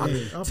 She's What are you an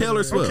talking? A.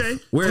 Taylor Swift. Okay.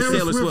 Where's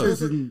Taylor Swift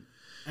Swift? is in-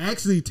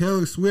 actually,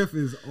 Taylor Swift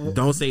is.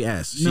 Don't say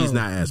S. She's No.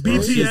 not S, bro.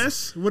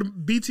 BTS.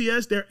 What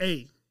BTS? They're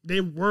A.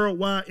 They're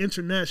worldwide,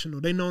 international.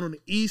 They known on the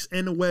east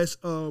and the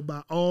west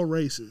by all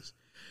races.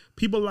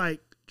 People like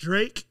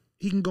Drake,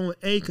 he can go in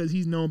A because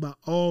he's known by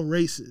all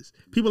races.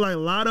 People like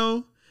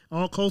Lotto,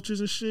 all cultures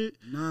and shit.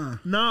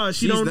 Nah.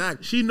 She She's don't.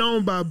 not- She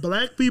known by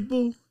black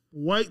people,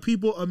 white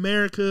people,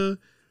 America,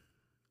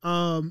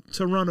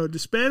 Toronto. The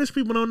Spanish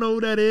people don't know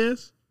who that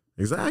is.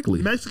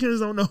 Exactly. Mexicans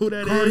don't know who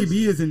that is. Cardi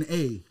B is in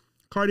A.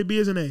 Cardi B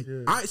is an A.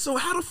 All right, so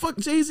how the fuck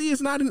Jay-Z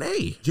is not an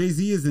A?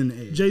 Jay-Z is in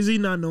A. Jay-Z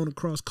not known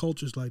across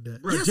cultures like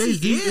that. Bro, Yes, Jay-Z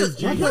he is.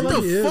 Jay-Z. What like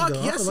the he is, fuck?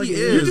 though. I Yes, feel like he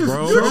he is, is.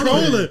 bro. You're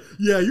trolling.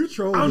 Yeah, you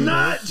trolling. I'm man.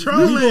 not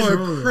trolling. You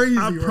going crazy.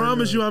 I right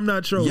promise now. you I'm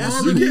not trolling. Yes,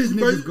 All you of did. these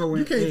niggas go in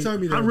You can't A. tell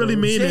me that. I really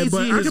bro. mean that, but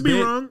Jay-Z I has could be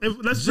been- wrong.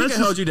 Let's Jigga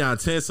held just, you down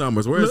 10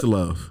 summers. Where's the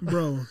love?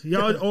 bro,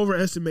 y'all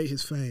overestimate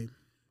his fame.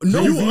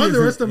 No, You Jay-Z is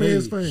underestimate an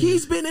his A. fame.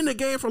 he's been in the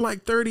game for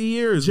like 30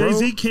 years, bro.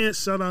 Jay-Z can't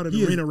sell out an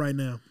He is- arena right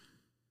now.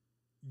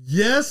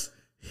 Yes,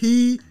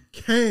 he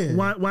can.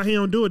 Why he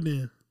don't do it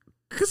then?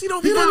 Because he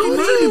don't be He fucking don't need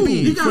need to to.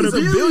 be. He got He's a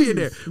billions.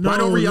 billionaire. Why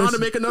don't Rihanna listen.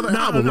 make another No,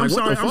 album? I'm Like,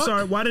 sorry. what the I'm fuck?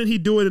 sorry. Why didn't he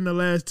do it in the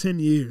last 10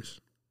 years?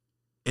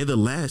 In the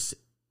last...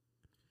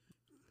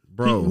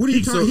 Bro. What are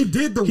you so- talking? He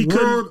did the he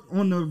couldn't- world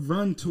on the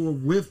run tour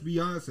with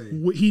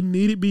Beyonce. He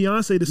needed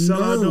Beyonce to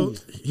sell out No,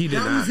 those. He did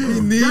that not, was his, bro.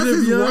 He needed that's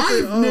his Beyonce?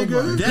 wife, Oh my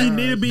nigga. God. He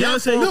needed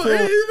Beyonce. No, it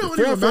don't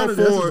even matter.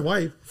 That's his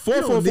wife. He don't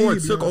 444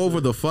 need took Beyonce.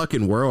 over the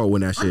fucking world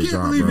when that I shit can't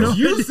dropped, believe bro. it's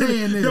you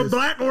saying this. The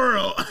black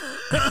world.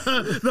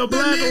 The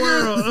black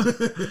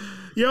nigga. world.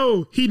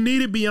 Yo, he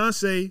needed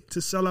Beyonce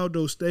to sell out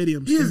those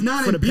stadiums. He is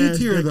not for in the B past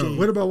tier, decade. though.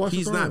 What about Watch the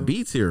He's Throne? not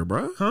B tier,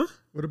 bro. Huh?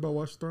 What about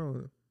Watch the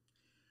Throne?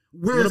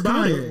 Where's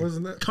about Kanye?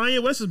 Wasn't that?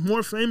 Kanye West is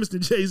more famous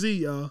than Jay-Z,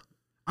 y'all.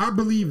 I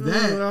believe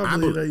that. I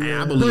believe that. Yeah.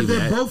 I But believe they're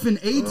that. both in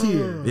A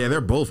tier. Yeah,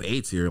 they're both A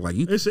tier. Like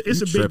you, It's a you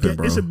big tripping, gap,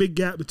 bro. it's a big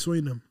gap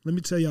between them. Let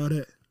me tell y'all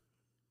that.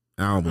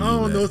 I don't believe I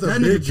don't know. It's that. a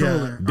That big nigga gap.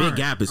 trolling. Big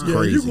Gap is Yeah,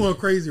 crazy. you going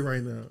crazy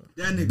right now.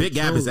 That nigga Big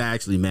Gap is trolling.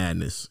 actually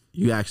madness.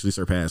 You actually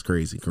surpassed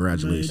crazy. Man,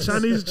 Congratulations.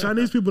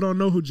 Chinese people don't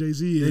know who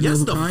Jay-Z is. They Yes,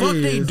 know the who fuck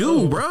Kanye they is.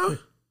 do, bro.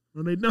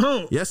 No, they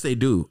don't. Yes, they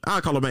do.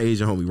 I'll call him my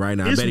Asian homie right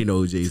now. I It's- bet he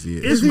knows who Jay-Z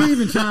is. Is he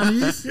even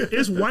Chinese?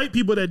 It's white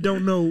people that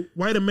don't know.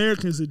 White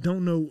Americans that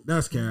don't know.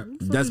 That's cap.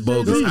 That's is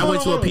bogus. Jay-Z? I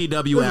went to a Hold on.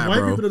 PW There's app, white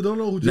bro. people that don't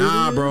know who Jay-Z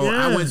Nah, is? bro. I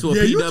Yeah. went to a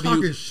Yeah, you PW.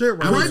 talking shit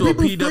right I now. went White to a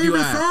people's PW favorite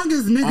app. song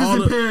is Niggas All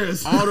in the-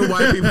 Paris. All the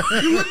white people.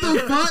 What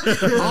the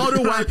fuck? All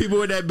the white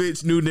people in that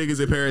bitch knew niggas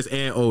in Paris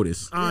and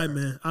Otis. All right,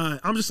 man. All right.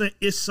 I'm just saying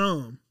it's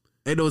some.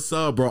 Ain't no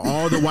sub, bro.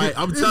 All the white.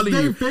 I'm It's telling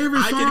their you, favorite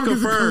I can song is a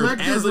confirm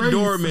collective as a race.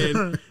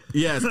 doorman.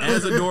 Yes,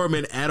 as a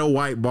doorman at a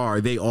white bar,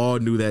 they all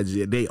knew that.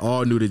 They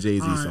all knew the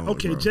Jay-Z All right, song.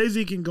 okay, bro.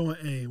 Jay-Z can go in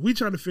A. We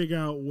trying to figure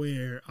out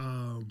where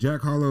Jack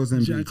Harlow's in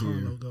B Jack tier.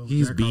 Harlow goes.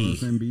 He's Jack B.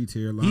 Harlow's in B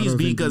tier. He's Lotto's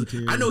B in because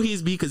tier. I know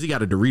he's B because he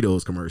got a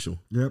Doritos commercial.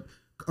 Yep.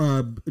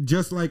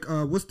 Just like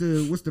what's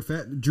the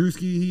fat Drewski?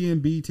 He in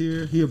B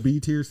tier. He a B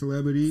tier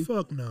celebrity.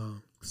 Fuck no.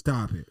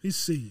 Stop it. He's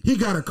C. He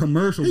got a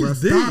commercial, bro.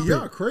 He's D. Stop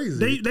Y'all it.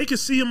 crazy. They can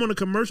see him on the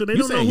commercial. They You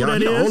don't know saying who y'all?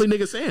 that He the is. only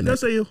nigga saying They'll that.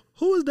 say,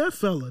 who is that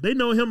fella? They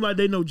know him like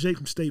they know Jake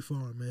from State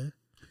Farm, man.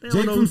 They don't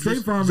Jake know from who State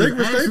this- Farm Jake is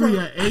from State actually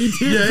Farm? an A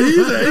tier. Yeah, he's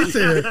an A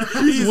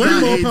tier. He's way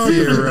not more A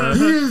tier, popular. bro.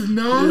 He is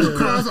known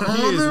across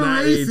all is the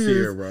not A races.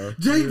 tier, bro.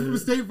 Jake from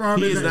State Farm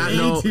He is is an not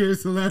no A tier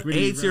celebrity.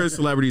 A tier bro.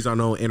 celebrities are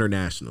known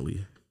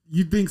internationally.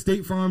 You think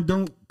State Farm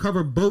don't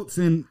cover boats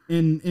in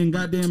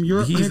goddamn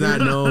Europe? He's nigga? not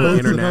known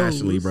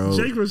internationally, bro.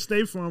 Jake from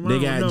State Farm. I They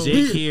don't got know.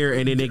 Jake here,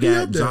 and then they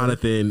got up there.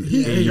 Jonathan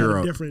He in ain't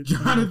Europe. Different.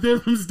 Jonathan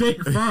from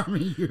State Farm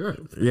in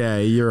Europe. Yeah,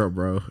 in Europe,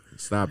 bro.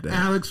 Stop that.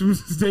 Alex from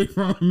State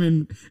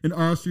Farm in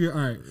Austria. All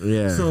right.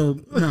 Yeah. So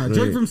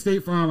Jake from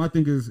State Farm, I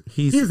think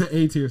he's an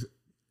A tier.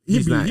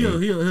 He's not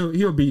A.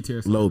 He'll B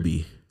tier. Low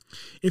B.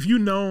 If you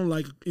known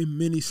like in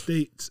many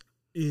states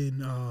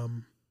in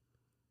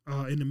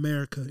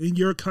America, in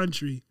your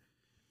country,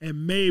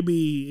 and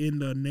maybe in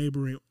the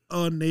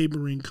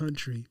neighboring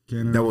country,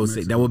 Canada, That will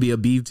Mexico. say that will be a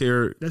B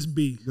tier. that's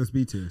B. That's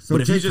B tier. So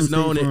But if you Jake just from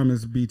State known it- Farm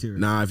is B tier.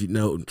 Nah, if you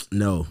know,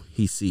 no,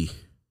 he's C.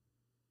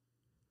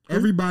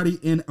 Everybody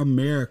in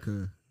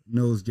America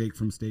knows Jake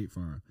from State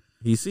Farm.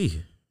 He's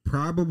C.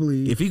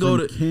 Probably If you go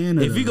from to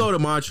Canada, if you go to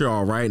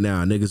Montreal right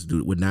now, niggas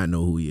would not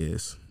know who he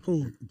is.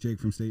 Who? Jake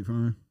from State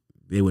Farm.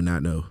 They would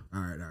not know. All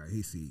right,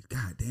 he sees.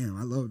 God damn,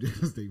 I love Jake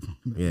from State Farm.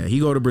 Yeah,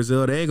 he go to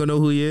Brazil, they ain't gonna know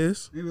who he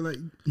is. They were like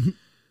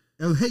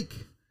El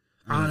Hake.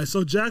 All right,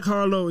 so Jack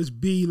Harlow is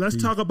B. Let's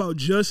talk about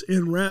just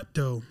in rap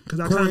though,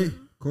 because I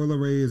Corey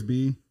Ray is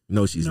B.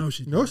 No, she's no,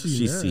 she's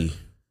She's C.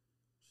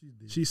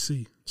 she's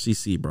C. She's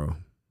C, bro.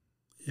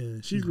 Yeah,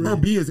 she's Oh, really.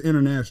 B is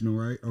international,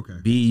 right? Okay.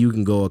 B, you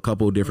can go a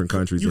couple different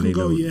countries You and they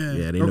can go, know.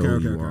 yeah. they know Okay, who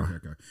you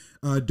are.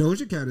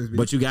 Doja Cat is B.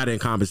 But you got to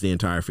encompass the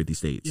entire 50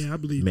 states. Yeah, I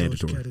believe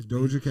mandatory. Doja Cat is B.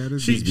 Doja Cat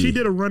is She B. she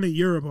did a run in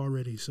Europe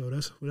already, so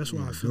that's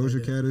why I feel Doja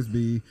like that. Cat is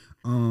B.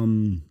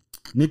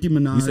 Nicki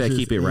Minaj. You said is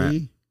keep it A. rap.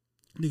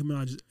 Nicki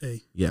Minaj is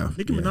A. Yeah,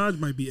 Nicki yeah. Minaj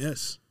might be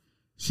S.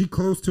 She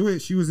close to it.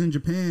 She was in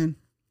Japan.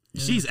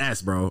 She's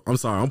S, bro. I'm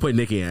sorry, I'm putting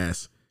Nicki in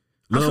S.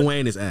 Lil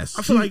Wayne is S.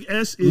 I feel like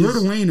S is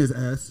Lil Wayne is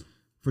S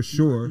for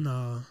sure.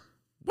 nah.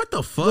 What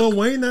the fuck? Lil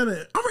Wayne, that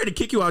it. I'm ready to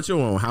kick you out your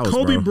own house,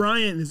 Kobe bro.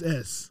 Bryant is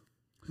S.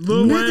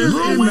 Lil Nigga, Wayne Lil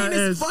is Wayne not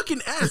is S.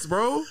 fucking S,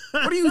 bro.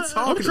 What are you I'm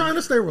talking trying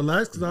to stay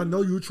relaxed because I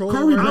know you trolling.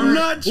 Kobe right Bryant- now. I'm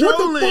not What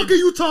trolling. the fuck are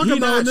you talking He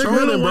about, not nigga?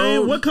 trolling, Lil bro.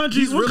 Wayne, what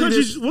countries? He's What really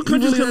countries? just- What he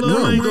countries really can not Lil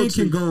Lil Wayne go Wayne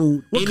to? can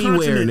go. What Anywhere,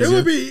 continent? It nigga.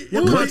 would be. It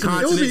What would be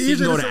continents? He easy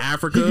can go to to say.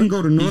 Africa. He can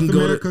go to North can go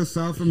America,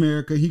 South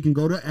America. He can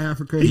go to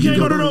Africa. He can't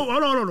can go to no.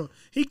 Hold on.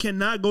 He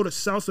cannot go to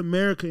South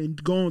America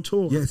and go on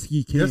tour. Yes,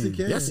 he can. Yes, he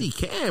can. Yes, he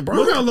can, bro.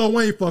 Look how Lil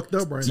Wayne fucked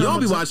up right Y'all now.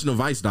 be watching the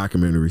Vice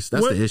documentaries.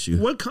 That's What, the issue.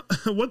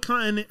 What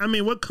continent? I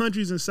mean, what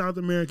countries in South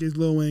America is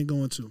Lil Wayne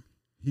going to?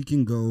 He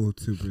can go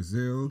to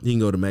Brazil. He can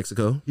go to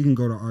Mexico. He can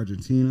go to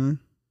Argentina.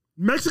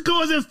 Mexico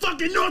is in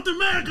fucking North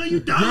America. You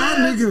Y'all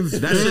dumbass. niggas.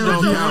 That shit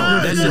don't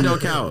count. That shit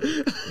don't count.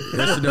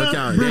 That shit don't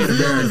count. They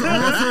Brazil is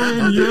embarrassed.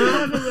 also in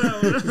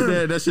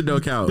Europe. That shit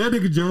don't count. That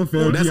nigga Joe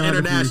failed That's geography.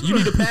 international. You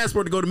need a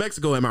passport to go to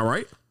Mexico. Am I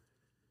right?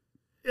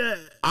 Yeah.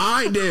 All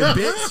right, then,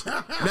 bitch.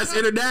 That's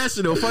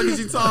international. Fuck is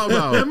you talking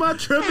about? Am I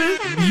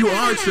tripping? You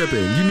are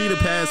tripping. You need a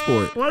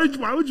passport.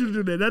 Why would you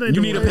do that? That ain't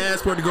You the need a way.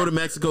 passport to go to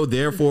Mexico.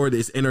 Therefore,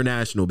 it's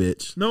international,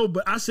 bitch. No,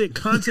 but I said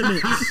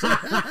continents,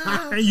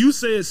 and you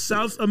said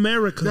South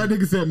America. That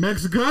nigga said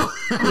Mexico.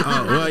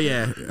 Oh well,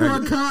 yeah.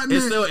 What continent?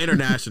 It's still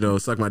international.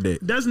 Suck my dick.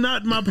 That's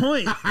not my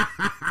point.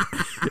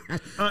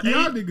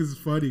 Y'all niggas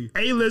funny.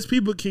 A-list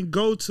people can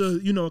go to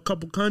a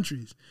couple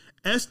countries.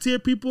 S-tier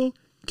people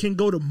can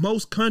go to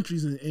most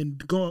countries and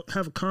go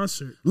have a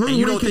concert. Lil And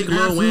you Wayne don't think can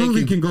Lil Wayne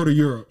absolutely can- go to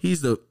Europe He's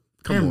the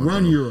come and on,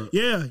 run bro. Europe.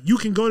 Yeah, you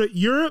can go to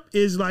Europe.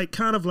 Is like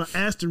kind of an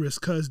asterisk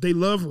because they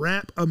love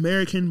rap,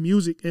 American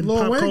music, and Lil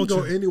pop Wayne can culture.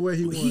 go anywhere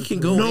he wants. He can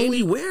go No, he-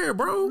 anywhere,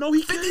 bro. No,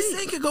 he 50 can't.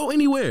 Cent can go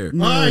anywhere. All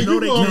right, No, you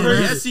they going can't.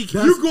 crazy. Yes, he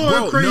can. You going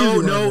Bro, crazy? No,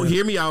 right no. now.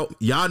 Hear me out,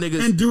 y'all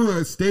niggas. And do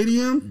a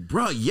stadium.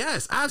 Bro,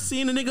 yes, I've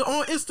seen a nigga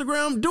on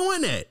Instagram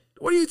doing that.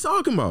 What are you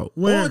talking about?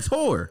 Where? On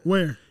tour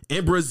Where?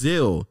 in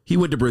Brazil. He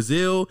went to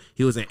Brazil.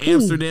 He was in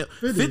Amsterdam.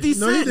 50 No, he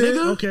Cent, did.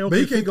 nigga. Okay, But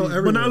he can't go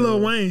everywhere. but not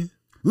Lil Wayne.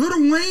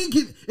 Lil Wayne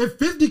can. If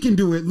 50 can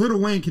do it, Lil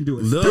Wayne can do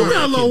it. Lil You Wayne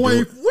got can Lil do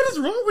Wayne. it. What is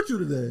wrong with you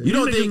today? You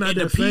don't niggas think not at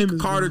the that peak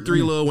famous, Carter man.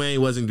 3 Lil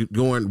Wayne wasn't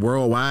going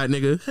worldwide,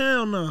 nigga?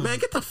 Hell no. Man,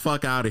 get the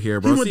fuck out of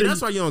here, bro. went See, to-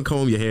 that's why you don't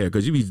comb your hair,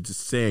 because you be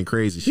just saying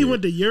crazy shit. He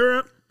went to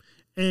Europe,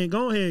 and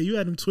go ahead, you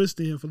had him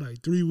twisted him for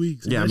like 3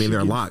 weeks. Yeah, I That mean, shit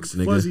they're get locks,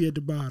 nigga. fuzzy at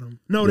the bottom.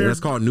 No, Yeah, they're that's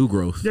called new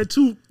growth. they're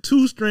two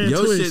strand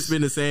Your twists. shit's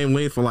been the same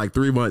length for like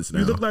 3 months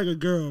now. You look like a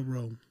girl,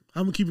 bro.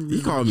 I'm gonna keep it real.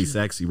 He called me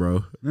sexy,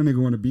 bro. That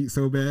nigga want to beat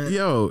so bad.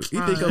 Yo,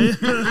 you think I'm, you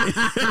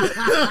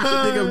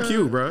think I'm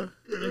cute, bro?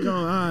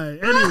 All right.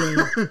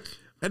 Anyway,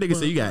 That nigga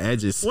said you got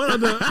edges. what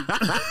other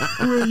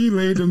Where you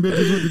laid them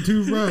bitches with the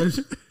toothbrush.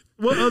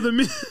 what other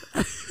me?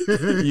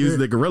 Use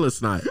the gorilla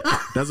snot.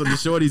 That's what the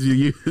shorties you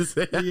use.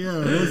 Yeah,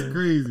 that's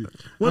crazy.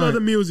 What All other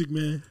right, music,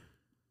 man?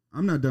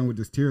 I'm not done with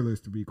this tier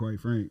list, to be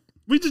quite frank.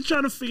 We just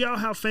trying to figure out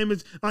how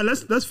famous. All right,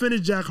 let's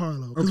finish Jack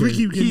Harlow because we Okay.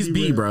 keep getting He's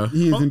B, derailed. bro.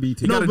 He is in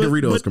BT. got a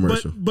Doritos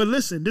commercial. But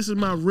listen, this is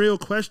my real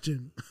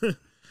question. You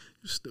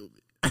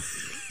stupid.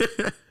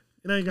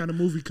 It ain't got a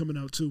movie coming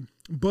out too.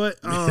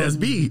 But That's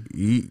B.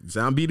 He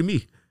sound B to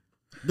me.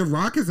 The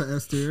Rock is an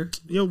S tier.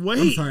 yo,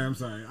 wait. I'm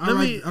sorry. Let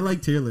me- I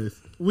like tier list.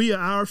 We are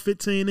hour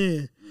 15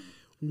 in.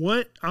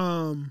 What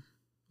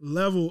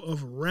level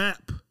of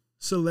rap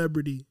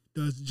celebrity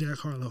does Jack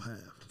Harlow have?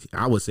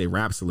 I would say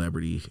rap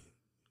celebrity.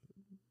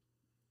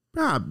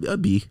 A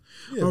B.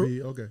 Yeah, Or-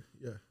 B, okay,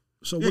 yeah.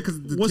 So Yeah, 'cause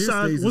the what tier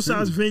size stays the what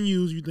size same.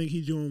 venues you think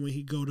he's doing when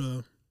he go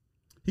to?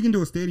 He can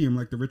do a stadium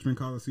like the Richmond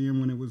Coliseum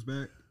when it was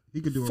back.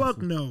 He could do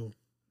Fuck a no.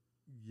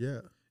 Yeah.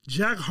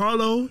 Jack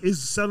Harlow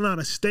is selling out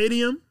a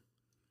stadium.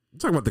 I'm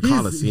talking about the He is-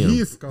 Coliseum. he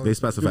is They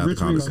specify the the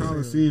Richmond Coliseum.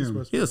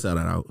 Coliseum. He'll sell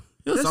that out.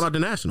 He'll sell out the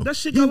National. That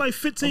shit got like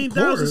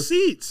 15,000 course.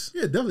 seats.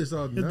 Yeah, definitely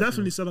saw It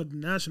definitely sell out the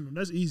national.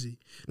 That's easy.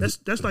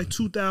 That's like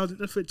 2,000.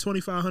 That fit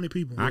 2,500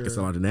 people. I can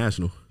sell out the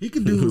National. He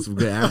could do some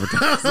good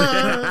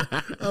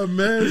advertising.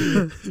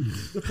 Imagine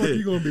the fuck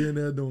you gonna be in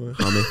there doing?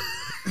 Humming.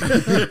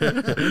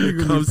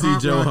 nigga Come be see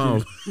pop Joe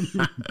rocking.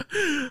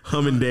 Hum.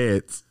 Humming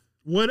dance.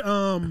 What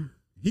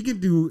He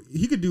could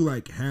do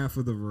like half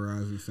of the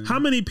Verizon Center. how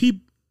many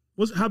people?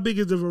 How big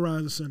is the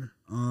Verizon Center?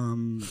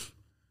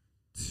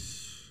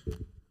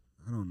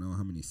 I don't know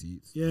how many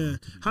seats. Yeah.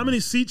 How many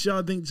seats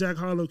y'all think Jack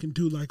Harlow can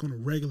do like on a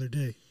regular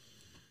day?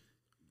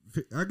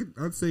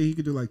 I'd say he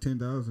could do like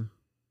 10,000.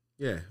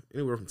 Yeah,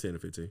 anywhere from 10 to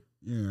 15.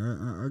 Yeah,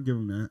 I'll give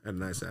him that. At a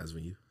nice size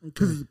venue.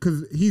 Because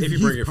If you bring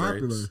he's your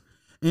popular, friends.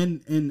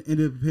 and it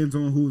depends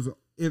on who's.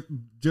 If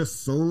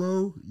just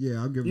solo,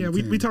 yeah, I'll give him. Yeah,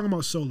 10. we talking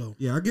about solo.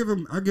 Yeah, I'll give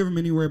him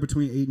anywhere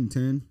between 8 and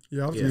 10.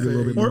 Yeah, I was Yeah. gonna Maybe a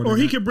little say bit more. Or than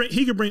he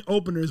that. could bring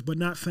openers, but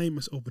not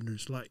famous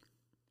openers. Like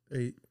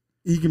 8.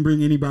 He can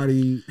bring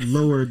anybody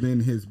lower than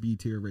his B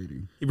tier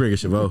rating. You bring a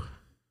Chavot.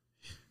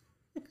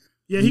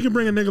 yeah, he can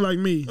bring a nigga like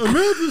me.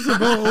 Imagine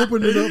Chavot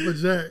opening it up for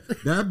Jack.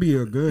 That'd be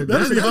a good.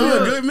 That'd be be a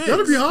hard. good mix.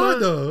 That'd be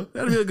hard though.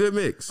 That'd be a good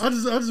mix. I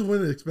just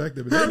wouldn't expect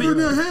it. But that'd Heaven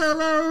be and hard.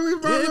 hell, I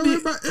Yeah, it'd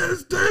be- my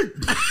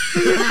instinct.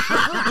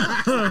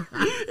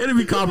 It'd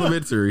be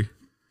complimentary.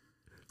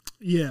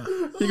 Yeah,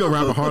 He gonna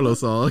rap a Harlow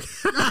song.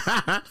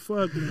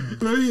 fuck no.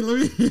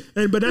 let me.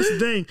 But that's the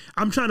thing.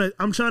 I'm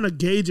trying to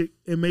gauge it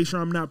and make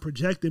sure I'm not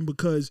projecting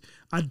because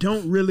I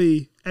don't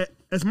really,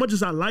 as much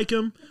as I like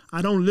him,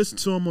 I don't listen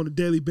to him on a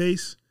daily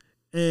basis,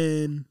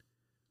 and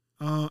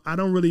I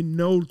don't really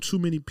know too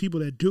many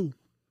people that do.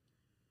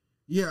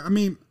 Yeah, I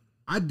mean,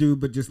 I do,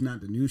 but just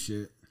not the new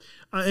shit.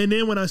 And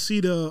then when I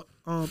see the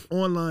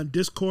online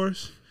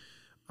discourse,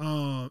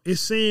 it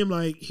seemed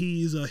like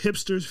he's a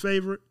hipster's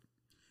favorite.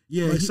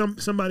 Yeah, Like he-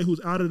 somebody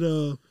who's out of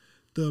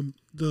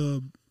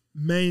the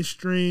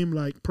mainstream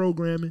like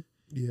programming.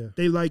 Yeah.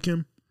 They like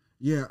him.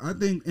 Yeah, I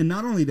think, and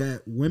not only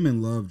that,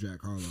 women love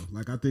Jack Harlow.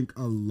 Like, I think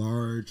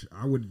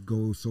I would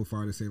go so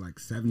far to say like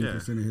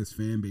 70% of his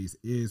fan base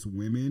is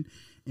women,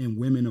 and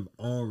women of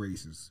all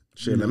races.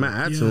 Shit, You let know?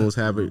 my iTunes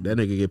have it. That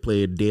nigga get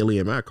played daily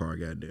in my car.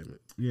 Goddamn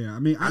it! Yeah, I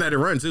mean, I let it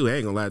run too. I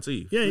ain't gonna lie to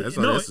you. Yeah, that's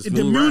no, that's a the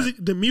smooth music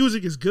ride. the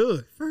music is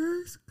good.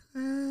 first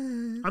class.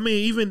 I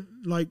mean, even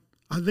like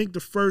I think the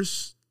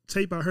first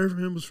tape I heard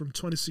from him was from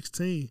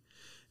 2016,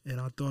 and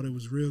I thought it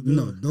was real good.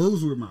 No,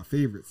 those were my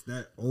favorites.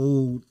 That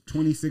old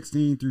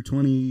 2016 through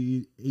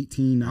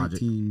 2018,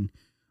 19.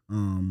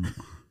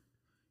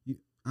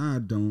 I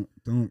don't.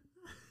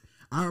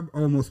 I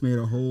almost made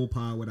a whole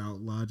pod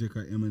without Logic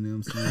or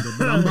Eminem slander,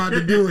 but I'm about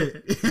to do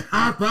it.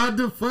 I'm about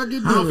to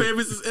fucking How do it.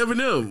 famous is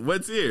Eminem?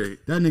 What's here?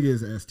 That nigga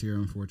is S tier,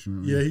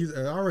 unfortunately. Yeah, he's.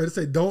 I already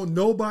say don't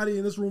nobody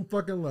in this room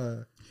fucking lie.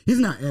 He's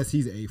not S.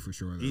 He's A for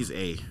sure. Though. He's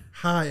A.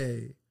 High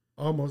A,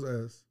 almost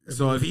S.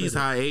 So if he's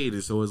high A,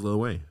 then so is Lil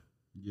Wayne.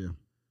 Yeah.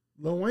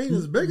 Lil Wayne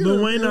is bigger Lil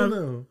than Wayne,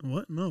 Eminem.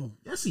 what? No,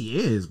 Yes, he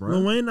is, bro.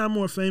 Lil Wayne not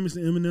more famous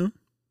than Eminem.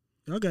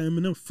 Y'all got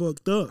Eminem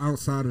fucked up.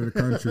 Outside of the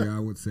country, I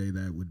would say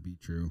that would be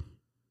true.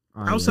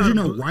 Outside Because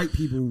you of know, white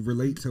people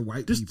relate to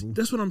white people.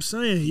 That's what I'm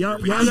saying. Y'all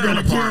I'm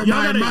gonna kill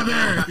my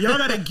mother. Y'all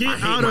gotta get I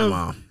hate out my of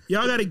mom.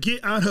 y'all gotta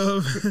get out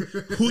of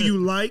who you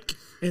like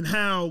and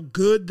how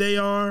good they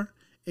are,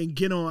 and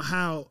get on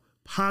how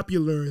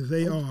popular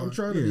they are. I'm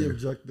trying to be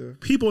objective.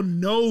 People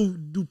know.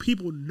 Do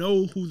people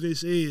know who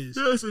this is?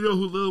 Yes, you know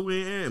who Lil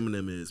Wayne and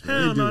Eminem is.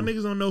 Man. Hell no,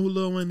 niggas don't know who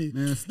Lil Wayne is.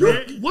 Man,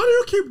 Why do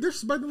you keep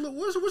disrespecting?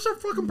 What's your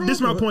fucking problem? This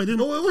is my point.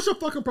 What's your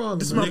fucking problem?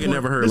 This is my Nigga point.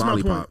 never heard This is my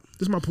Lollipop. point.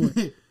 This is my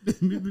point.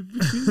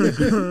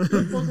 What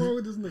the fuck wrong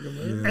with this nigga,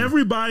 man? Yeah.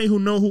 Everybody who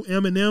know who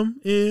Eminem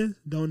is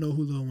don't know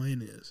who Lil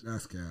Wayne is.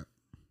 That's cap.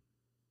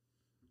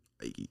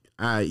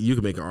 You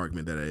can make an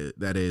argument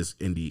that is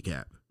indeed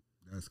cap.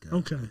 That's cap.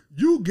 Okay,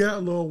 You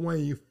got Lil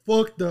Wayne. You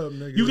fucked up,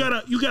 nigga.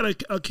 you gotta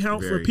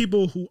account for Very.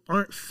 people who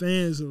aren't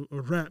fans of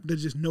rap that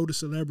just know the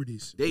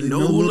celebrities. They know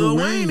who Lil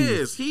Wayne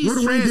is. He's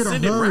Lil Wayne did a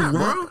transcended whole rap,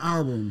 rock bro.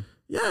 album.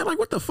 Yeah, like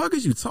what the fuck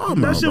is you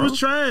talking That about, shit bro? was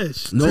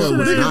trash. No, That it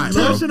was shit ain't- not,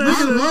 that bro. shit ain't-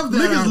 I love that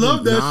Niggas album.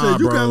 love that Nah, shit.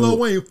 You got bro. Lil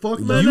Wayne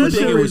fucked Man, up. You that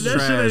think shit it was that shit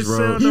trash, ain't bro.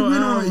 sell He no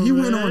went on- album, he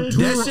went man. on That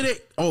tour. shit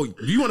ain't. Oh,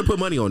 you want to put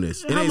money on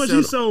this? It How ain't much sell-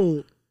 he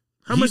sold?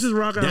 How much He's- is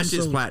Rock That album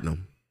shit's sold?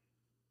 platinum.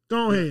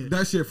 Go ahead.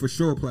 That shit for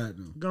sure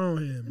platinum. Go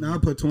ahead. Now I Man.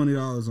 put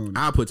 $20 on it.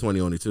 I'll put 20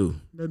 on it too.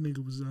 That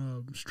nigga was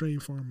stream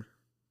farmer.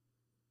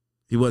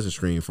 He wasn't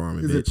stream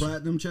farming, Is it bitch.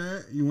 platinum,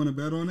 Chad? You want to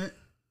bet on it?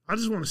 I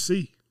just want to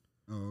see.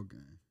 Oh, okay.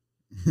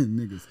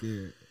 Nigga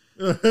scared.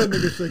 Nigga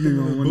shaking Nigga his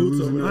wanna boots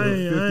lose over another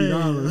there.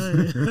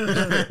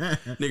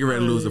 $50. Nigga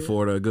ready to lose the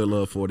Florida, a good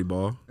little 40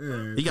 ball.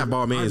 Yeah, He got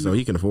ball man, so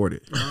he can afford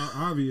it.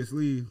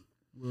 Obviously,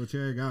 Lil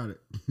Chad got it.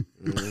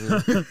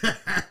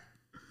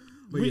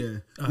 But We-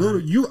 yeah,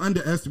 you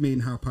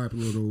underestimating how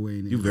popular Lil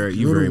Wayne is. You very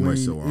Lil much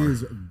Wayne so are.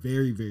 is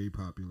very, very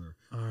popular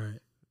All right.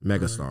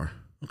 Megastar.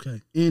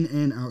 Okay. in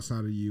and outside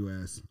of the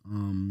U.S.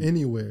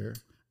 Anywhere.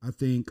 I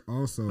think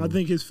also. I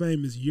think his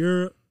fame is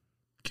Europe,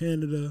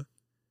 Canada,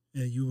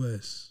 and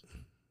U.S.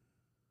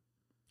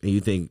 And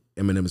you think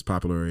Eminem is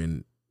popular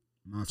in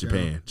Moscow.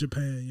 Japan?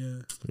 Japan,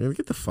 yeah. Man,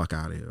 get the fuck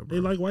out of here, bro. They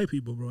like white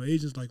people, bro.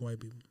 Asians like white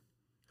people.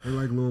 They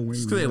like Lil Wayne.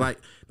 Just 'cause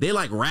they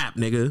like rap,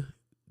 nigga.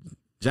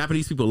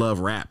 Japanese people love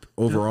rap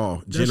overall,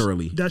 That's-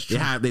 generally. that's true.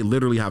 They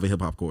literally have a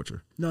hip hop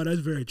culture. No, that's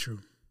very true.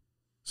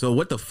 So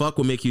what the fuck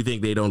would make you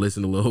think they don't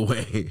listen to Lil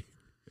Wayne?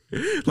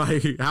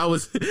 Like how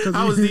is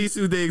these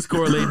two things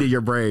correlated in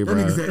your brain, That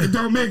bro? nigga said, it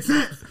don't make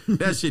sense.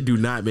 That shit do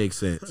not make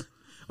sense.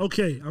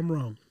 Okay, I'm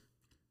wrong.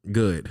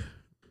 Good.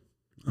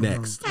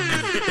 Next.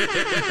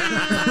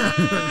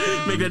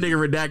 Make that nigga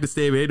redact the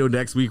statement. Ain't no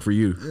next week for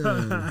you.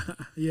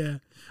 Yeah,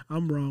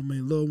 I'm wrong,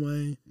 man. Lil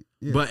Wayne.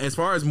 Yeah. But as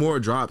far as more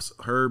drops,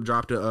 Herb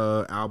dropped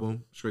a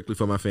album strictly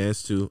for my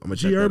fans too. I'm gonna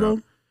check that G-Herbo?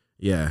 out.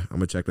 Yeah, I'm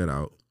gonna check that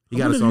out. He I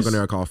got a wonder song if on you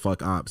there called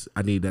 "Fuck Ops."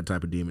 I need that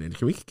type of demon. And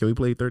can we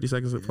play 30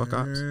 seconds of "Fuck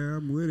Ops"? Yeah,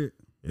 I'm with it.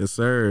 Yes,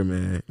 sir,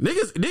 man.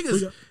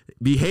 Niggas got-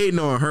 be hating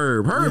on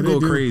Herb. Herb Yeah, they go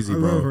do. crazy, I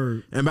bro. love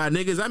Herb. And by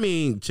niggas, I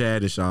mean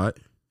Chad and Shot.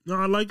 No,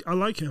 I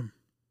like him.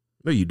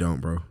 No, you don't,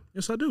 bro.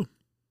 Yes, I do.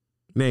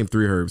 Name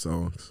 3 Herb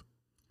songs.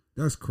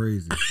 That's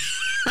crazy.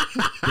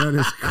 That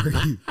is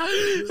crazy.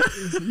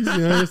 You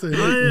see how I say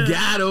that?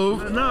 Got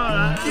him. No,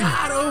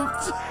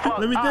 Got him.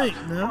 let me think,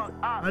 man.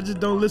 I just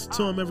don't listen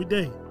to him every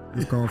day.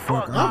 It's called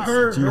Fuck Ops. I've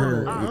heard.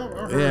 G-Herb.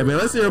 Yeah, man.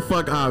 Let's hear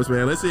Fuck Ops,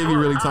 man. Let's see if he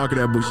really talking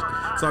that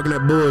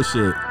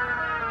bullshit.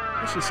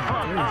 That shit sound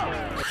crazy.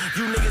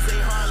 You niggas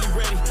ain't hardly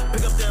ready.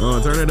 Pick up that Oh,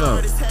 turn it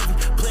up. It's heavy.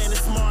 Playing it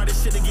smart,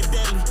 this shit'll get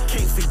deadly.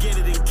 Can't forget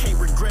it and can't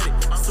regret it.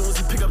 As soon as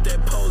you pick up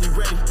that pole, he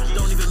ready.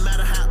 Don't even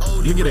matter how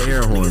old You he get an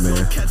air horn, Niggas man.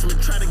 gon' catch him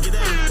and try to get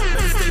at him.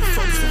 Better stay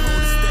focused and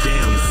hold it steady.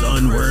 Damn,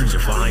 son, where'd you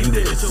find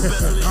this? I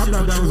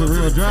thought that was a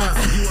real drop.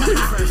 You under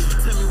pressure.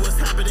 Tell me what's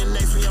happening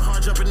next when your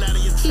heart jumping out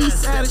of your chest.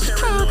 East side of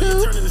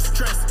Chicago. Turning to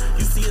stress.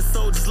 You see your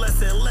soldiers less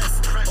and less.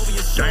 Over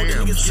your shoulder, Damn,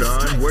 niggas get son,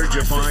 stressed. where'd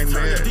you find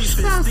this?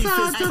 Defense,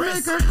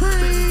 press.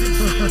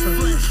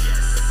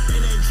 In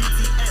that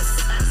GTS,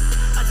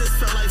 I just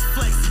felt like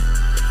flexing.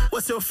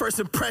 What's your first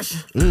impression?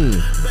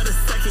 Better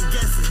second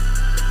guess it.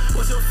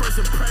 What's your first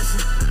impression?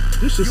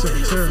 This shit You sounds ain't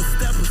here terrible. with some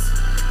steppers.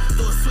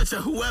 Throw a switch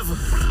at whoever.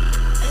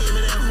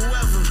 Aiming at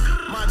whoever.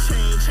 My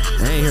chain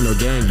changed. I ain't hear no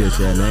gang diss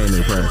yet, and I ain't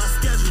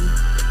impressed.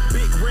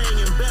 Big ring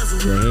and bezel.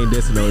 Yeah, he ain't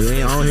dissing no. I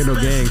don't hear no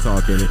gang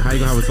talking. How you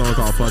gonna have a song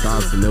called "Fuck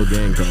Ops" and no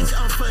gang talk? Bitch,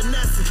 I'm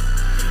finessing.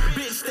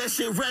 Bitch, that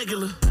shit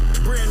regular.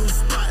 Brand new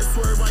spot.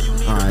 Swerve while you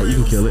need All right, a you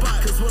can brand kill new it.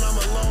 spot. 'Cause when I'm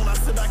alone, I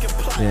sit back and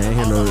plot. Yeah, I ain't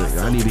hear no.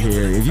 I need to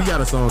hear. If you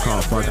got a song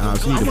called "Fuck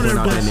Ops," you need to point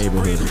out that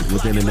neighborhood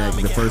within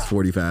the first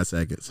 45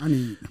 seconds. I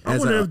need. I As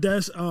wonder a- if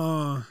that's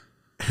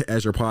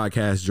As your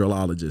podcast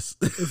drillologist,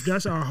 if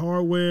that's our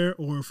hardware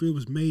or if it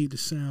was made to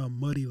sound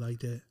muddy like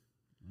that.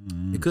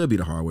 it could be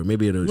the hardware.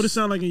 Maybe it'll. What it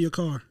sound like in your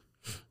car?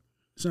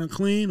 Sound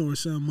clean or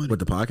sound muddy? With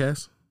the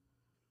podcast?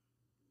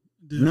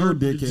 No,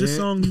 This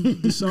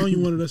dickhead. song you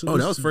wanted us to Oh,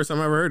 that was listen the first time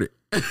I ever heard it.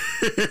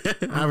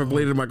 I haven't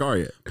played it in my car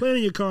yet. to. Play it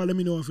in your car. Let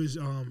me know if it's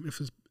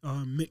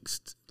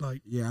mixed.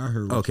 Like, Yeah, I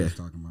heard what Okay. you was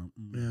talking about.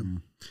 Mm-hmm.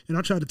 and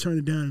I tried to turn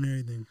it down and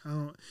everything. I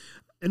don't.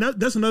 And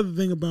that's another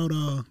thing about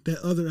that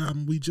other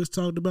album we just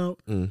talked about.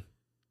 Mm.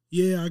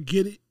 Yeah, I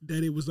get it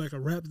that it was like a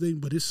rap thing,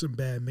 but it's some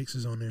bad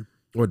mixes on there.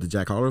 Or the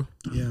Jack Harlow?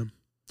 Yeah.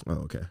 Oh,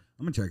 okay.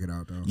 I'm gonna check it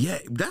out though. Yeah,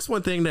 that's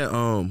one thing that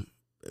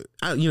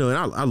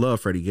I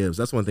love Freddie Gibbs.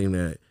 That's one thing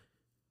that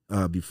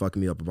be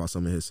fucking me up about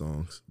some of his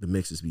songs. The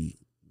mixes be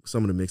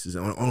some of the mixes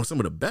on some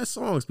of the best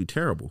songs be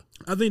terrible.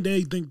 I think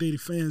they the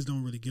fans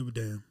don't really give a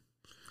damn.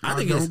 I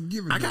think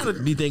I gotta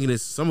be thinking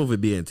it's some of it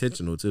be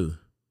intentional too.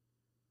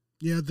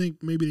 Yeah, I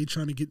think maybe they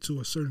trying to get to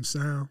a certain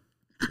sound.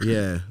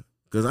 Yeah,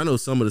 because I know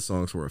some of the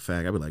songs for a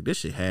fact. I'd be like, this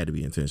shit had to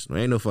be intentional.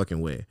 Ain't no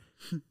fucking way.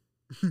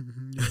 I'm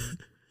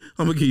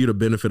gonna give you the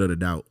benefit of the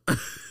doubt.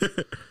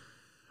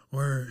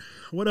 Or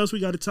what else we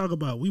got to talk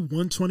about? We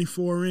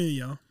 124 in,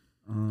 y'all.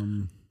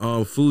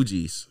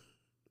 Fugees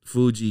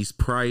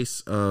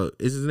Price.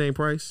 Is his name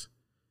Price?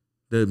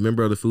 The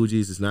member of the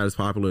Fugees is not as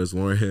popular as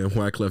Lauryn Hill and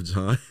Wyclef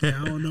Jean. Yeah,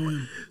 I don't know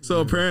him.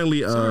 So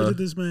apparently, sorry to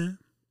this man.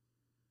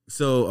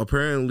 So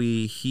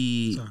apparently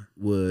he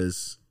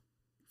was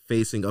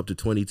facing up to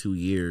 22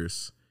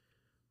 years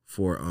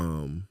for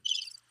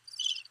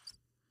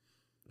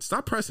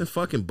Stop pressing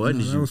fucking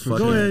buttons, you fucking.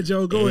 Go ahead,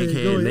 Joe. Go ahead,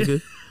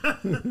 nigga.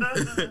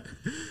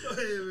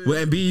 Well,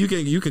 and B, you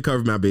can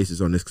cover my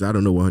bases on this because I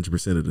don't know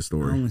 100% of the I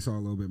story. only saw a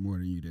little bit more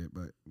than you did,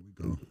 but we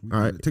go. All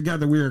right.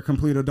 Together we are a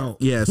complete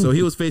adult. Yeah, so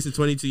he was facing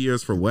 22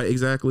 years for what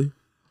exactly?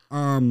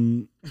 That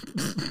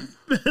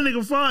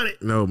nigga fought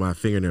it. No, my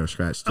fingernail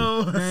scratched too.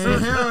 Oh, Hey,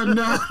 hell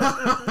no.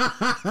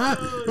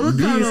 What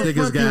These kind of niggas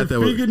fucking got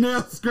that.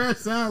 fingernail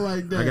scratch out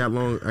like that? I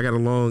got a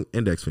long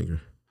index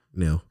finger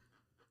nail.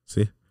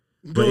 See?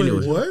 But Go ahead.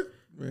 anyway, What?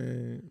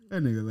 Man.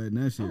 That nigga letting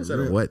that shit is that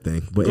a rip. what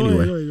thing? But Go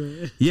anyway, ahead, go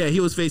ahead. yeah, he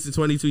was facing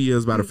 22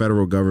 years by the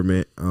federal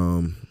government.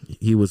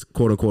 He was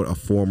quote unquote a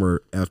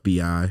former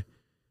FBI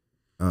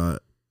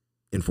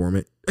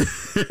informant,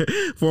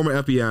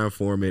 former FBI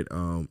informant.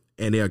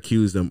 And they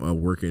accused him of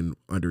working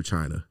under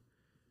China.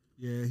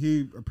 Yeah,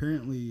 he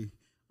apparently,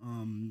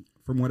 from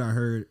what I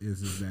heard,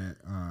 is that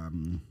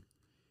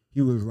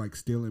he was like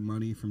stealing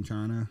money from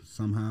China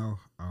somehow,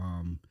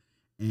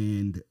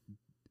 and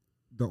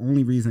the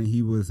only reason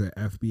he was an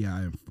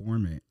FBI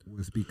informant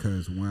was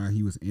because while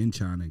he was in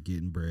China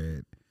getting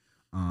bread,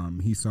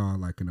 he saw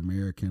like an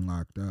American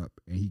locked up,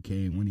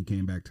 and when he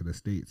came back to the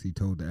States, he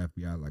told the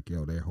FBI like,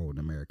 yo, they're holding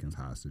Americans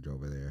hostage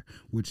over there,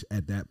 which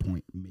at that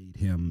point made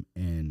him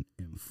an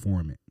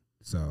informant.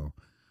 So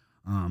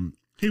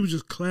He was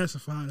just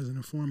classified as an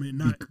informant,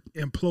 not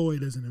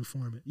employed as an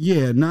informant.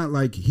 yeah, not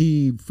like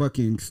he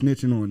fucking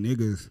snitching on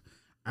niggas.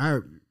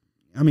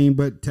 I mean,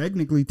 but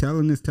technically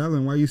telling is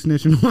telling. Why you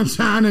snitching on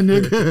China,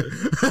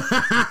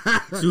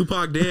 nigga?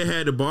 Tupac did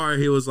had the bar.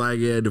 He was like,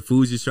 yeah, the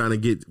Fugees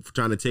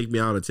trying to take me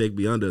out or take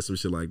me under, some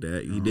shit like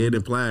that. He did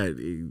imply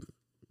it.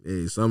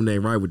 Hey, something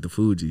ain't right with the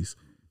Fugees.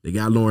 They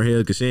got Lauryn Hill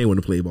because she ain't want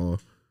to play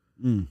ball.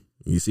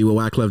 You see what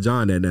Wyclef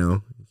Jean at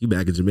now? He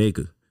back in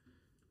Jamaica.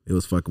 It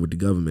was fucking with the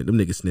government. Them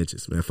niggas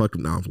snitches, man. Fuck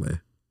them. Nah, I'm playing.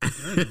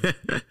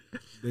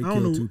 They I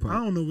don't killed know. Tupac. I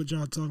don't know what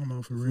y'all talking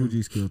about for real.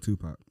 Fugees killed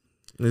Tupac.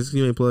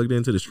 You ain't plugged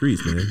into the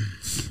streets, man.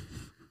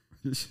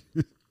 That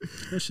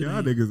shit,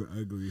 Y'all niggas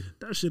ugly.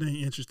 that shit ain't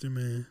interesting,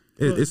 man.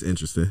 It's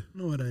interesting.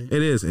 No, it ain't.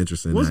 It is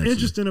interesting. What's actually.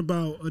 interesting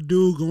about a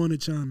dude going to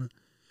China?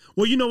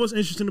 Well, you know what's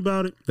interesting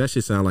about it? That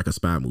shit sound like a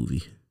spy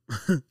movie.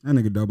 That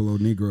nigga 00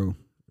 Negro.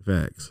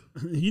 Facts.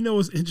 You know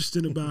what's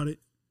interesting about it?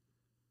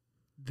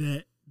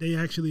 That they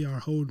actually are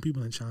holding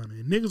people in China.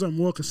 And niggas are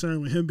more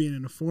concerned with him being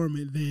an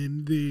informant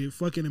than the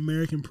fucking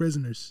American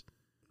prisoners.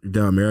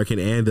 The American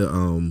and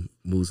the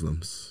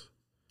Muslims.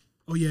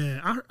 Oh, yeah.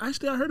 I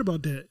heard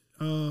about that.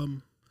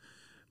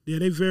 Yeah,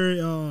 they very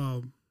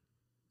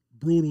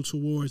brutal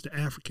towards the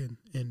African.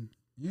 And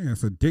Yeah,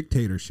 it's a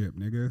dictatorship,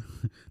 nigga.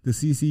 The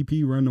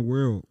CCP run the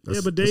world.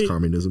 That's, but that's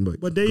communism,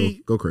 but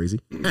they go crazy.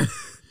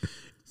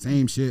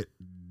 Same shit,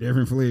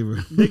 different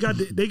flavor. they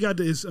got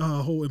this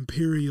whole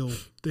imperial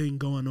thing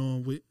going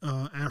on with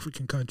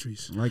African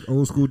countries. Like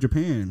old school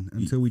Japan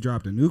until we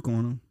dropped a nuke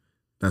on them.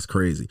 That's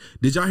crazy.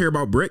 Did y'all hear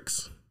about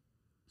BRICS?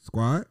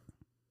 Squad?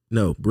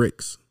 No,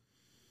 BRICS.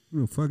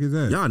 Who the fuck is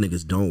that? Y'all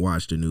niggas don't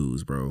watch the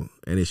news, bro,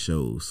 and it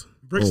shows.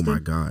 Brixton? Oh my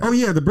god. Oh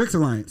yeah, the BRICS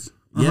Alliance.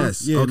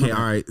 Yes. Yeah, okay. no.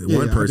 All right. Yeah,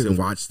 One I person did.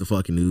 watched the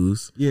fucking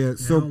news. Yeah, I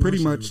so don't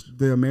pretty watch much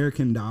the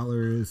American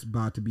dollar is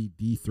about to be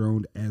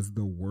dethroned as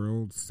the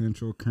world's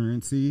central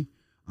currency.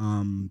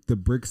 The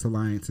BRICS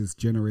Alliance is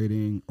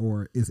generating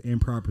or is in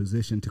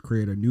proposition to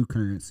create a new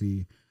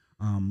currency.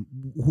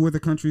 Who are the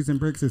countries in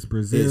BRICS? It's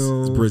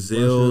Brazil, It's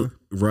Brazil,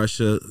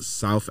 Russia. Russia,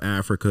 South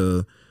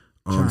Africa,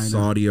 China.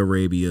 Saudi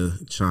Arabia,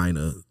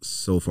 China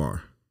so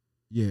far.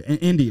 Yeah, and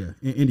India.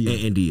 And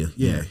India.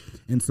 Yeah.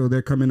 And so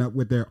they're coming up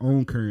with their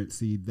own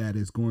currency that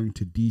is going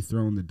to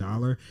dethrone the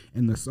dollar.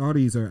 And the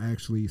Saudis are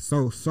actually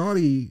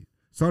Saudi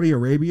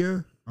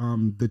Arabia,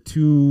 the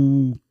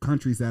two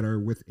countries that are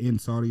within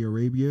Saudi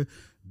Arabia,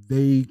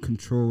 they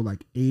control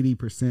like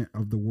 80%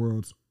 of the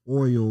world's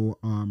oil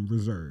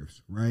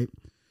reserves, right?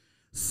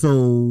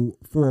 So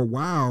for a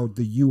while,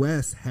 the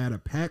U.S. had a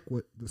pact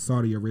with the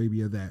Saudi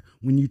Arabia that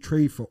when you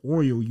trade for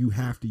oil, you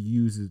have to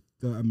use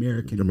the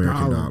American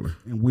dollar,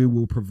 and we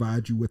will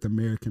provide you with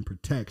American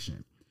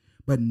protection.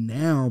 But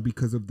now,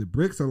 because of the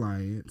BRICS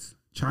alliance,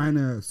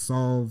 China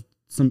solved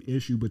some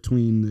issue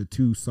between the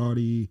two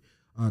Saudi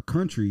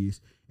countries,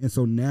 and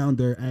so now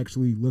they're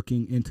actually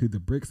looking into the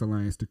BRICS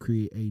alliance to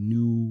create a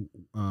new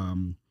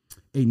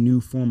a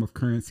new form of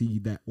currency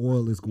that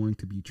oil is going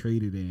to be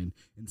traded in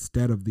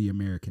instead of the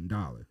American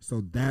dollar.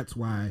 So that's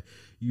why,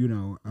 you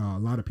know, a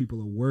lot of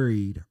people are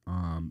worried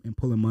and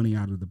pulling money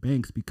out of the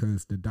banks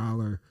because the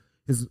dollar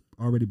has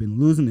already been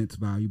losing its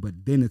value,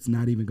 but then it's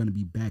not even going to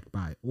be backed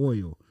by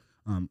oil,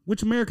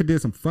 which America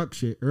did some fuck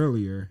shit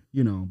earlier,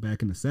 you know,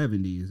 back in the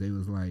 70s. They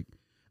was like,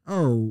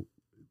 oh,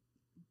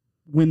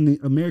 when the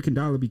American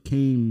dollar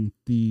became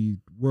the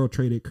world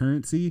traded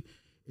currency,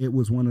 it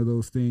was one of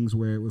those things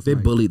where it was They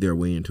like, bullied their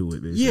way into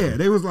it, basically. yeah,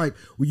 they was like,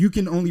 well, you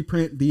can only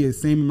print the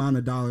same amount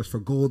of dollars for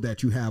gold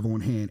that you have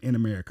on hand in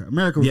America.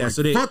 America was Yeah, like,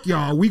 so they- fuck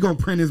y'all, we gonna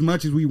print as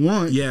much as we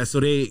want. Yeah, so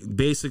they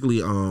basically,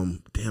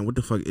 damn, what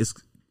the fuck? It's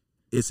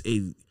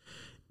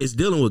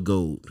dealing with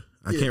gold.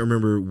 I can't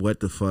remember what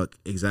the fuck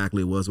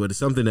exactly it was, but it's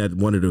something that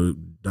one of the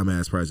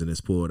dumbass presidents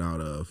pulled out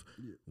of.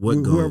 What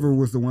gold? Whoever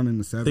was the one in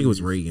the 70s. I think it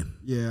was Reagan.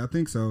 Yeah, I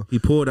think so. He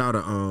pulled out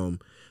a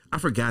I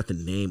forgot the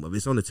name of it.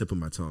 It's on the tip of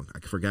my tongue. I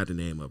forgot the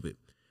name of it.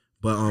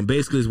 But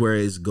basically it's where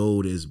it's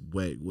gold is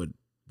what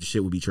the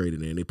shit would be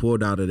traded in. They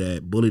pulled out of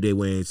that, bullied their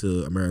way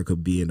into America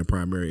being the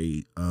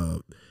primary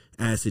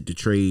asset to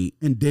trade.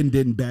 And then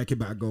didn't back it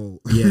by gold.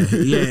 Yeah,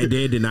 and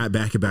they did not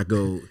back it by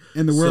gold.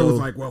 And the world So- was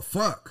like, well,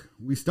 fuck,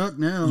 we stuck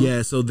now.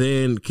 Yeah, so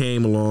then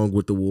came along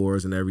with the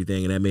wars and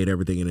everything, and that made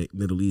everything in the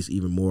Middle East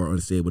even more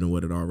unstable than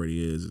what it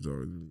already is.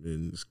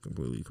 It's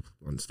completely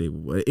unstable.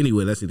 But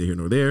anyway, that's neither here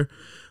nor there.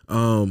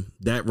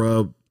 That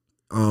rubbed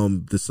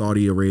the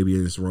Saudi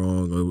Arabians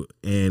wrong,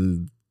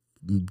 and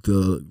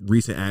the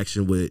recent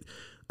action with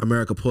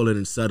America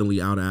pulling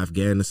suddenly out of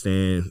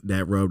Afghanistan,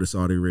 that rubbed the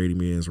Saudi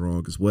Arabians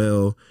wrong as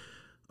well.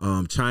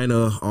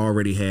 China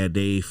already had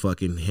they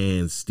fucking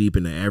hands steep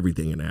into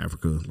everything in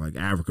Africa. Like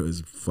Africa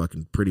is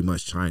fucking pretty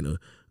much China.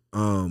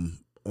 On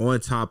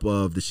top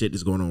of the shit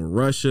that's going on with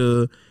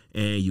Russia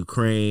and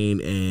Ukraine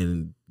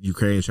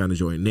trying to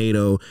join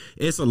NATO.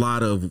 It's a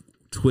lot of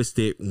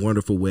twisted,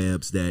 wonderful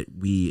webs that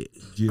we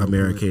Geopolitical.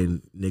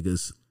 American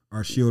niggas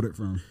Are shielded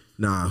from.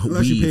 weaved.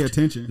 Unless you pay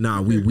attention.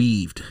 We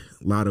weaved.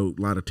 A lot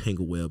of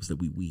tangle webs that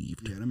we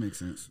weaved. Yeah, that makes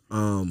sense.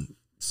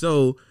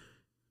 So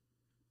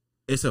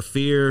it's a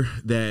fear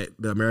that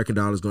the American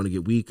dollar is going to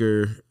get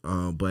weaker,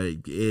 but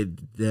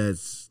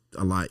that's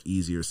a lot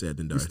easier said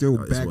than done. You're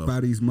still as backed well. by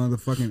these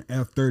motherfucking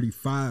F-35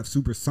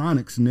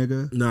 supersonics,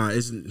 nigga. Nah,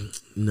 it's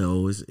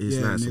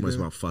Yeah, not so much nigga.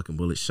 about fucking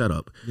bullets. Shut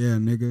up. Yeah,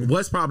 nigga.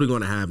 What's probably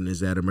going to happen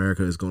is that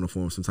America is going to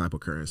form some type of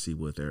currency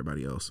with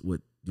everybody else,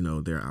 with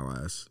their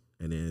allies,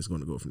 and then it's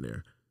going to go from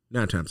there.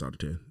 9 times out of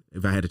 10,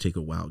 if I had to take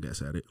a wild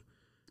guess at it.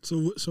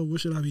 So what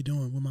should I be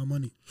doing with my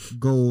money?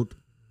 Gold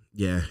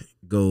Yeah,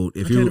 gold.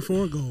 If I can't you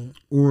afford gold.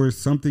 or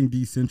something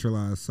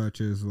decentralized, such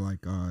as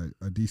like a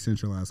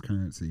decentralized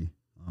currency.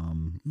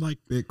 Like,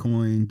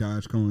 Bitcoin,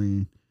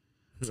 Dogecoin.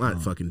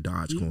 not fucking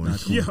Dogecoin.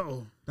 Dogecoin.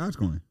 yo,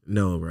 Dogecoin.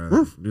 No, bro.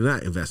 Woof. Do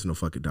not invest in no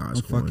fucking I'm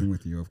Dogecoin. fucking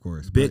with you, of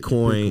course. but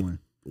Bitcoin,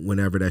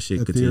 whenever that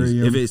shit continues,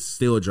 Ethereum. if it's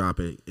still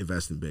dropping,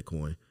 invest in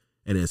Bitcoin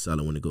and then sell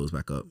it when it goes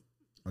back up.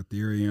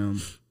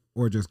 Ethereum,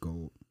 or just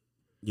gold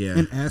Yeah,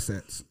 and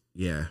assets.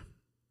 yeah.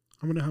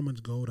 I wonder how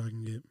much gold I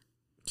can get.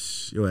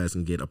 Your ass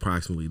can get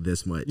approximately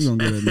this much. You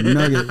gonna get a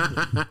nugget.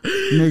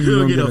 Nigga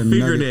You're gonna gonna get a get a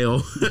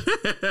fingernail.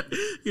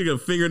 You get a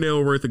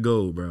fingernail worth of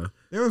gold, bro.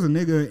 There was a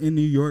nigga in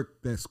New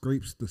York that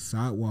scrapes the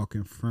sidewalk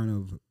in front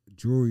of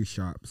jewelry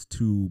shops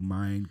to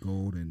mine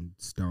gold and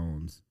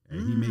stones,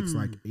 and he makes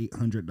like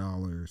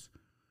 $800,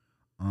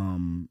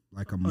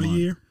 like a month. A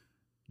year?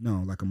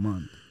 No, like a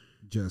month,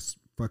 just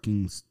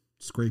fucking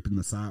scraping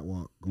the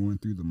sidewalk, going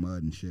through the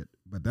mud and shit.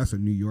 But that's a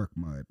New York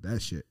mud.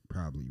 That shit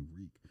probably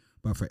reek.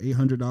 But for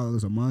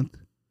 $800 a month,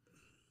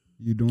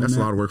 you doing That's that?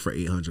 a lot of work for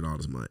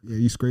 $800 a month. Yeah,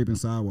 you scraping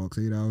sidewalks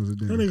 8 hours a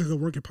That day. nigga could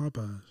work at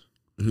Popeyes.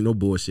 No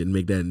bullshit.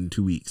 Make that in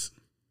 2 weeks.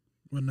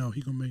 Well, no,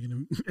 he gonna make it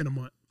in a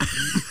month.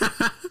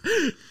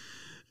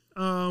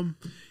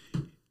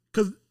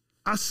 Cause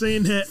I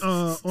seen that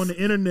on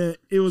the internet.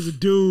 It was a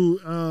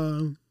dude.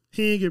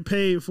 He didn't get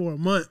paid for a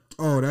month,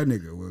 Oh, that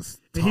nigga was.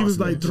 and he was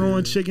tossing like that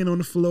throwing shit. chicken on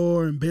the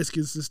floor and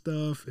biscuits and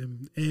stuff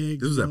and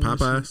eggs. This was and at all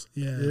that Popeyes?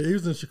 shit. Yeah, Yeah, he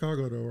was in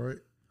Chicago though, right?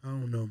 I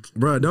don't know.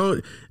 Bro,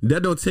 don't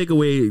take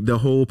away the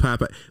whole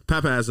Popeyes.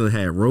 Popeyes done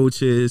had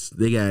roaches.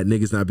 They got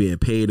niggas not being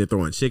paid and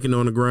throwing chicken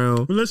on the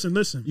ground. But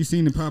listen. You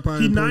seen the Popeye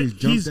He employees not.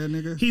 jump He's that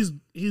nigga?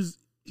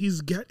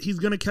 he's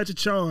gonna catch a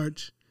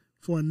charge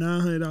for a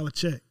 $900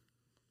 check.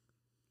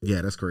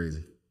 Yeah, that's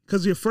crazy.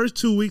 Because your first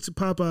 2 weeks of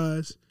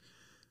Popeyes,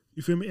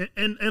 you feel me?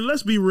 And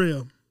let's be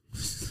real.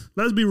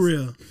 Let's be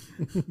real.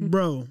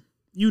 Bro,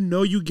 you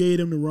know you gave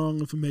them the wrong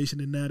information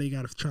and now they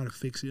got to try to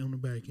fix it on the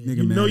back end. Nigga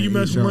You know mad you at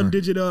messed HR. one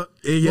digit up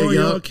Yeah, on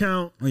yeah. your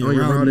account. on On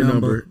your routing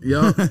number.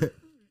 Yup.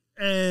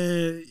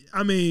 And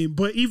I mean,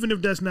 but even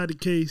if that's not the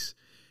case,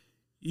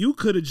 you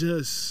could have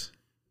just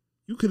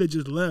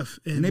left.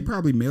 And they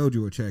probably mailed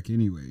you a check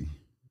anyway.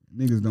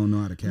 Niggas don't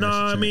know how to cash. No,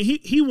 a I check. mean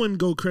he wouldn't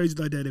go crazy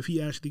like that if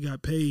he actually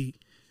got paid.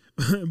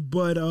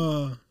 But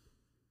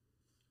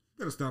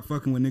Better stop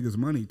fucking with niggas'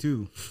 money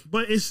too.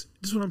 this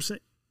is what I'm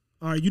saying.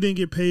 All right, you didn't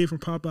get paid from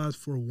Popeyes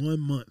for 1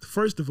 month.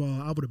 First of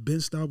all, I would have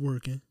been stopped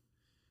working.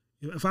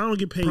 If I don't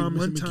get paid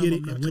one time, get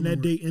it, and when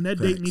that date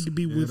date need to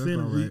be within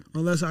a week.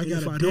 Unless I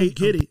got a date, don't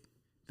get it,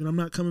 then I'm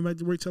not coming back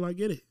to work till I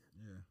get it.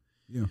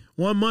 Yeah.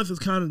 1 month is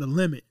kind of the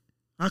limit.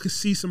 I could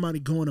see somebody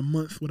going a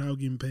month without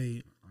getting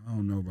paid. I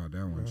don't know about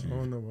that one. I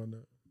don't know about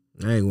that.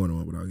 I ain't going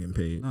on without getting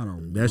paid.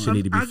 That shit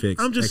need to be fixed.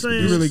 I'm just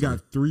saying. You really got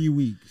 3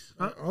 weeks.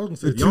 I was gonna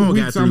say The 2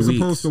 weeks I'm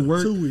supposed to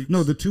work. 2 weeks.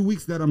 No, the 2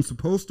 weeks that I'm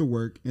supposed to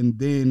work, and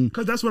then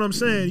Because that's what I'm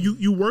saying.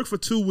 You work for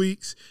 2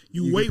 weeks.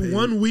 You wait get paid.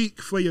 1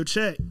 week for your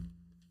check,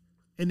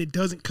 and it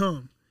doesn't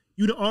come.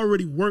 You done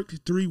already worked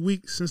 3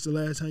 weeks since the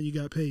last time you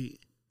got paid.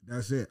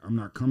 that's it. I'm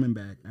not coming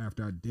back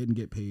after I didn't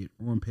get paid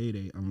on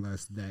payday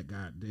unless that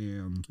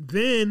goddamn.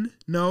 Then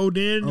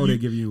they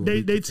give you a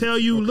week they to tell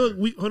fix it. you, Okay. look,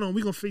 we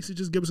gonna fix it.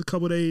 Just give us a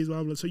couple days,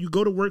 blah blah. So you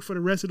go to work for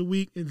the rest of the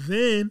week, and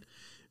then,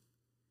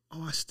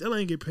 I still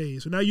ain't get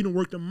paid. So now you done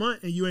worked a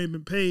month and you ain't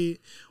been paid.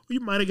 Well, you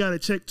might have got a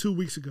check 2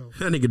 weeks ago.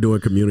 That nigga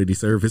doing community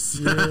service.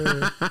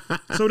 Yeah.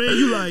 So then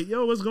you like,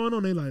 yo, what's going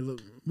on? They like,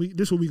 look,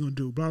 this what we gonna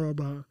do. Blah blah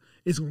blah.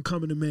 It's gonna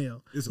come in the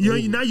mail. It's You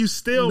over. now you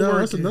still No, working.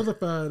 that's another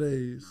 5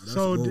 days.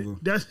 So over.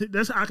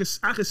 that's I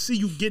could see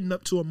you getting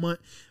up to a month.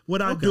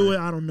 Would I do it?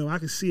 I don't know. I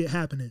can see it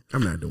happening.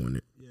 I'm not doing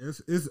it. Yeah,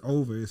 it's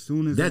over as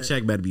soon as That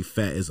check better be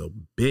fat as a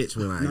bitch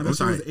when Now, I'm that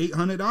sorry. was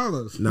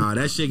 $800. Nah,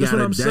 that shit That's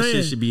what I'm that saying.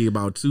 shit should be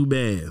about 2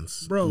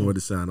 bands. Bro, What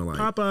it sounded like.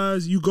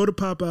 Popeyes, you go to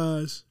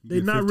Popeyes. You They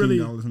get not really.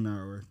 $15 an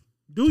hour.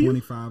 Do you?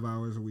 25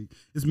 hours a week.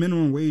 It's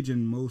minimum wage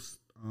in most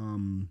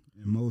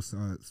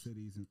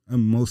cities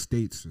and most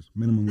states.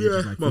 Minimum wage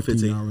is like about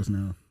 15. $15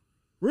 now.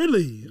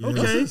 Really? Yeah. That's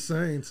Okay.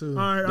 insane too.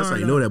 All right. That's how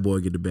you know that boy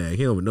get the bag.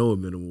 He don't even know what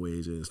minimum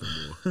wage is no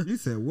more. You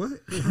said what?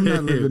 I'm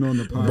not living on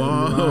the poverty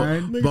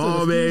Ball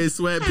line. man,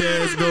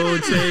 sweatpants,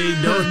 gold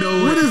chain. Don't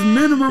know What is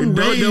minimum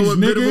don't wage, know what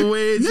nigga? minimum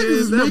wage Niggas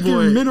is. That making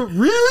boy- minimum.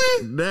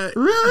 Really? that.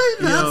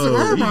 Really? That's Yo,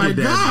 oh he my get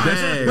that gosh.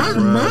 bag, That's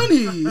bro.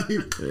 money.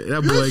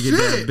 That boy Good get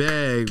that shit.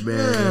 bag,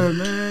 man. Yeah,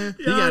 man.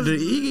 He got the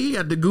he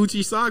got the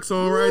Gucci socks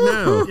on right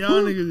now.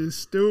 Y'all niggas is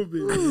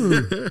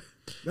stupid.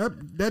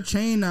 That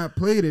chain not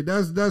plated.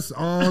 That's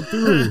all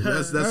through.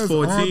 That's all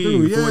 14.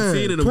 through. Yeah.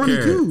 14 of them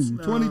 22.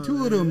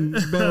 22 of them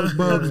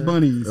Bugs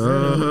Bunnies.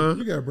 Uh-huh.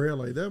 You got bread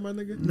like that, my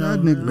nigga?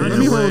 That nigga. I Let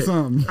me just- hold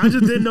something. I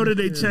just didn't know that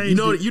they changed.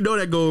 You know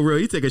that gold real.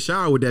 He take a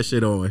shower with that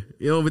shit on.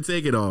 You don't even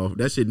take it off.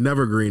 That shit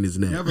never green his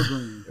neck.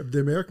 Evergreen. If the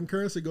American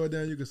currency go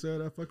down, you can sell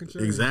that fucking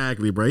chain.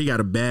 Exactly, bro. He got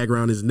a bag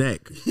around his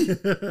neck.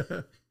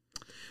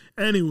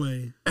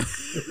 Anyway,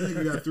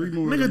 Nigga got 3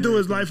 more. nigga threw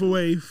his life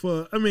away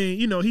for. I mean,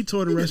 he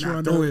tore the He did restaurant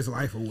not throw up. his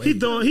life away. He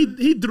threw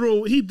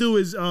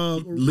his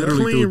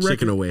Literally clean threw chicken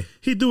record. away.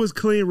 He threw his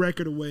clean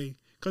record away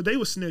because they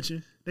was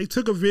snitching. They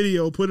took a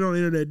video, put it on the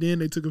internet. Then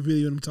they took a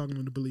video of him talking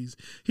to the police.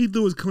 He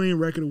threw his clean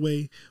record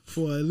away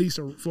for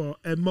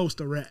at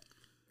most a rat.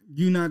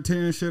 You not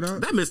tearing shit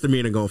up? That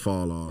misdemeanor gonna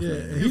fall off. Yeah,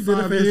 Man. and he did it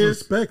 5 for his years.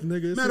 respect,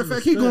 nigga. It's Matter of his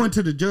fact, he respect. going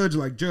to the judge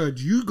like,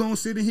 Judge, you gonna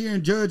sit in here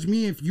and judge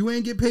me if you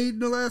ain't get paid in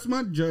the last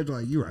month? Judge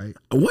like, you right.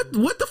 What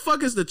the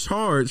fuck is the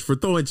charge for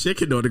throwing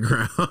chicken on the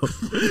ground?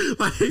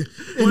 Like,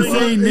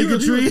 Insane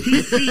niggatry.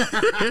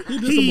 He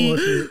did some more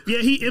shit. Yeah,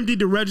 he emptied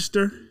the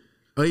register.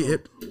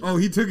 Oh,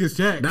 he took his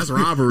check. That's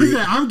robbery. He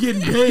said, I'm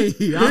getting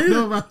paid. I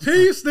know about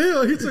He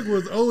took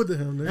what's owed to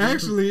him, nigga.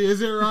 Actually,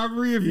 is it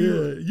robbery if you...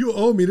 yeah, you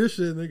owe me this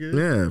shit, nigga.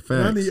 Yeah, And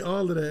facts. I need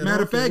all of that.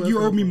 Matter of fact, you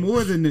owe me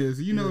more than this.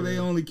 You know they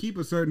only keep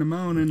a certain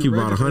amount in the Keep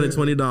about register.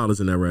 $120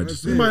 in that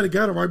register. You might have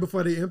got it right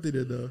before they emptied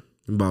it, though.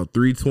 About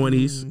 3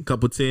 20s,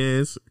 couple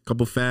 10s,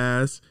 couple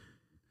 5s,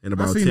 and I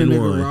about seen 10 a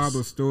nigga ones. rob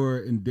a store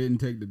and didn't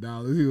take the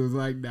dollars. He was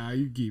like, nah,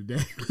 you keep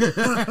that.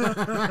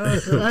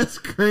 That's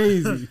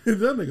crazy.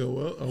 That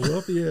nigga, a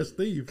wealthy ass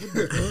thief. What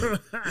the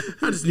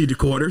fuck? I just need the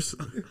quarters.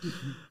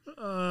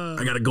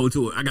 I gotta go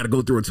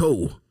through a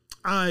toll.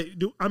 I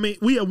mean,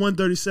 we at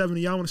 137.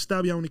 Y'all want to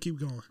stop? Y'all want to keep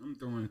going? I'm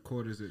throwing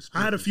quarters at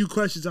I had a few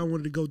questions I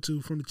wanted to go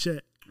to from the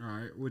chat. All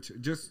right, which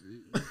just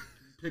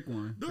pick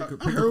one. Pick a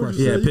I heard question. what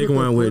you Yeah, said. You pick can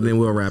one throw with, and then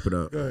quarters. we'll wrap it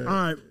up. Go ahead. All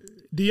right,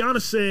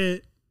 Deanna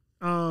said,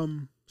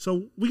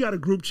 so we got a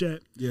group chat.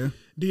 Yeah.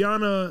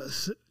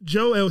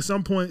 Joe at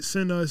some point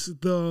sent us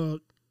the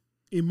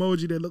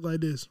emoji that looked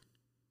like this.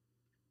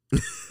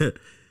 The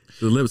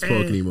lips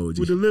poking And emoji.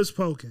 with the lips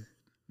poking,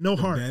 no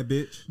heart. Bad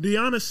bitch.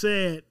 Deanna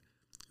said,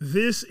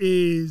 "This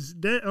is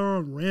that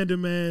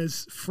random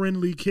ass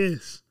friendly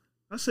kiss."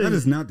 I said, That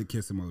is not the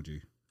kiss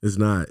emoji. It's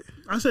not.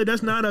 I said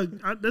that's not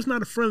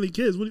a friendly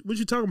kiss. What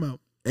you talking about?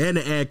 And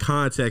to add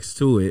context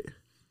to it,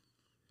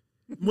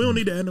 We don't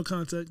need to add no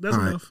context. That's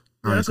All right. enough.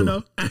 All right, That's cool.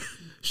 enough.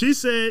 She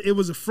said it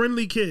was a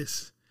friendly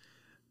kiss.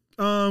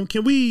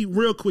 Can we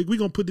real quick? We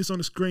gonna put this on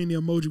the screen. The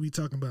emoji we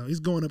talking about.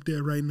 It's going up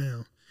there right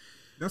now.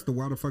 That's the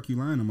why the fuck you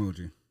lying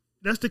emoji.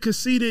 That's the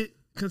conceited.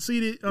 yeah,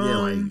 like, I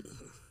don't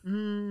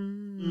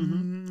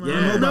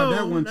Yeah. Know about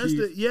that one, that's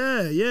Chief.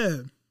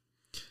 yeah.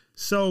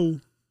 So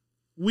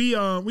we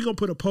gonna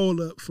put a poll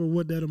up for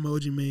what that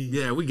emoji means.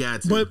 yeah, we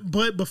got to.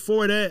 But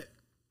before that,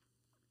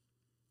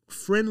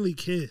 friendly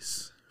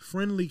kiss.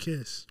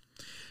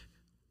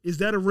 Is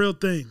that a real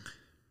thing?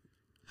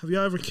 Have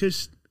y'all ever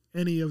kissed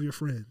any of your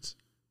friends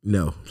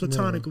no,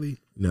 platonically?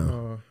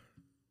 no.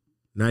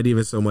 Not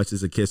even so much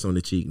as a kiss on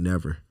the cheek.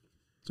 Never.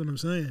 That's what I'm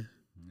saying.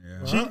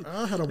 Yeah.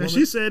 I had a woman. And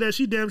she said that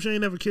she damn sure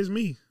ain't never kissed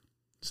me.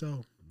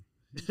 So.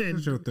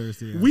 That's your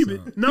thirsty ass We out.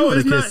 been, no,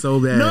 wanna it's kiss not. so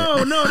bad.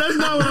 No, that's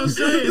not what I'm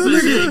saying.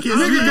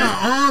 Nigga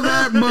got all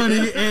that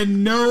money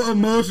and no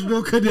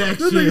emotional connection.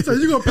 This nigga said,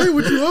 you gonna pay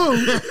what you owe.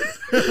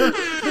 You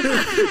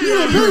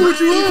gonna pay what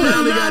you owe.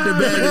 Finally got the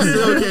bag and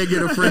still can't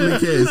get a friendly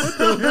kiss.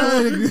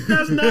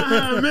 That's not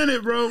how I meant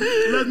it, bro.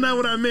 That's not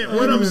what I meant.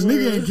 What I'm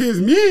Nigga ain't kiss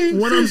me.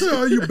 What I'm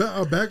Are you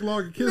a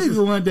backlog of kisses?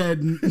 Nigga want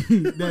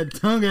that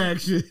tongue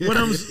action. what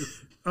I'm.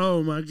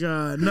 Oh my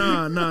God!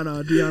 Nah,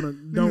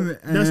 Deanna, don't.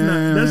 That's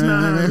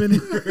not how I meant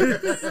it.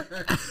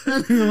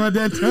 Nigga want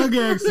that tongue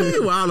action. He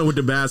wilding with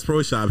the Bass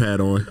Pro Shop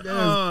hat on.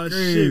 Oh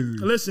crazy.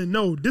 shit! Listen,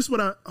 no, this what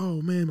I.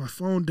 Oh man, my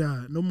phone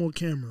died. No more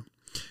camera.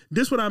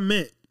 This what I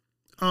meant.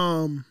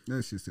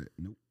 That shit said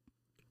nope.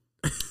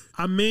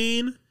 I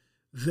mean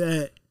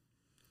that.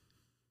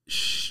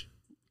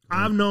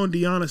 I've known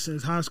Deanna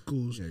since high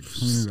school, Yeah,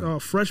 clean it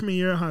up. freshman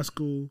year of high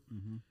school.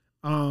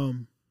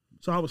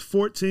 So I was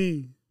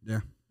 14. Yeah.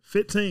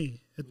 15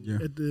 at Yeah.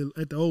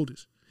 the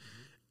oldest,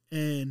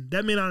 and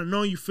that meant I've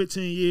known you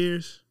 15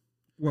 years.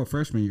 Well,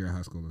 freshman year of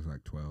high school is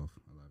like 12,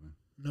 11.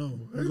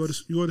 No, you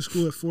go to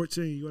school at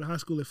 14. You go to high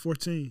school at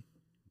 14.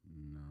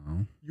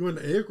 No. You in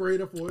the 8th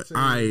grade at 14.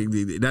 All right,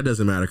 that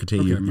doesn't matter.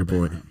 Continue Okay, your my bad.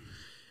 point.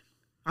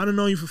 I done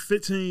known you for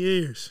 15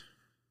 years,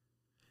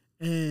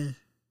 and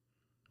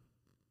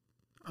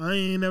I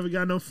ain't never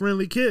got no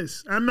friendly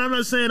kiss. I'm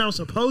not saying I'm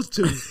supposed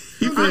to.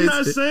 I'm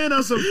not saying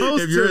I'm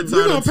supposed If you're to.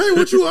 You gonna pay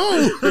what you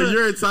owe. If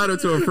you're entitled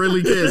to a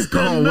friendly kiss,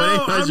 call No,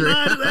 I'm 1-800.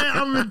 not saying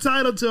I'm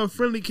entitled to a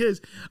friendly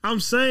kiss. I'm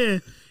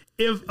saying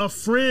if a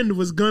friend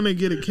was gonna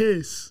get a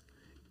kiss,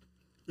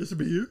 It should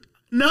be you.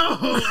 no,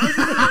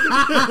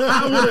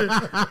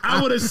 I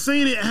would have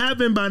seen it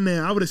happen by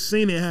now. I would have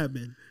seen it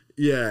happen.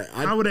 Yeah,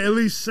 I would have at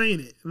least seen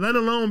it, let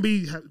alone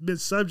been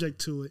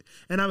subject to it.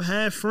 And I've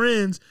had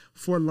friends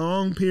for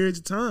long periods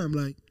of time.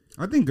 Like,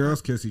 I think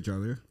girls kiss each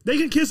other. they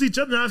can kiss each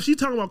other. Now, if she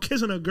talking about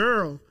kissing a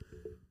girl,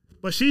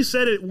 but she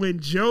said it when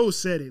Joe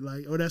said it,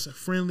 like, oh, that's a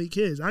friendly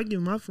kiss. I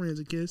give my friends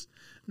a kiss.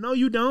 No,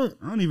 you don't.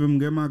 I don't even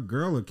give my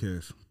girl a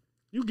kiss.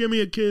 You give me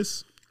a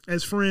kiss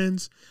as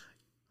friends,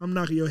 I'm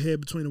knocking your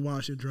head between the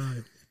washer and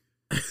dryer.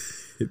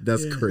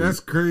 that's Yeah. crazy. That's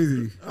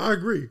crazy. I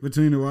agree.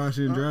 Between the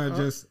washer and dry, I help,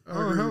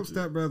 agree with you.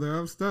 stepbrother,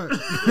 I'm stuck.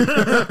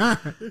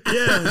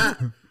 Yeah,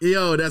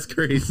 Yo, that's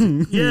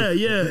crazy. yeah.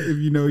 If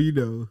you know, you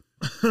know.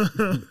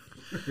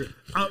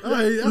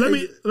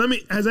 Let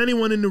me. Has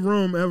anyone in the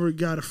room ever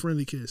got a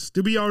friendly kiss?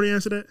 Did we already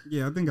answer that?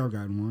 Yeah, I think I've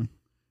gotten one.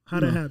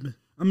 How'd that happen?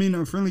 I mean,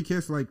 a friendly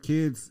kiss like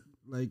kids,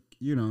 like,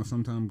 you know,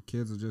 sometimes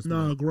kids are just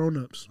No, like,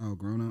 grown-ups. oh,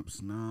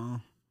 grown-ups, no.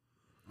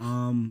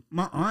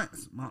 My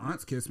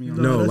aunts kiss me on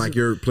No, No, that's like a-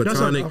 your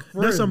platonic,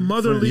 That's a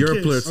motherly your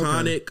kiss.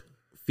 platonic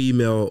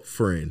female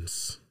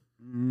friends.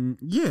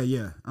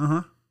 Yeah.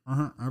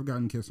 I've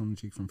gotten kissed on the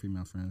cheek from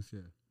female friends. Yeah.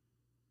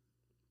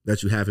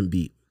 That you haven't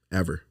beat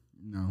ever.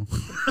 No.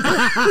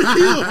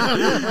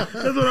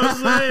 That's what I'm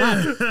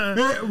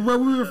saying. Well,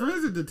 we were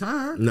friends at the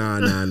time.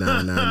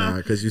 Nah.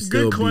 Because you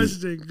still Good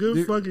question.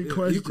 Good fucking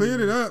question. You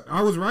cleared it up.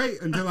 I was right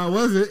until I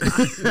wasn't.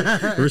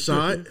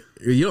 Rashad,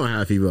 you don't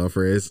have female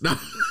friends. No.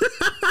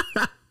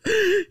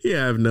 You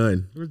have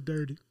none. We're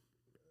dirty.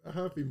 I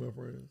have female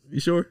friends. You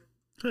sure?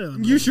 Hell no.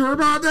 You sure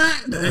about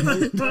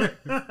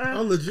that? I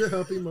legit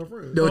have female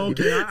friends. No.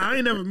 Okay, I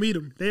ain't never meet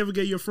them. They ever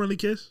get you a friendly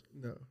kiss?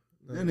 No.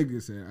 That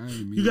nigga said, I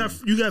ain't mean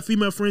You got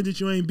female friends that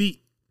you ain't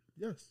beat.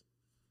 Yes.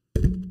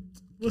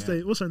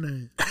 What's her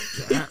name?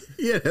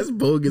 Yeah, that's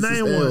bogus as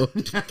Name hell.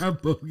 one.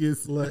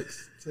 bogus.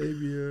 Lex,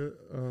 Tavia.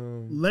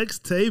 Lex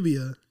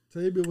Tavia.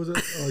 Tavia was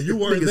you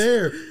weren't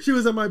there. She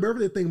was at my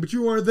birthday thing, but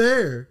you weren't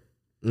there.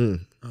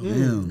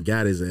 Damn.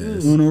 Got his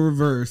ass. Uno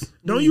reverse.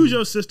 Don't use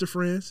your sister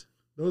friends.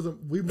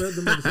 We met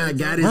them at the same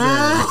Got time. his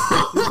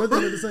ass. We met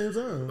them at the same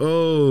time.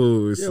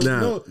 Oh, Yeah,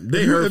 snap. no,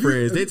 They if you- her if you-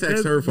 friends. They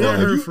text her they're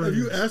her phone. friends.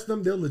 If you ask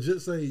them, they'll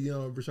legit say,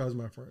 Rashad's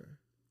my friend.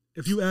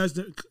 If you ask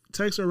them,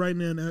 text her right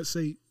now and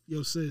say,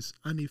 yo, sis,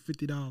 I need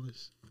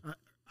 $50.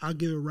 I'll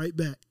give it right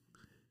back.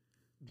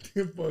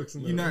 Fucks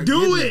no. You not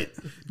Do getting it.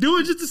 Do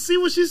it just to see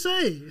what she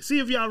say. See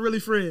if y'all really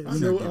I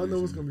friends. know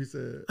what's gonna be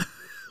said.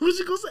 What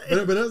she gonna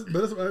say? But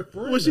that's my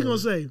friend. What she gonna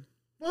say?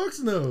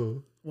 Fucks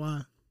no.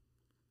 Why?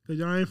 Because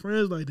y'all ain't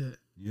friends like that.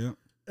 Yep.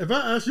 If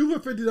I ask you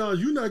for $50,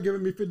 you're not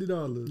giving me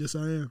 $50. Yes,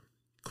 I am.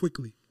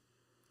 Quickly.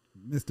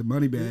 Mr.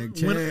 Moneybag.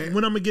 Chad.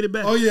 When I'm gonna get it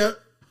back? Oh yeah.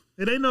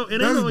 It ain't no.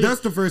 That's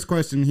the first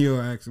question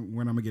he'll ask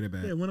when I'm gonna get it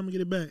back. Yeah, when I'm gonna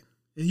get it back.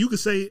 And you can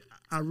say,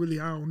 I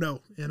don't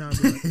know. And I'll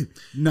be like,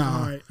 Nah.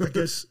 all right, I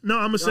guess. No,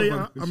 I'm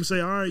gonna say,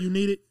 all right, you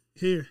need it.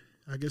 Here.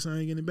 I guess I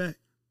ain't getting it back.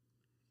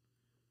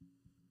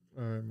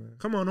 All right, man.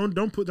 Come on,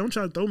 don't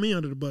try to throw me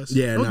under the bus.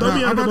 Yeah, don't nah. throw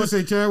me I'm under the about to bus.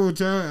 say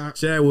Chad.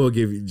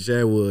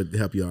 Chad will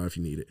help you out if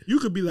you need it. You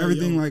could be like,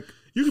 Everything yo, like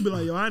you could be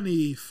like, yo, I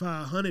need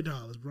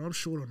 $500, bro. I'm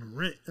short on the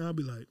rent. And I'll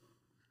be like,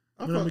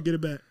 when I'm gonna get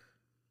it back.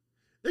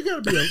 There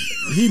gotta be a.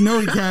 He know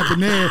he capping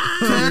there.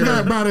 So I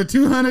got about a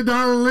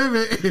 $200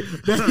 limit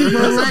that he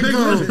gonna let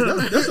go.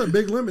 That's a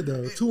big limit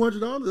though.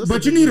 $200.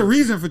 But you need a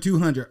reason for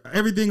 $200.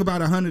 Everything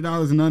about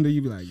 $100 and under,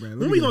 you be like, bro.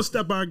 When we gonna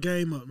step our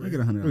game up, Look at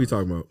man? $100. What are you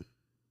talking about?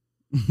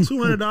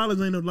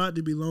 $200 ain't a lot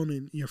to be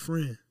loaning your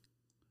friend.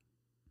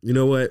 You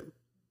know what?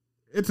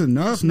 It's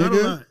enough, It's not a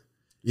nigga. lot.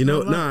 You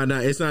know, Not a lot. nah,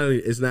 it's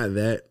not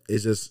that.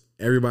 It's just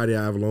everybody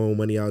I've loaned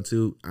money out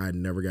to, I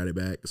never got it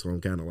back. So I'm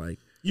kind of like,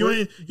 You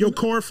ain't your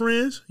core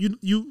friends. You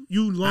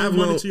loan I've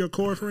money loaned- to your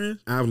core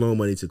friends. I've loaned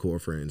money to core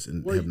friends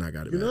and Well, have not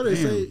got it You know back.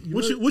 they say.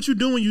 What you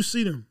do when you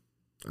see them?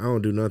 I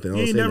don't do nothing. I You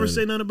don't ain't never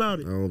say nothing. nothing about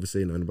I it. don't ever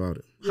say nothing about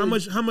it.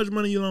 How much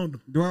money you loaned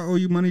them? Do I owe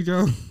you money,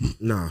 Joe?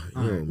 Nah.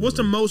 You don't What's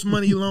the know. most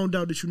money you loaned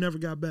out that you never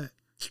got back?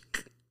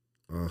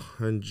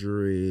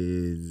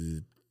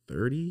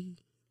 130?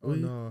 Oh,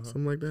 no.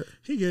 Something like that.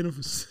 He gave them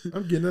for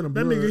I'm getting that.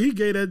 that nigga. He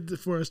gave that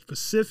for a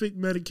specific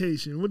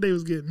medication. What they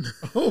was getting?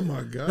 Oh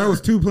my god. That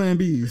was 2 Plan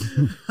Bs.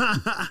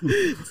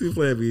 2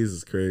 Plan Bs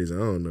is crazy. I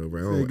don't know,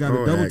 bro. I They don't, got I to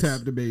don't double ask.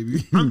 tap the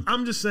baby.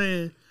 I'm just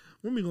saying,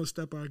 when we gonna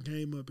step our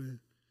game up and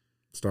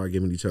Start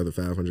giving each other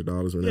 $500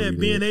 whenever yeah, you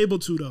being need. able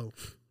to though.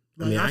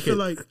 I mean, I feel can,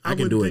 like I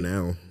can wouldn't do it think-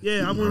 now.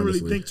 Yeah, I wouldn't really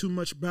honestly. think too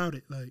much about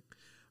it. Like,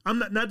 I'm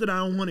not that I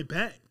don't want it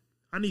back.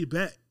 I need it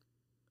back.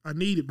 I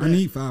need it back. I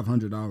need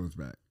 $500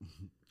 back.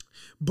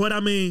 but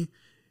I mean,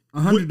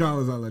 $100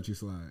 I'll let you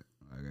slide.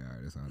 Okay, all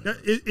right, that's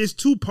 $100. it's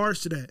two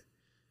parts to that.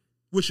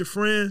 With your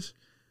friends,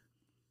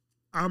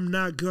 I'm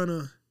not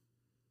gonna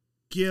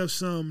give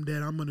some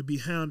that I'm gonna be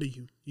hounding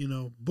you, you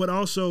know. But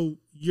also,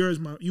 you as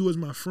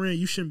my friend,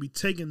 you shouldn't be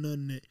taking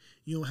nothing that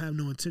you don't have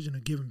no intention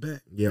of giving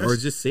back. Yeah, or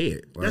just say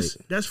it. Like,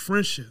 That's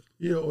friendship.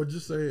 Yeah, or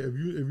just say if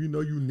you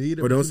know you need it.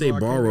 or but don't you say know I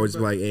can't borrow. get Just it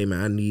be back. like, hey,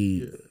 man, I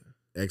need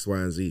X, Y,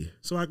 and Z.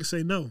 So I can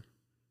say no.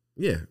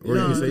 Yeah. Or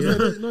No, you can say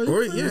no, yeah. no,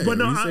 Or you yeah. But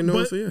no, you say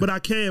no, so yeah. but I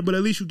can. But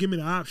at least you give me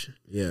the option.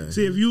 Yeah.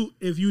 See, if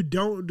you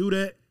don't do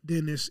that,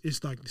 then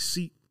it's like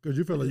deceit. Because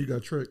you feel like you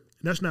got tricked.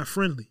 That's not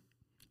friendly.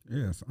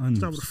 Yeah, it's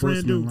not what a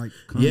friend do. unsportsmanlike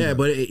Yeah, conduct.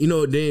 but you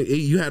know, then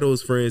you have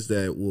those friends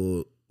that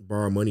will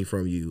borrow money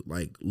from you,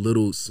 like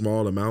little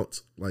small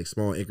amounts, like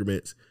small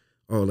increments.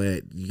 Oh,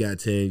 lad, you got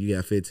 10, you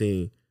got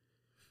 15,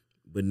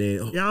 but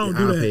then Yeah, I don't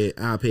do that.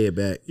 I'll pay it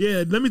back.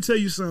 Yeah, let me tell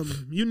you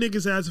something. You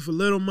niggas asking for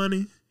little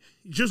money,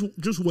 just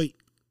wait.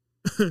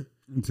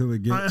 until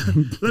it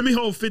gets. Let me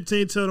hold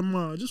 15 till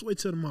tomorrow. Just wait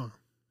till tomorrow.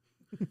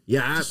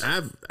 Yeah,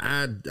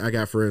 I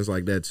got friends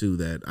like that too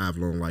that I've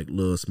loaned like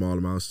little small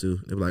amounts to.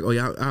 They're like, oh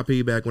yeah, I'll pay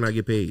you back when I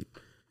get paid.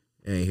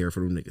 I ain't hear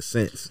from them niggas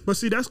since. But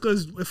see, that's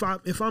because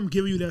if I'm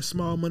giving you that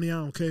small money, I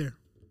don't care.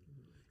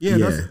 Yeah,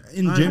 Yeah. that's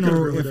in I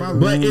general. agree with If I that.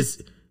 But loan,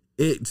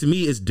 it to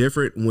me, it's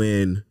different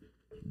when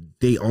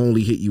they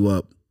only hit you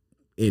up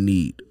in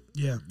need.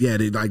 Yeah. Yeah,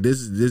 they like this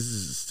is the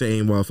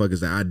same motherfuckers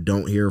that I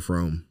don't hear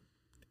from,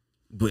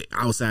 but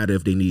outside of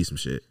if they need some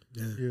shit.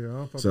 Yeah. Yeah, I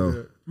don't fuck So- with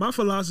that. My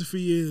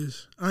philosophy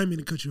is, I didn't mean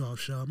to cut you off,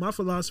 Shaw. My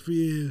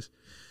philosophy is,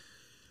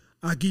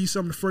 I give you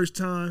something the first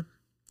time.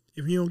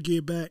 If you don't get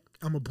it back,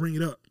 I'm going to bring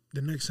it up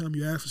the next time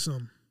you ask for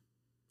something.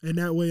 And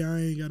that way I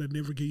ain't got to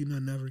never give you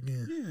nothing ever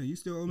again. yeah, you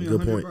still owe me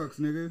Good $100, point.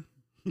 nigga.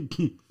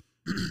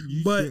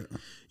 You But, still-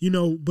 you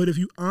know, but if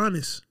you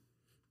honest,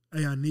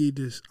 hey, I need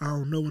this. I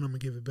don't know when I'm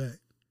going to give it back.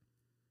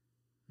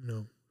 You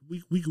know,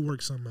 we could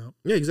work something out.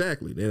 Yeah,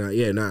 exactly.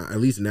 Then at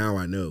least now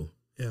I know.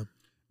 Yeah.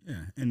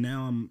 yeah, and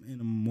now I'm in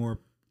a more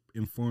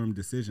informed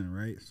decision,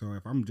 right? So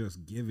if I'm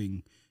just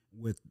giving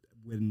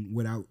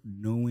without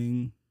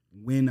knowing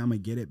when I'm gonna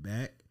get it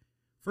back.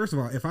 First of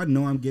all, if I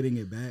know I'm getting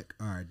it back,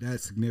 all right,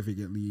 that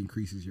significantly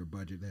increases your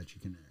budget that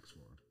you can ask for.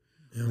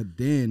 Yeah. But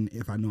then,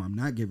 if I know I'm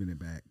not giving it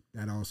back,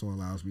 that also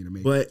allows me to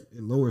make But-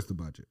 it lowers the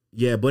budget.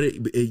 Yeah, but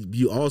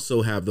you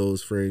also have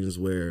those friends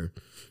where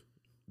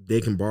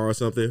they can borrow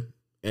something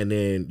and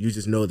then you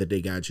just know that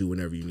they got you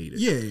whenever you need it.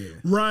 Yeah,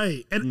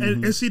 Right.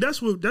 And see,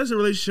 that's a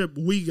relationship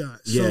we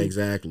got. Yeah, So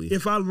exactly.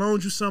 if I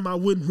loaned you something, I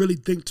wouldn't really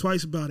think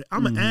twice about it.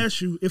 I'm going to ask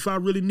you. If I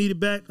really need it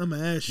back, I'm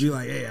going to ask you're you.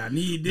 like, hey, I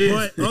need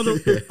this.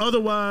 But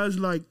otherwise,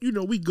 like, you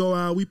know, we go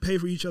out, we pay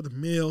for each other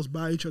meals,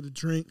 buy each other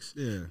drinks,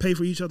 Yeah. pay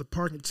for each other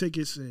parking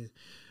tickets, and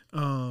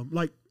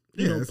like,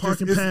 you know, it's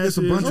parking just- passes,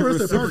 it's a bunch Oh,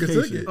 of it's a parking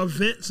reciprocation. ticket.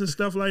 events and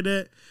stuff like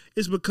that.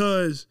 It's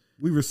because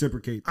We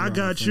reciprocate. I throughout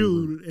our got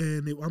friend group. you,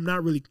 and I'm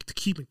not really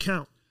keeping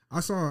count. I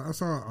saw a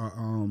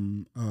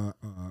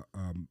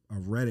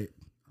Reddit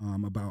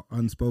about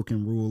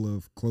unspoken rule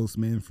of close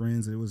men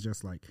friends. It was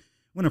just like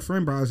when a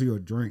friend buys you a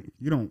drink,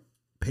 you don't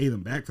pay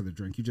them back for the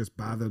drink. You just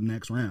buy them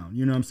next round.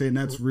 You know what I'm saying?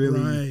 That's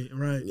really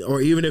Right.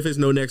 Or even if it's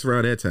no next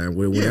round that time,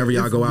 whenever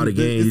y'all it's go out the-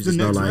 again, it's you the just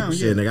know next like, round,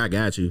 shit, yeah. nigga, I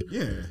got you.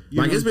 yeah.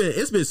 Like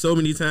it's been so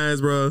many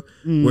times, bro,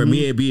 where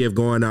me and B have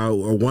gone out,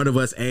 or one of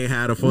us ain't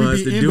had the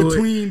funds to in do it.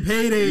 between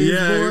paydays.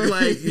 Yeah, boy. it's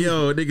like,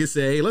 yo, nigga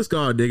say, hey, let's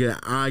go out, nigga.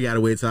 I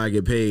gotta wait till I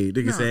get paid.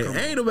 Nigga Nah, say, come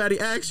ain't nobody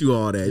asked you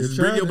all that. Just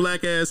bring your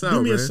black ass out,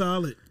 Do me man. a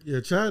solid. Yeah,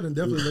 Chad and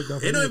definitely looked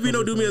out for It don't me even be no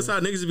a couple do me a times.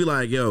 side. Niggas would be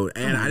like, yo,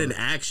 and I didn't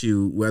ask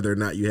you whether or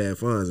not you had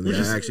funds. And I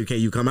asked you, can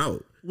you come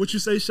out? What you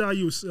say, Shy?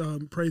 You was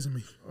praising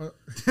me.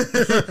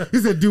 He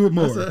said, "Do it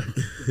more."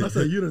 I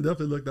said you done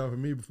definitely looked out for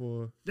me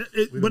before.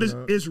 But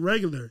it's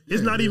regular.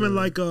 It's not even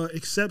like a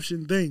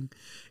exception thing.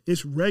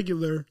 It's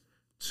regular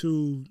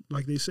to,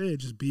 like they said,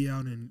 just be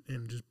out and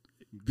just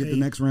Get the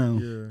next round.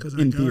 Yeah. because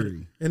In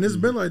theory, And it's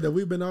been like that.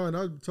 We've been out, and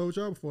I told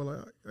y'all before, like,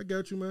 I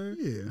got you, man.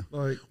 yeah.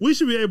 Like, we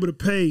should be able to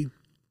pay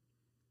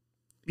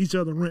each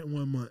other rent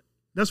 1 month.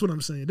 That's what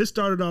I'm saying. This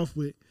started off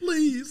with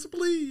please.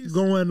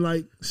 going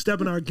like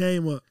stepping our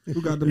game up.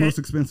 Who got the most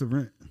expensive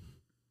rent?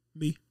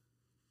 Me.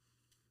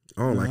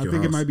 I don't like I your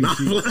think house. it might be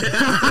cheap.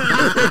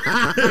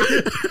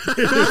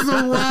 That's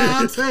a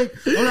wild take.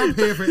 I'm not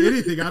paying for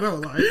anything I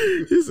don't like.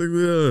 It's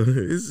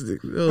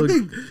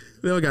like,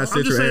 they don't got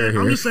central air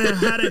I'm here. just saying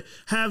how to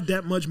have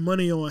that much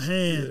money on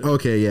hand.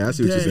 Okay, yeah, I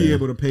see what you're Yeah. Be saying.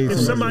 able to pay If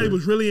somebody rent.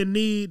 was really in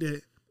need,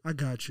 that I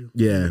got you.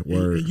 Yeah, And-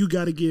 word, And you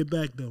got to give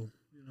back though.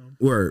 You know.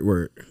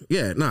 word.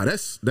 Yeah, nah,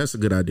 that's a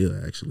good idea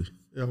actually.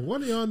 If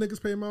one of y'all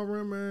niggas pay my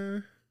rent,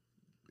 man,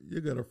 you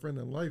got a friend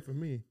in life for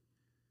me.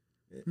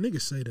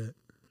 Niggas say that.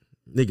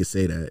 Niggas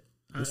say that.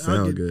 It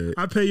sound good.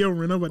 I pay your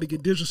rent. I'm about to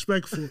get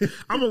disrespectful.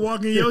 I'm gonna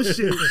walk in your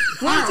shit.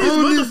 Watch these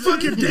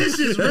motherfucking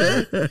dishes,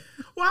 man.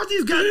 Watch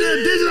these goddamn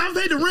dishes. I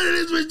paid the rent of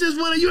this bitch this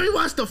month. You ain't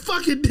watched the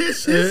fucking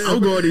dishes. I'm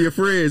going to your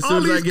friends as soon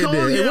All as I these get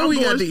there. cold- Hey, yeah, what I'm we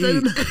got going to straight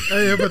in eat?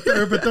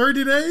 Hey, for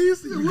 30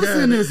 days, you What's got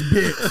in it. this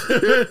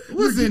bitch?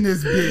 What's in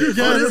this bitch?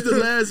 Oh, this is the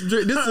last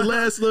drink. This is the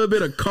last little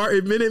bit of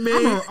carton Minute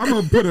Maid. I'm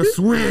gonna put a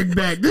swig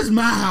back. This is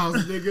my house,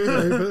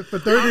 nigga. Hey, for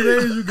 30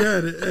 days, you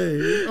got it.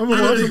 Hey, I'm I gonna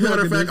don't watch think, the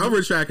matter of fucking fact, I'm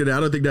retracting that. I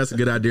don't think that's a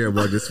good idea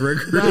among this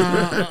record.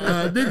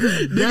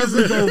 Niggas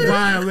definitely go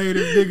violate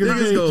if niggas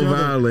Niggas hate go each other.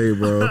 violate,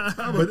 bro.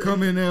 I'm gonna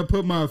come in there and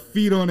put my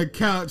feet on the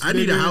couch. I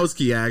need a nigga. house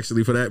key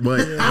actually for that,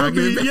 but I'll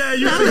give it back. Yeah,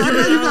 you I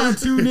know you got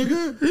two,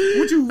 nigga.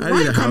 What you? I Why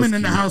need you a coming house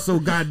in the key. house so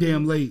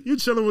goddamn late? You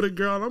chilling with a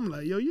girl. I'm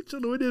like, yo, you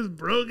chilling with this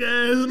broke ass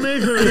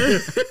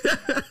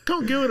nigga.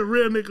 Come get with a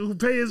real nigga who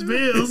pay his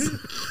bills.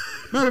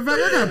 Matter of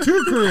fact, I got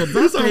two cribs.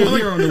 I stay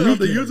here on the on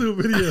the weekend.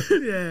 YouTube video.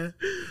 Yeah.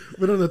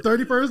 But on the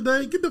 31st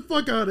day, get the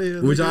fuck out of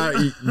here. Which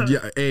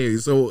nigga. hey,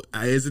 so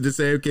is it the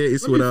same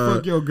case Let with me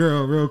fuck your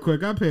girl real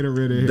quick. I paid the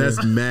rent here.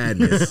 That's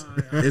madness.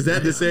 Is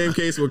that the same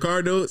case with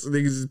car notes?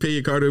 Niggas just pay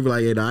your car note and be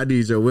like, hey, nah, I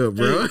need your whip,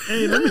 bro.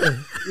 Hey, let me,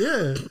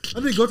 Yeah, I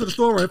need to go to the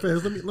store right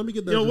fast. Let me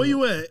get that. yo, where joint.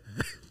 you at?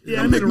 Yeah,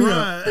 I Come need a pick me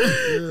ride.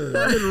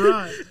 I need a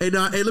ride. Hey,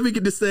 nah, hey, let me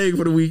get this thing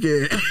for the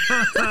weekend.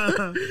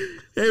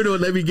 Hey, no,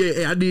 let me get.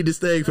 Hey, I need this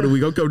thing for the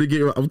week. I'm coming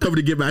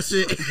to get my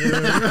shit.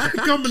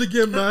 Coming to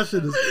get my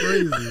shit is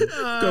crazy.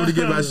 Coming to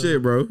get my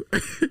shit, bro.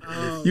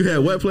 You had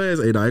what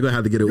plans? Hey, no, I ain't gonna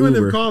have to get an You ain't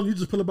never Uber. call him. You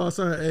just pull up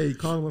outside. Hey,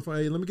 call him.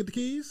 Hey, let me get the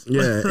keys.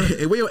 Yeah.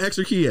 Hey, where your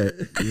extra key at?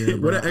 Yeah, Where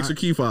bro, that extra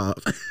key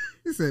fob?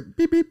 He said,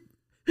 beep, beep.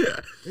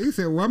 He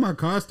said, why my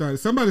car started?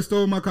 Somebody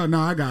stole my car. No,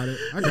 I got it.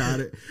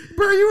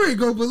 Bro, you ain't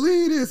gonna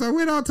believe this. I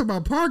went out to my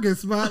parking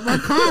spot. My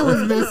car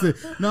was missing.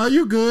 No,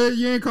 you good.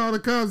 You ain't call the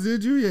cops,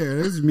 did you? Yeah,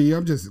 this is me.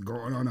 I'm just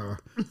going on. I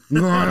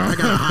got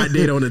a hot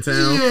date on the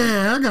town.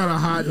 Yeah, I got a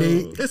hot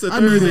date. It's a I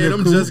needed Thursday a and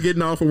I'm coupe. just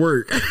getting off of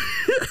work.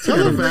 Tell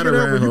Got a him fat nigga that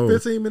around when you home.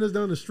 15 minutes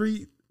down the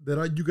street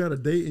that you got a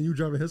date and you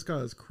driving his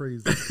car is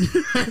crazy.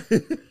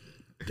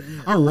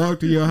 I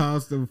walked to your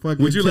house to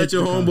fucking. Would you let check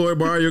your the car. homeboy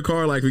borrow your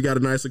car like we got a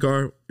nicer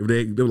car?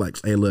 If they're like,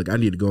 hey, look, I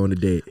need to go on a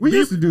date. We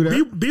used to do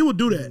that. B will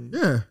do that.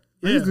 Yeah.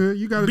 I Yeah. used to.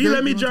 You got B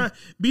let me drive.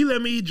 B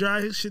let me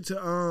drive his shit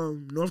to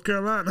North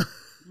Carolina.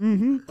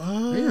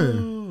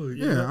 Oh,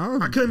 Yeah.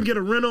 I couldn't get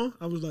a rental.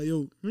 I was like,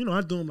 yo,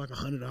 I do him like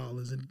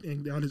 $100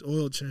 and all this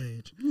oil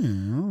change.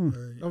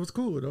 that was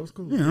cool. I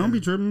don't be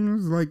tripping.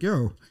 It's like,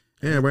 yo,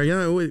 Yeah, bro.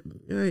 you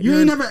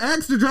ain't never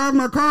asked to drive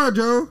my car,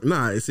 Joe.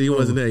 Nah, see, it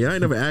wasn't there. Y'all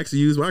ain't never asked to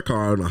use my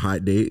car on a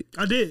hot date.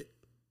 I did.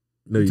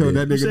 No, you Told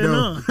didn't. that You nigga said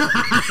no. no.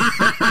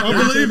 I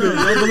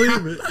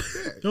believe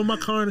it. Yo, my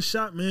car in the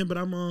shop, man. But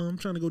I'm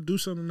trying to go do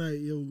something tonight.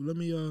 Yo, let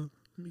me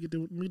get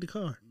the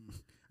car.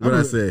 What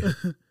I say?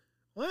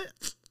 What?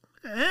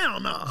 Hell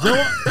no.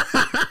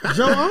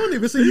 Joe, I don't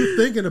even see you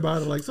thinking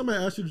about it. Like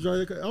somebody asked you to drive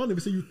your car. I don't even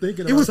see you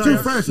thinking It about was it. too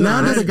fresh.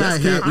 Now that it got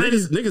hit.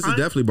 Niggas has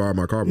definitely borrowed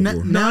my car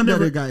before. Now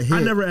that it got hit.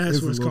 I never asked it's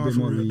for a his little car bit for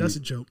more real. lenient. That's a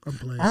joke. I'm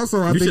playing. Also,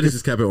 I You think should have it's,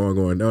 just kept it on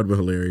going. That would have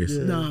been hilarious.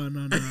 Yeah. No.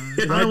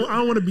 I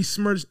don't want to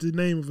besmirch the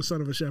name of a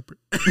son of a shepherd.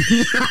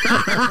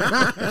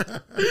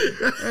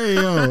 hey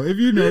yo, if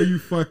you know, you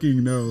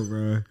fucking know,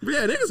 bro. But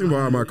yeah, niggas can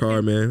borrow my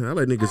car, man. I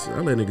let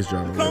niggas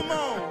drive my car.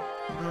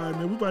 All right,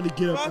 man. We about to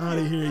get up out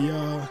of here,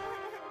 y'all.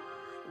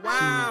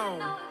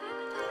 Wow.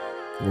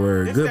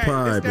 Word. Good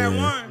pod, man.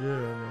 Yeah,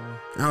 man.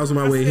 I was on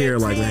my way here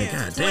like,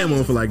 God damn, I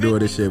don't feel like doing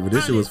this shit. But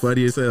this shit was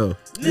funny as hell.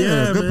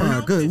 Yeah, good man.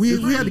 pod, good. We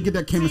had to get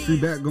that chemistry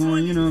back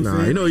going. You know what I'm Nah,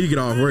 saying? you know you get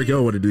off work, you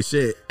don't want to do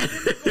shit.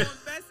 Invest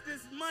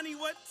this money.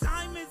 What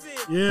time is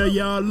it? Yeah,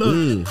 y'all.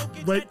 Look,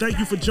 but thank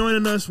you for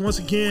joining us once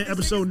again.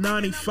 Episode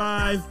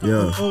 95 Yeah.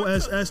 of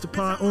OSS, the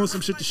pod, on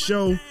some shit to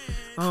show.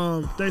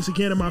 Thanks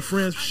again to my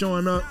friends for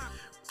showing up.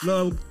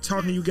 Love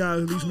talking to you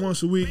guys at least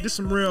once a week. This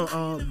some real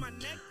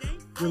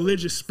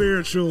religious,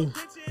 spiritual,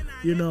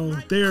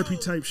 therapy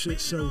type shit.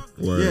 So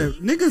Yeah,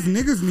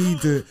 niggas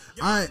need to.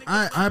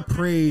 I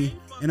pray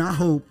and I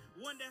hope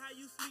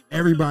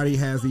everybody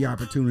has the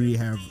opportunity to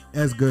have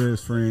as good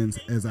as friends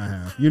as I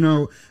have. You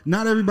know,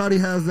 not everybody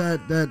has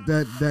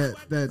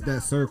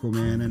that circle,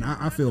 man, and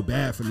I feel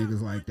bad for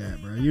niggas like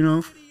that, bro. You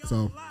know,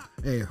 so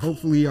hey,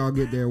 hopefully y'all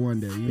get there one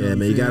day. You know Yeah,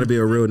 man, you got to be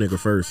a real nigga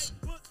first.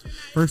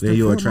 Then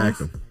you attract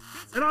them.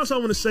 And also, I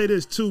want to say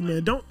this too,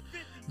 man.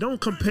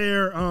 Don't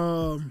compare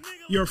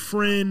your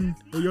friend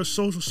or your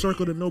social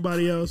circle to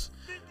nobody else.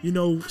 You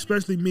know,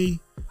 especially me,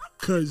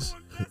 cause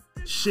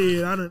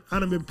shit, I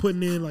done been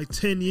putting in like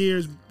 10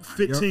 years,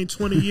 15,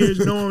 20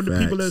 years knowing the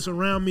people that's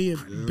around me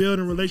and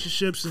building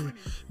relationships and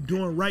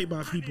doing right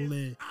by people.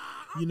 And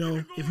you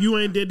know, if you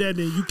ain't did that,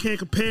 then you can't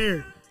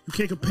compare. You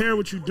can't compare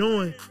what you're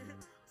doing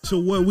to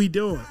what we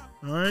doing.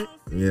 All right?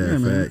 Yeah,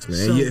 facts, man.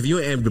 So, If you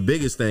ain't the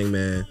biggest thing,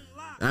 man.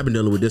 I've been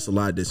dealing with this a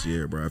lot this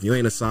year, bro. If you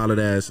ain't a solid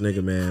ass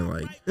nigga, man,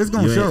 like it's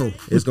gonna show.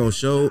 It's gonna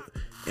show,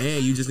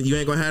 and you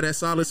ain't gonna have that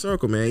solid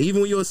circle, man.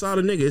 Even when you're a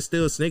solid nigga, it's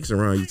still snakes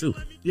around you too.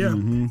 Yeah,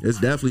 it's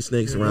definitely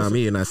snakes around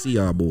me, and I see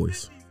y'all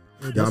boys.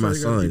 Y'all my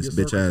sons,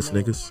 bitch ass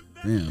niggas.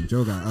 Damn,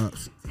 Joe got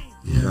ups.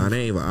 Nah,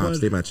 they ain't even ops.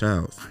 They my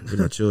child. They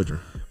my children.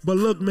 But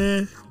look,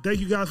 man, thank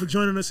you guys for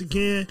joining us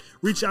again.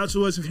 Reach out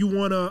to us if you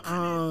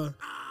wanna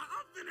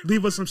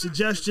leave us some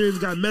suggestions,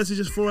 got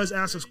messages for us,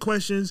 ask us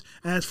questions,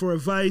 ask for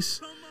advice.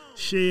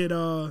 Shit,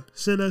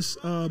 send us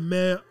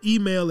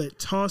email at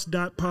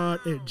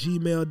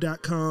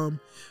toss.pod@gmail.com.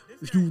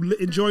 If you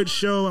enjoyed the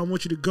show, I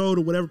want you to go to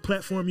whatever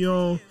platform you're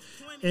on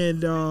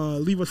and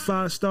leave us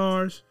 5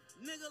 stars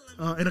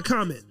and a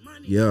comment.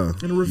 Yeah.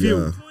 And a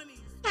review.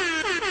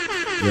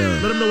 Yeah.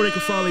 Let them know where they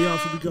can follow y'all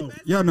before we go.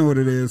 Y'all know what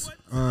it is.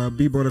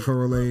 B-Boy the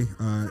Correlay,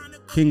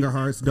 King of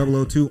Hearts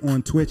 002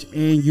 on Twitch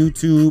and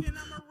YouTube.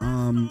 You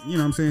know what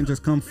I'm saying?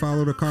 Just come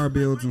follow the car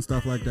builds and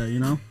stuff like that, you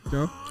know,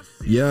 Joe?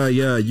 Yeah,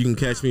 you can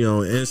catch me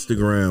on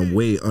Instagram,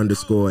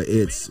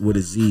 @it's with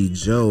a Z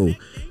Joe.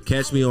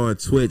 Catch me on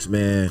Twitch,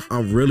 man.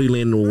 I'm really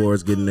leaning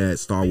towards getting that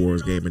Star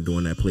Wars game and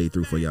doing that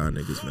playthrough for y'all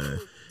niggas, man.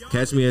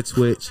 Catch me at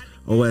Twitch,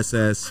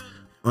 @OSS_it's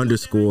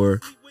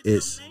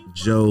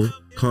Joe.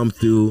 Come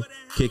through,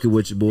 kick it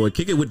with your boy,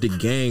 kick it with the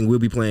gang. We'll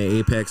be playing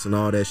Apex and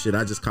all that shit.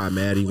 I just caught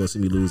Maddie. You gonna see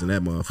me losing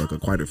that motherfucker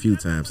quite a few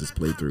times this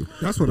playthrough.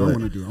 That's what I want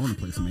to do. I want to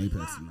play some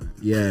Apex tonight.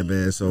 Yeah,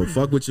 man. So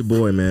fuck with your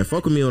boy, man.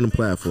 Fuck with me on the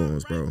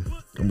platforms, bro.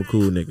 I'm a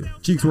cool nigga.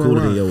 Cheeks cooler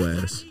worldwide. than your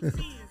ass.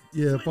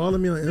 Yeah, follow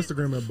me on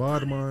Instagram at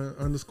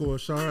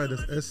Bodman_Shad.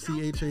 That's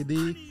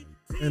SCHAD.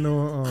 And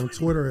on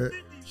Twitter at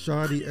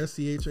Shadi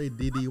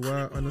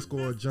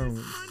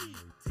SCHADDY_Jones.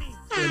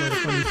 Say a lot of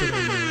funny shit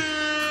on there.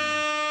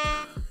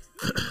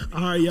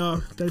 All right, y'all.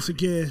 Thanks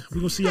again. We're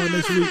going to see y'all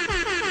next week. You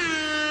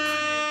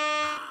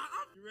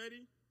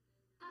ready?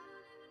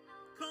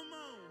 Come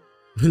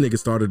on. Nigga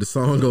started the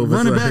song over.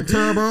 Run it back,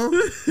 Turbo.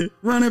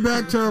 Run it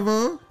back,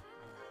 Turbo.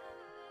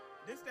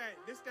 This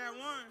that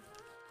one.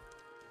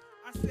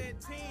 I said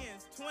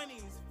 10s,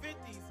 20s,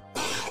 50s.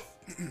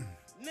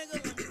 Nigga,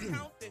 let me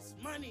count this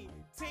money.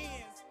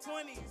 10s,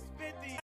 20s, 50s.